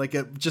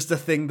just a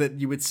thing that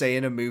you would say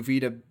in a movie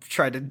to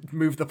try to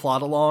move the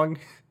plot along.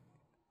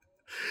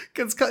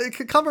 Because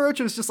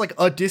Kamurocho is just like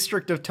a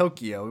district of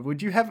Tokyo. Would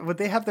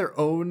they have their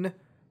own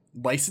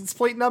license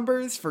plate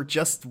numbers for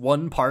just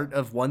one part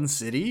of one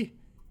city?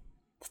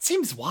 That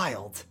seems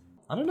wild.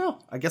 I don't know.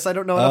 I guess I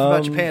don't know enough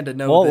about Japan to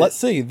know. Well, let's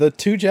see. The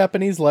 2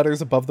 Japanese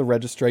letters above the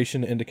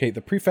registration indicate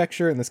the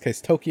prefecture, in this case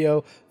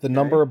Tokyo. The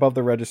number above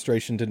the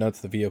registration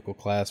denotes the vehicle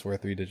class, where a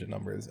 3-digit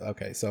number is.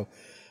 Okay, so,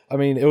 I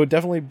mean, it would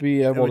definitely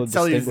be able to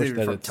distinguish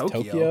that it's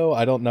Tokyo.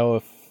 I don't know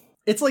if...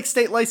 It's like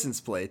state license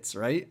plates,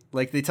 right?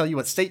 Like, they tell you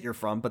what state you're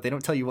from, but they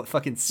don't tell you what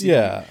fucking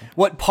city,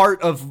 what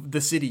part of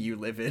the city you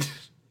live in.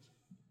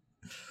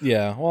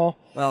 Yeah, well,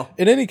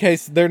 in any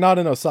case, they're not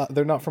in Osaka.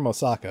 They're not from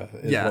Osaka,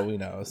 is what we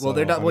know. So, well,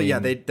 they're not.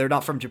 They're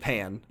not from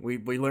Japan. We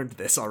learned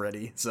this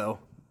already. So,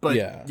 but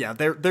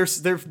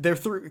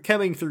they're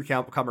coming through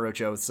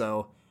Kamurocho.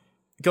 So,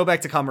 go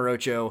back to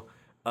Kamurocho.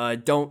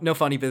 No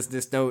funny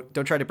business.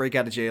 Don't try to break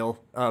out of jail.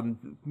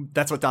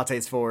 That's what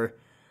Date's for.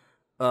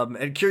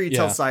 And Kiryu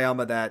tells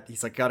Sayama that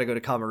he's like, gotta go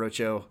to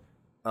Kamurocho.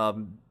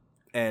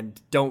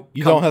 And don't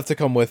have to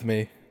come with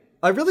me.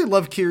 I really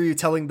love Kiryu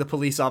telling the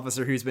police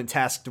officer who's been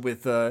tasked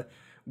with like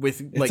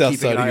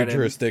keeping an eye on your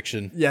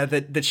jurisdiction. Yeah,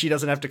 that she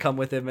doesn't have to come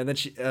with him, and then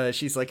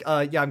she's like,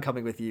 yeah, I'm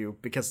coming with you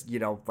because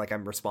like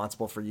I'm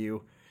responsible for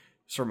you,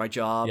 it's for my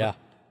job. Yeah,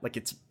 like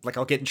it's like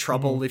I'll get in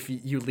trouble if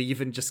you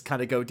leave and just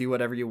kind of go do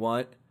whatever you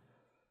want.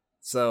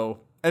 So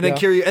and then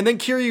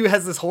Kiryu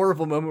has this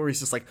horrible moment where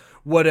he's just like,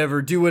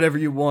 whatever, do whatever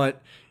you want.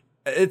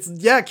 It's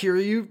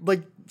Kiryu,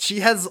 like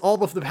she has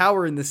all of the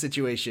power in this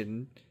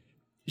situation.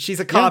 She's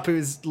a cop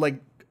who's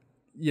like,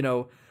 you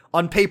know,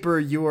 on paper,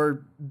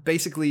 you're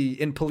basically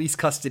in police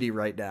custody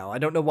right now. I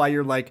don't know why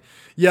you're like,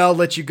 yeah, I'll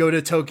let you go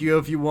to Tokyo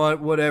if you want,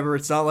 whatever.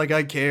 It's not like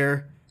I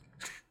care.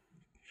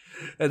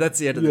 And that's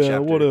the end of the chapter. Yeah,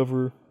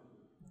 whatever.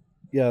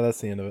 Yeah, that's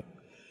the end of it.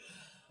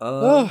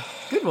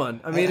 Good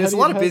one. I mean, it's a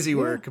lot of busy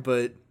work,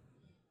 but...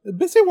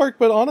 Busy work,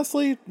 but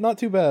honestly, not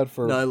too bad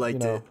for... No, I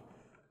liked it.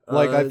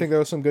 Like, I think there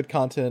was some good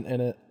content in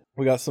it.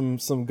 We got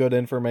some good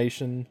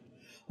information.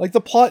 Like,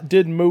 the plot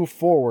did move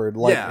forward.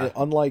 Like,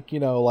 unlike,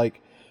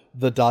 like...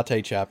 the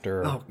Date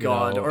chapter. Oh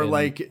god, or in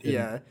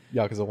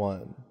Yakuza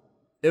 1.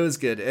 It was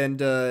good.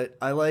 And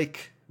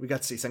we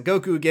got to see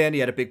Sengoku again. He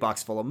had a big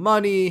box full of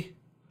money.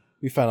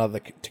 We found out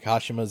that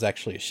Takashima is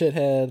actually a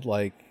shithead.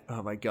 Like,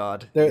 oh my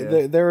god.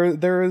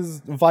 There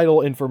is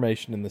vital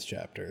information in this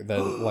chapter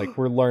that like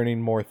we're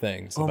learning more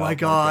things. Oh my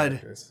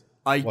god.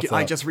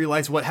 I just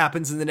realized what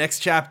happens in the next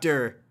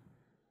chapter.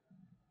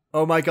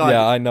 Oh my god.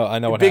 Yeah, I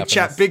know what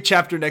happens. Big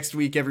chapter next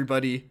week,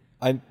 everybody.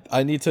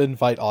 I need to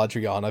invite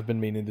Audrey on. I've been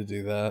meaning to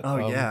do that.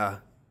 Oh, yeah.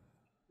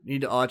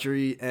 Need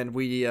Audrey, and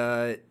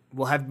we'll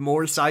have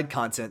more side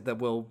content that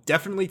we'll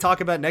definitely talk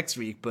about next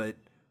week, but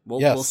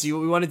we'll see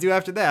what we want to do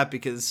after that,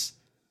 because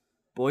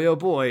boy, oh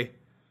boy,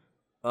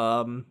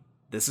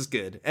 this is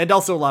good. And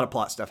also a lot of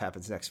plot stuff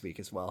happens next week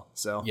as well.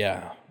 So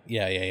Yeah.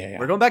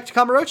 We're going back to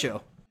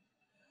Kamurocho.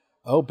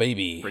 Oh,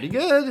 baby. Pretty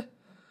good.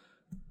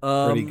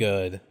 Pretty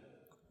good.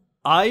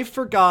 I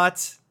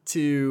forgot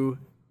to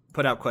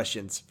put out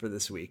questions for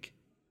this week,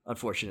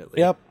 unfortunately.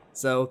 Yep.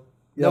 So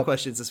no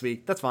questions this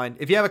week. That's fine.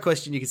 If you have a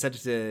question, you can send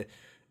it to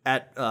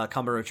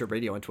 @Kamurocho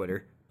Radio on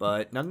Twitter,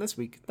 but none this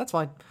week. That's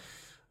fine.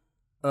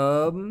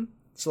 So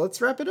let's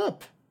wrap it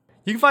up.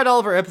 You can find all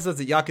of our episodes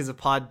at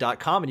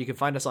yakuzapod.com, and you can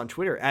find us on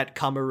Twitter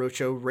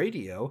 @Kamurocho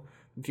Radio.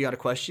 If you got a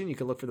question, you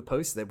can look for the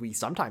post that we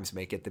sometimes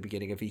make at the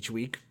beginning of each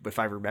week, if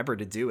I remember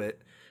to do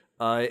it,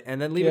 and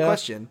then leave a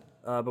question.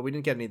 But we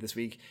didn't get any this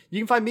week. You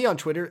can find me on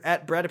Twitter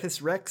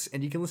 @BradipusRex,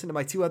 and you can listen to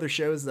my 2 other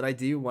shows that I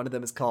do. One of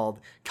them is called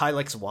Kyle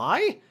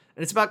XY,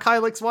 and it's about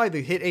Kyle XY,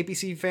 the hit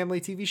ABC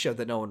family TV show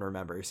that no one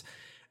remembers.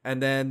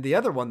 And then the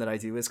other one that I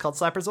do is called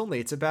Slappers Only.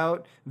 It's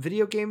about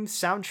video game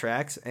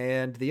soundtracks,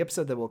 and the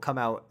episode that will come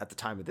out at the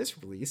time of this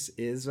release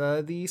is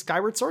the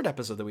Skyward Sword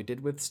episode that we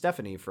did with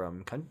Stephanie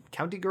from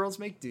County Girls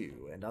Make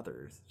Do and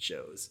other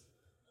shows.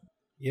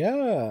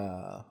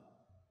 Yeah.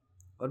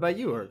 What about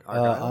you,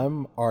 Argyle?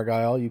 I'm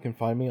Argyle. You can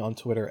find me on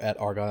Twitter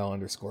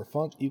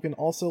 @Argyle_Funk. You can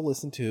also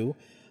listen to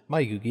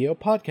my Yu-Gi-Oh!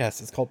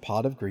 Podcast. It's called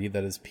Pod of Greed.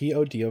 That is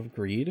POD of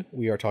Greed.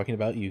 We are talking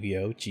about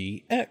Yu-Gi-Oh!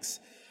 GX.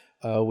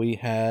 We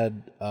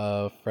had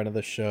a friend of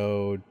the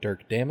show,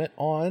 Dirk Dammit,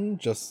 on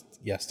just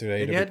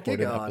yesterday. And you had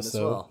Giga on episode.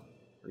 as well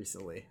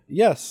recently.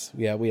 Yes,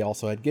 yeah, we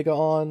also had Giga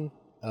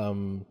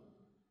on.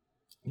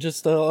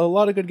 Just a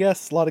lot of good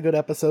guests, a lot of good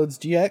episodes.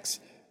 GX,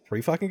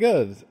 pretty fucking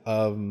good.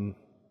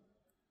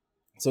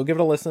 So give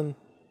it a listen.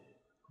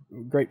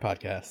 Great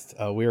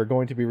podcast. We are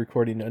going to be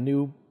recording a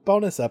new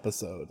bonus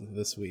episode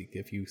this week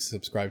if you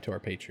subscribe to our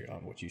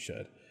Patreon, which you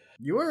should.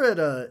 You're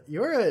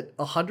at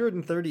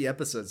 130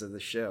 episodes of the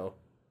show.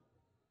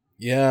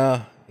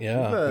 Yeah, we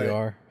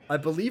are. I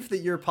believe that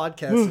your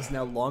podcast is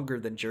now longer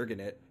than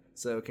Jurgenit,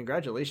 so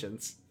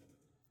congratulations.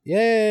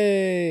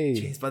 Yay!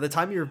 Jeez, by the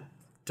time you're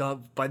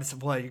done,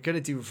 you're gonna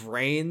do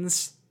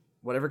Vrains,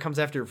 whatever comes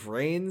after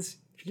Vrains,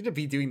 you're gonna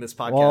be doing this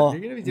podcast. Well,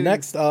 you're gonna be doing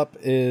next up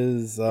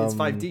is it's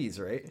 5Ds,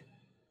 right?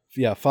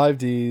 Yeah,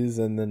 5Ds,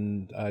 and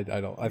then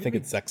I think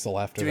it's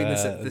Zexal after doing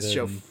that. this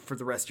show for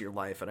the rest of your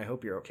life, and I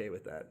hope you're okay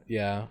with that.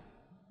 Yeah.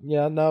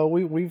 No,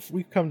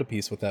 we've come to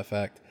peace with that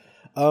fact.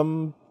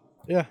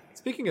 Yeah.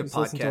 Speaking of Just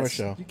listen to our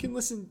show.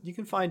 podcasts, you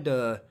can find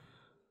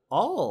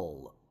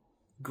all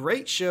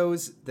great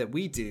shows that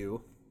we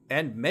do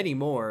and many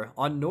more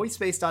on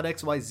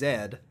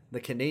Noisepace.xyz, the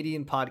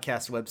Canadian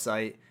podcast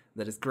website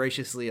that has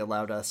graciously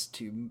allowed us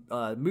to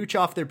mooch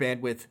off their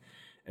bandwidth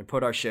and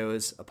put our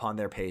shows upon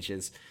their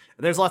pages.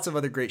 And there's lots of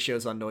other great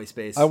shows on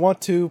Noisepace. I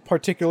want to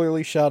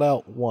particularly shout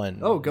out one.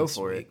 Oh, go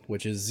for it.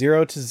 Which is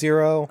 0 to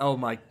 0. Oh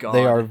my god.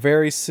 They are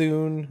very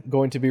soon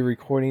going to be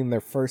recording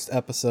their first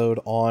episode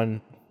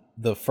on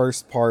the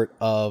first part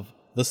of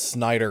the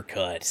Snyder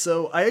Cut.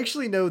 So I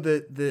actually know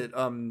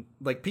that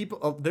like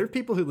people, there are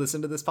people who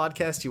listen to this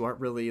podcast who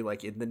aren't really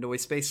like in the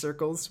Noisepace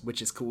circles,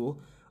 which is cool.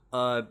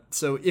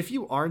 So if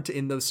you aren't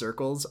in those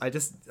circles,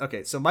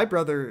 so my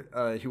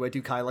brother, who I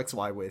do Kyle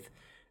XY with,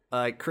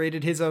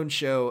 created his own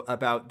show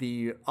about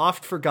the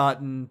oft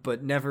forgotten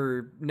but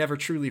never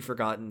truly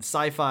forgotten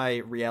sci-fi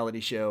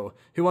reality show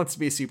Who Wants to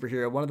Be a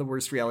Superhero, one of the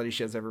worst reality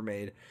shows ever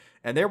made.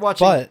 And they're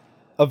watching, but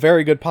a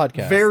very good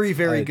podcast. Very,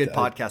 very good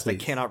podcast. I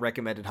cannot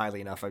recommend it highly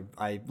enough.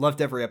 I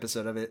loved every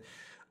episode of it.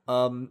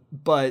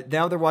 But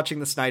now they're watching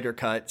the Snyder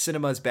Cut.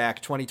 Cinema's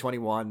back,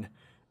 2021.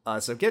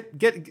 So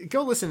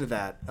go listen to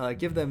that.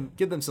 Give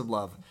them some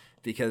love,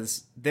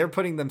 because they're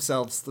putting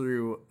themselves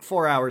through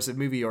 4 hours of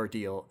movie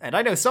ordeal. And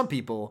I know some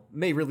people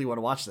may really want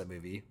to watch that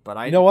movie,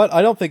 but You know what?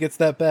 I don't think it's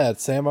that bad.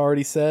 Sam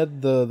already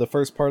said the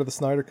first part of the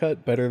Snyder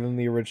Cut better than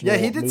the original. Yeah,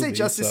 he did say movie,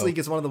 Justice League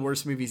is one of the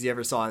worst movies he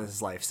ever saw in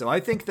his life. So I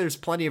think there's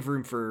plenty of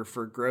room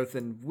for growth.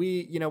 And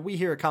we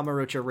hear at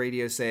Kamarocho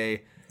Radio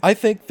say, I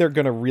think they're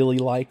going to really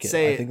like it.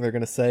 I think they're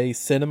going to say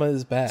cinema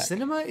is back.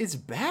 Cinema is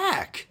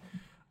back.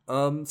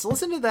 So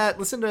listen to that.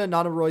 Listen to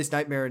Nana Roy's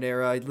Nightmare and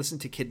Era. Listen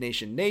to Kid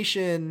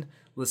Nation.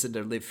 Listen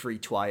to Live Free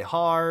Twi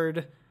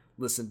Hard.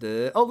 Listen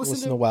to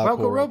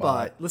Wowco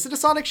Robot. Listen to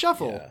Sonic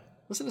Shuffle. Yeah.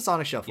 Listen to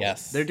Sonic Shuffle.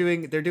 Yes. They're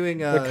doing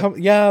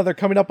they're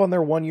coming up on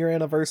their 1 year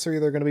anniversary.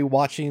 They're going to be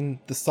watching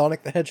the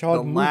Sonic the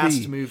Hedgehog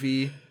last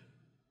movie.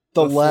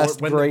 The last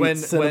great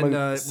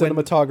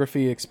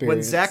cinematography experience.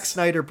 When Zack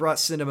Snyder brought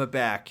cinema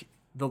back,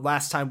 the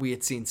last time we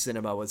had seen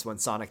cinema was when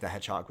Sonic the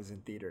Hedgehog was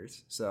in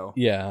theaters. So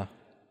yeah.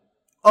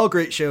 All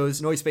great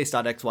shows.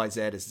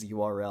 Noisepace.xyz is the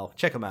URL.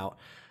 Check them out.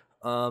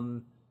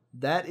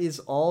 That is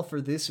all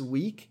for this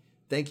week.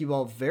 Thank you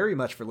all very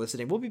much for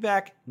listening. We'll be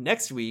back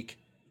next week,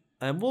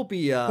 and we'll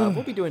be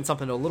doing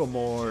something a little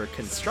more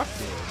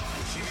constructive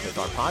with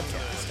our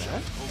podcast. Huh?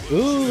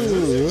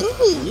 Ooh.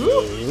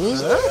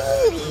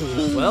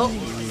 Well,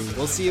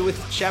 we'll see you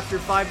with Chapter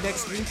 5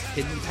 next week,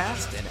 Hidden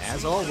Past, and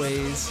as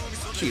always,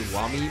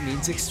 Kiwami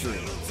means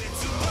extreme.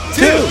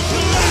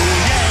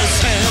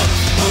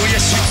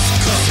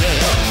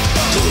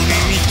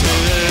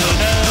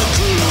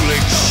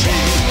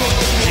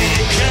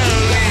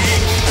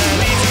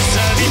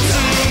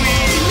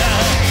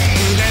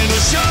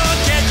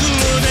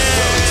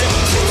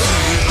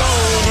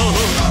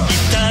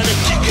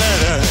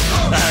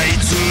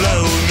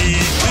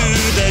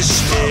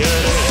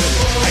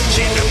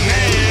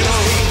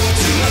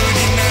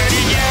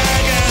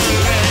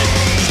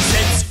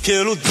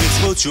 けろ絶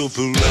望チョ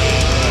プ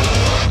ラ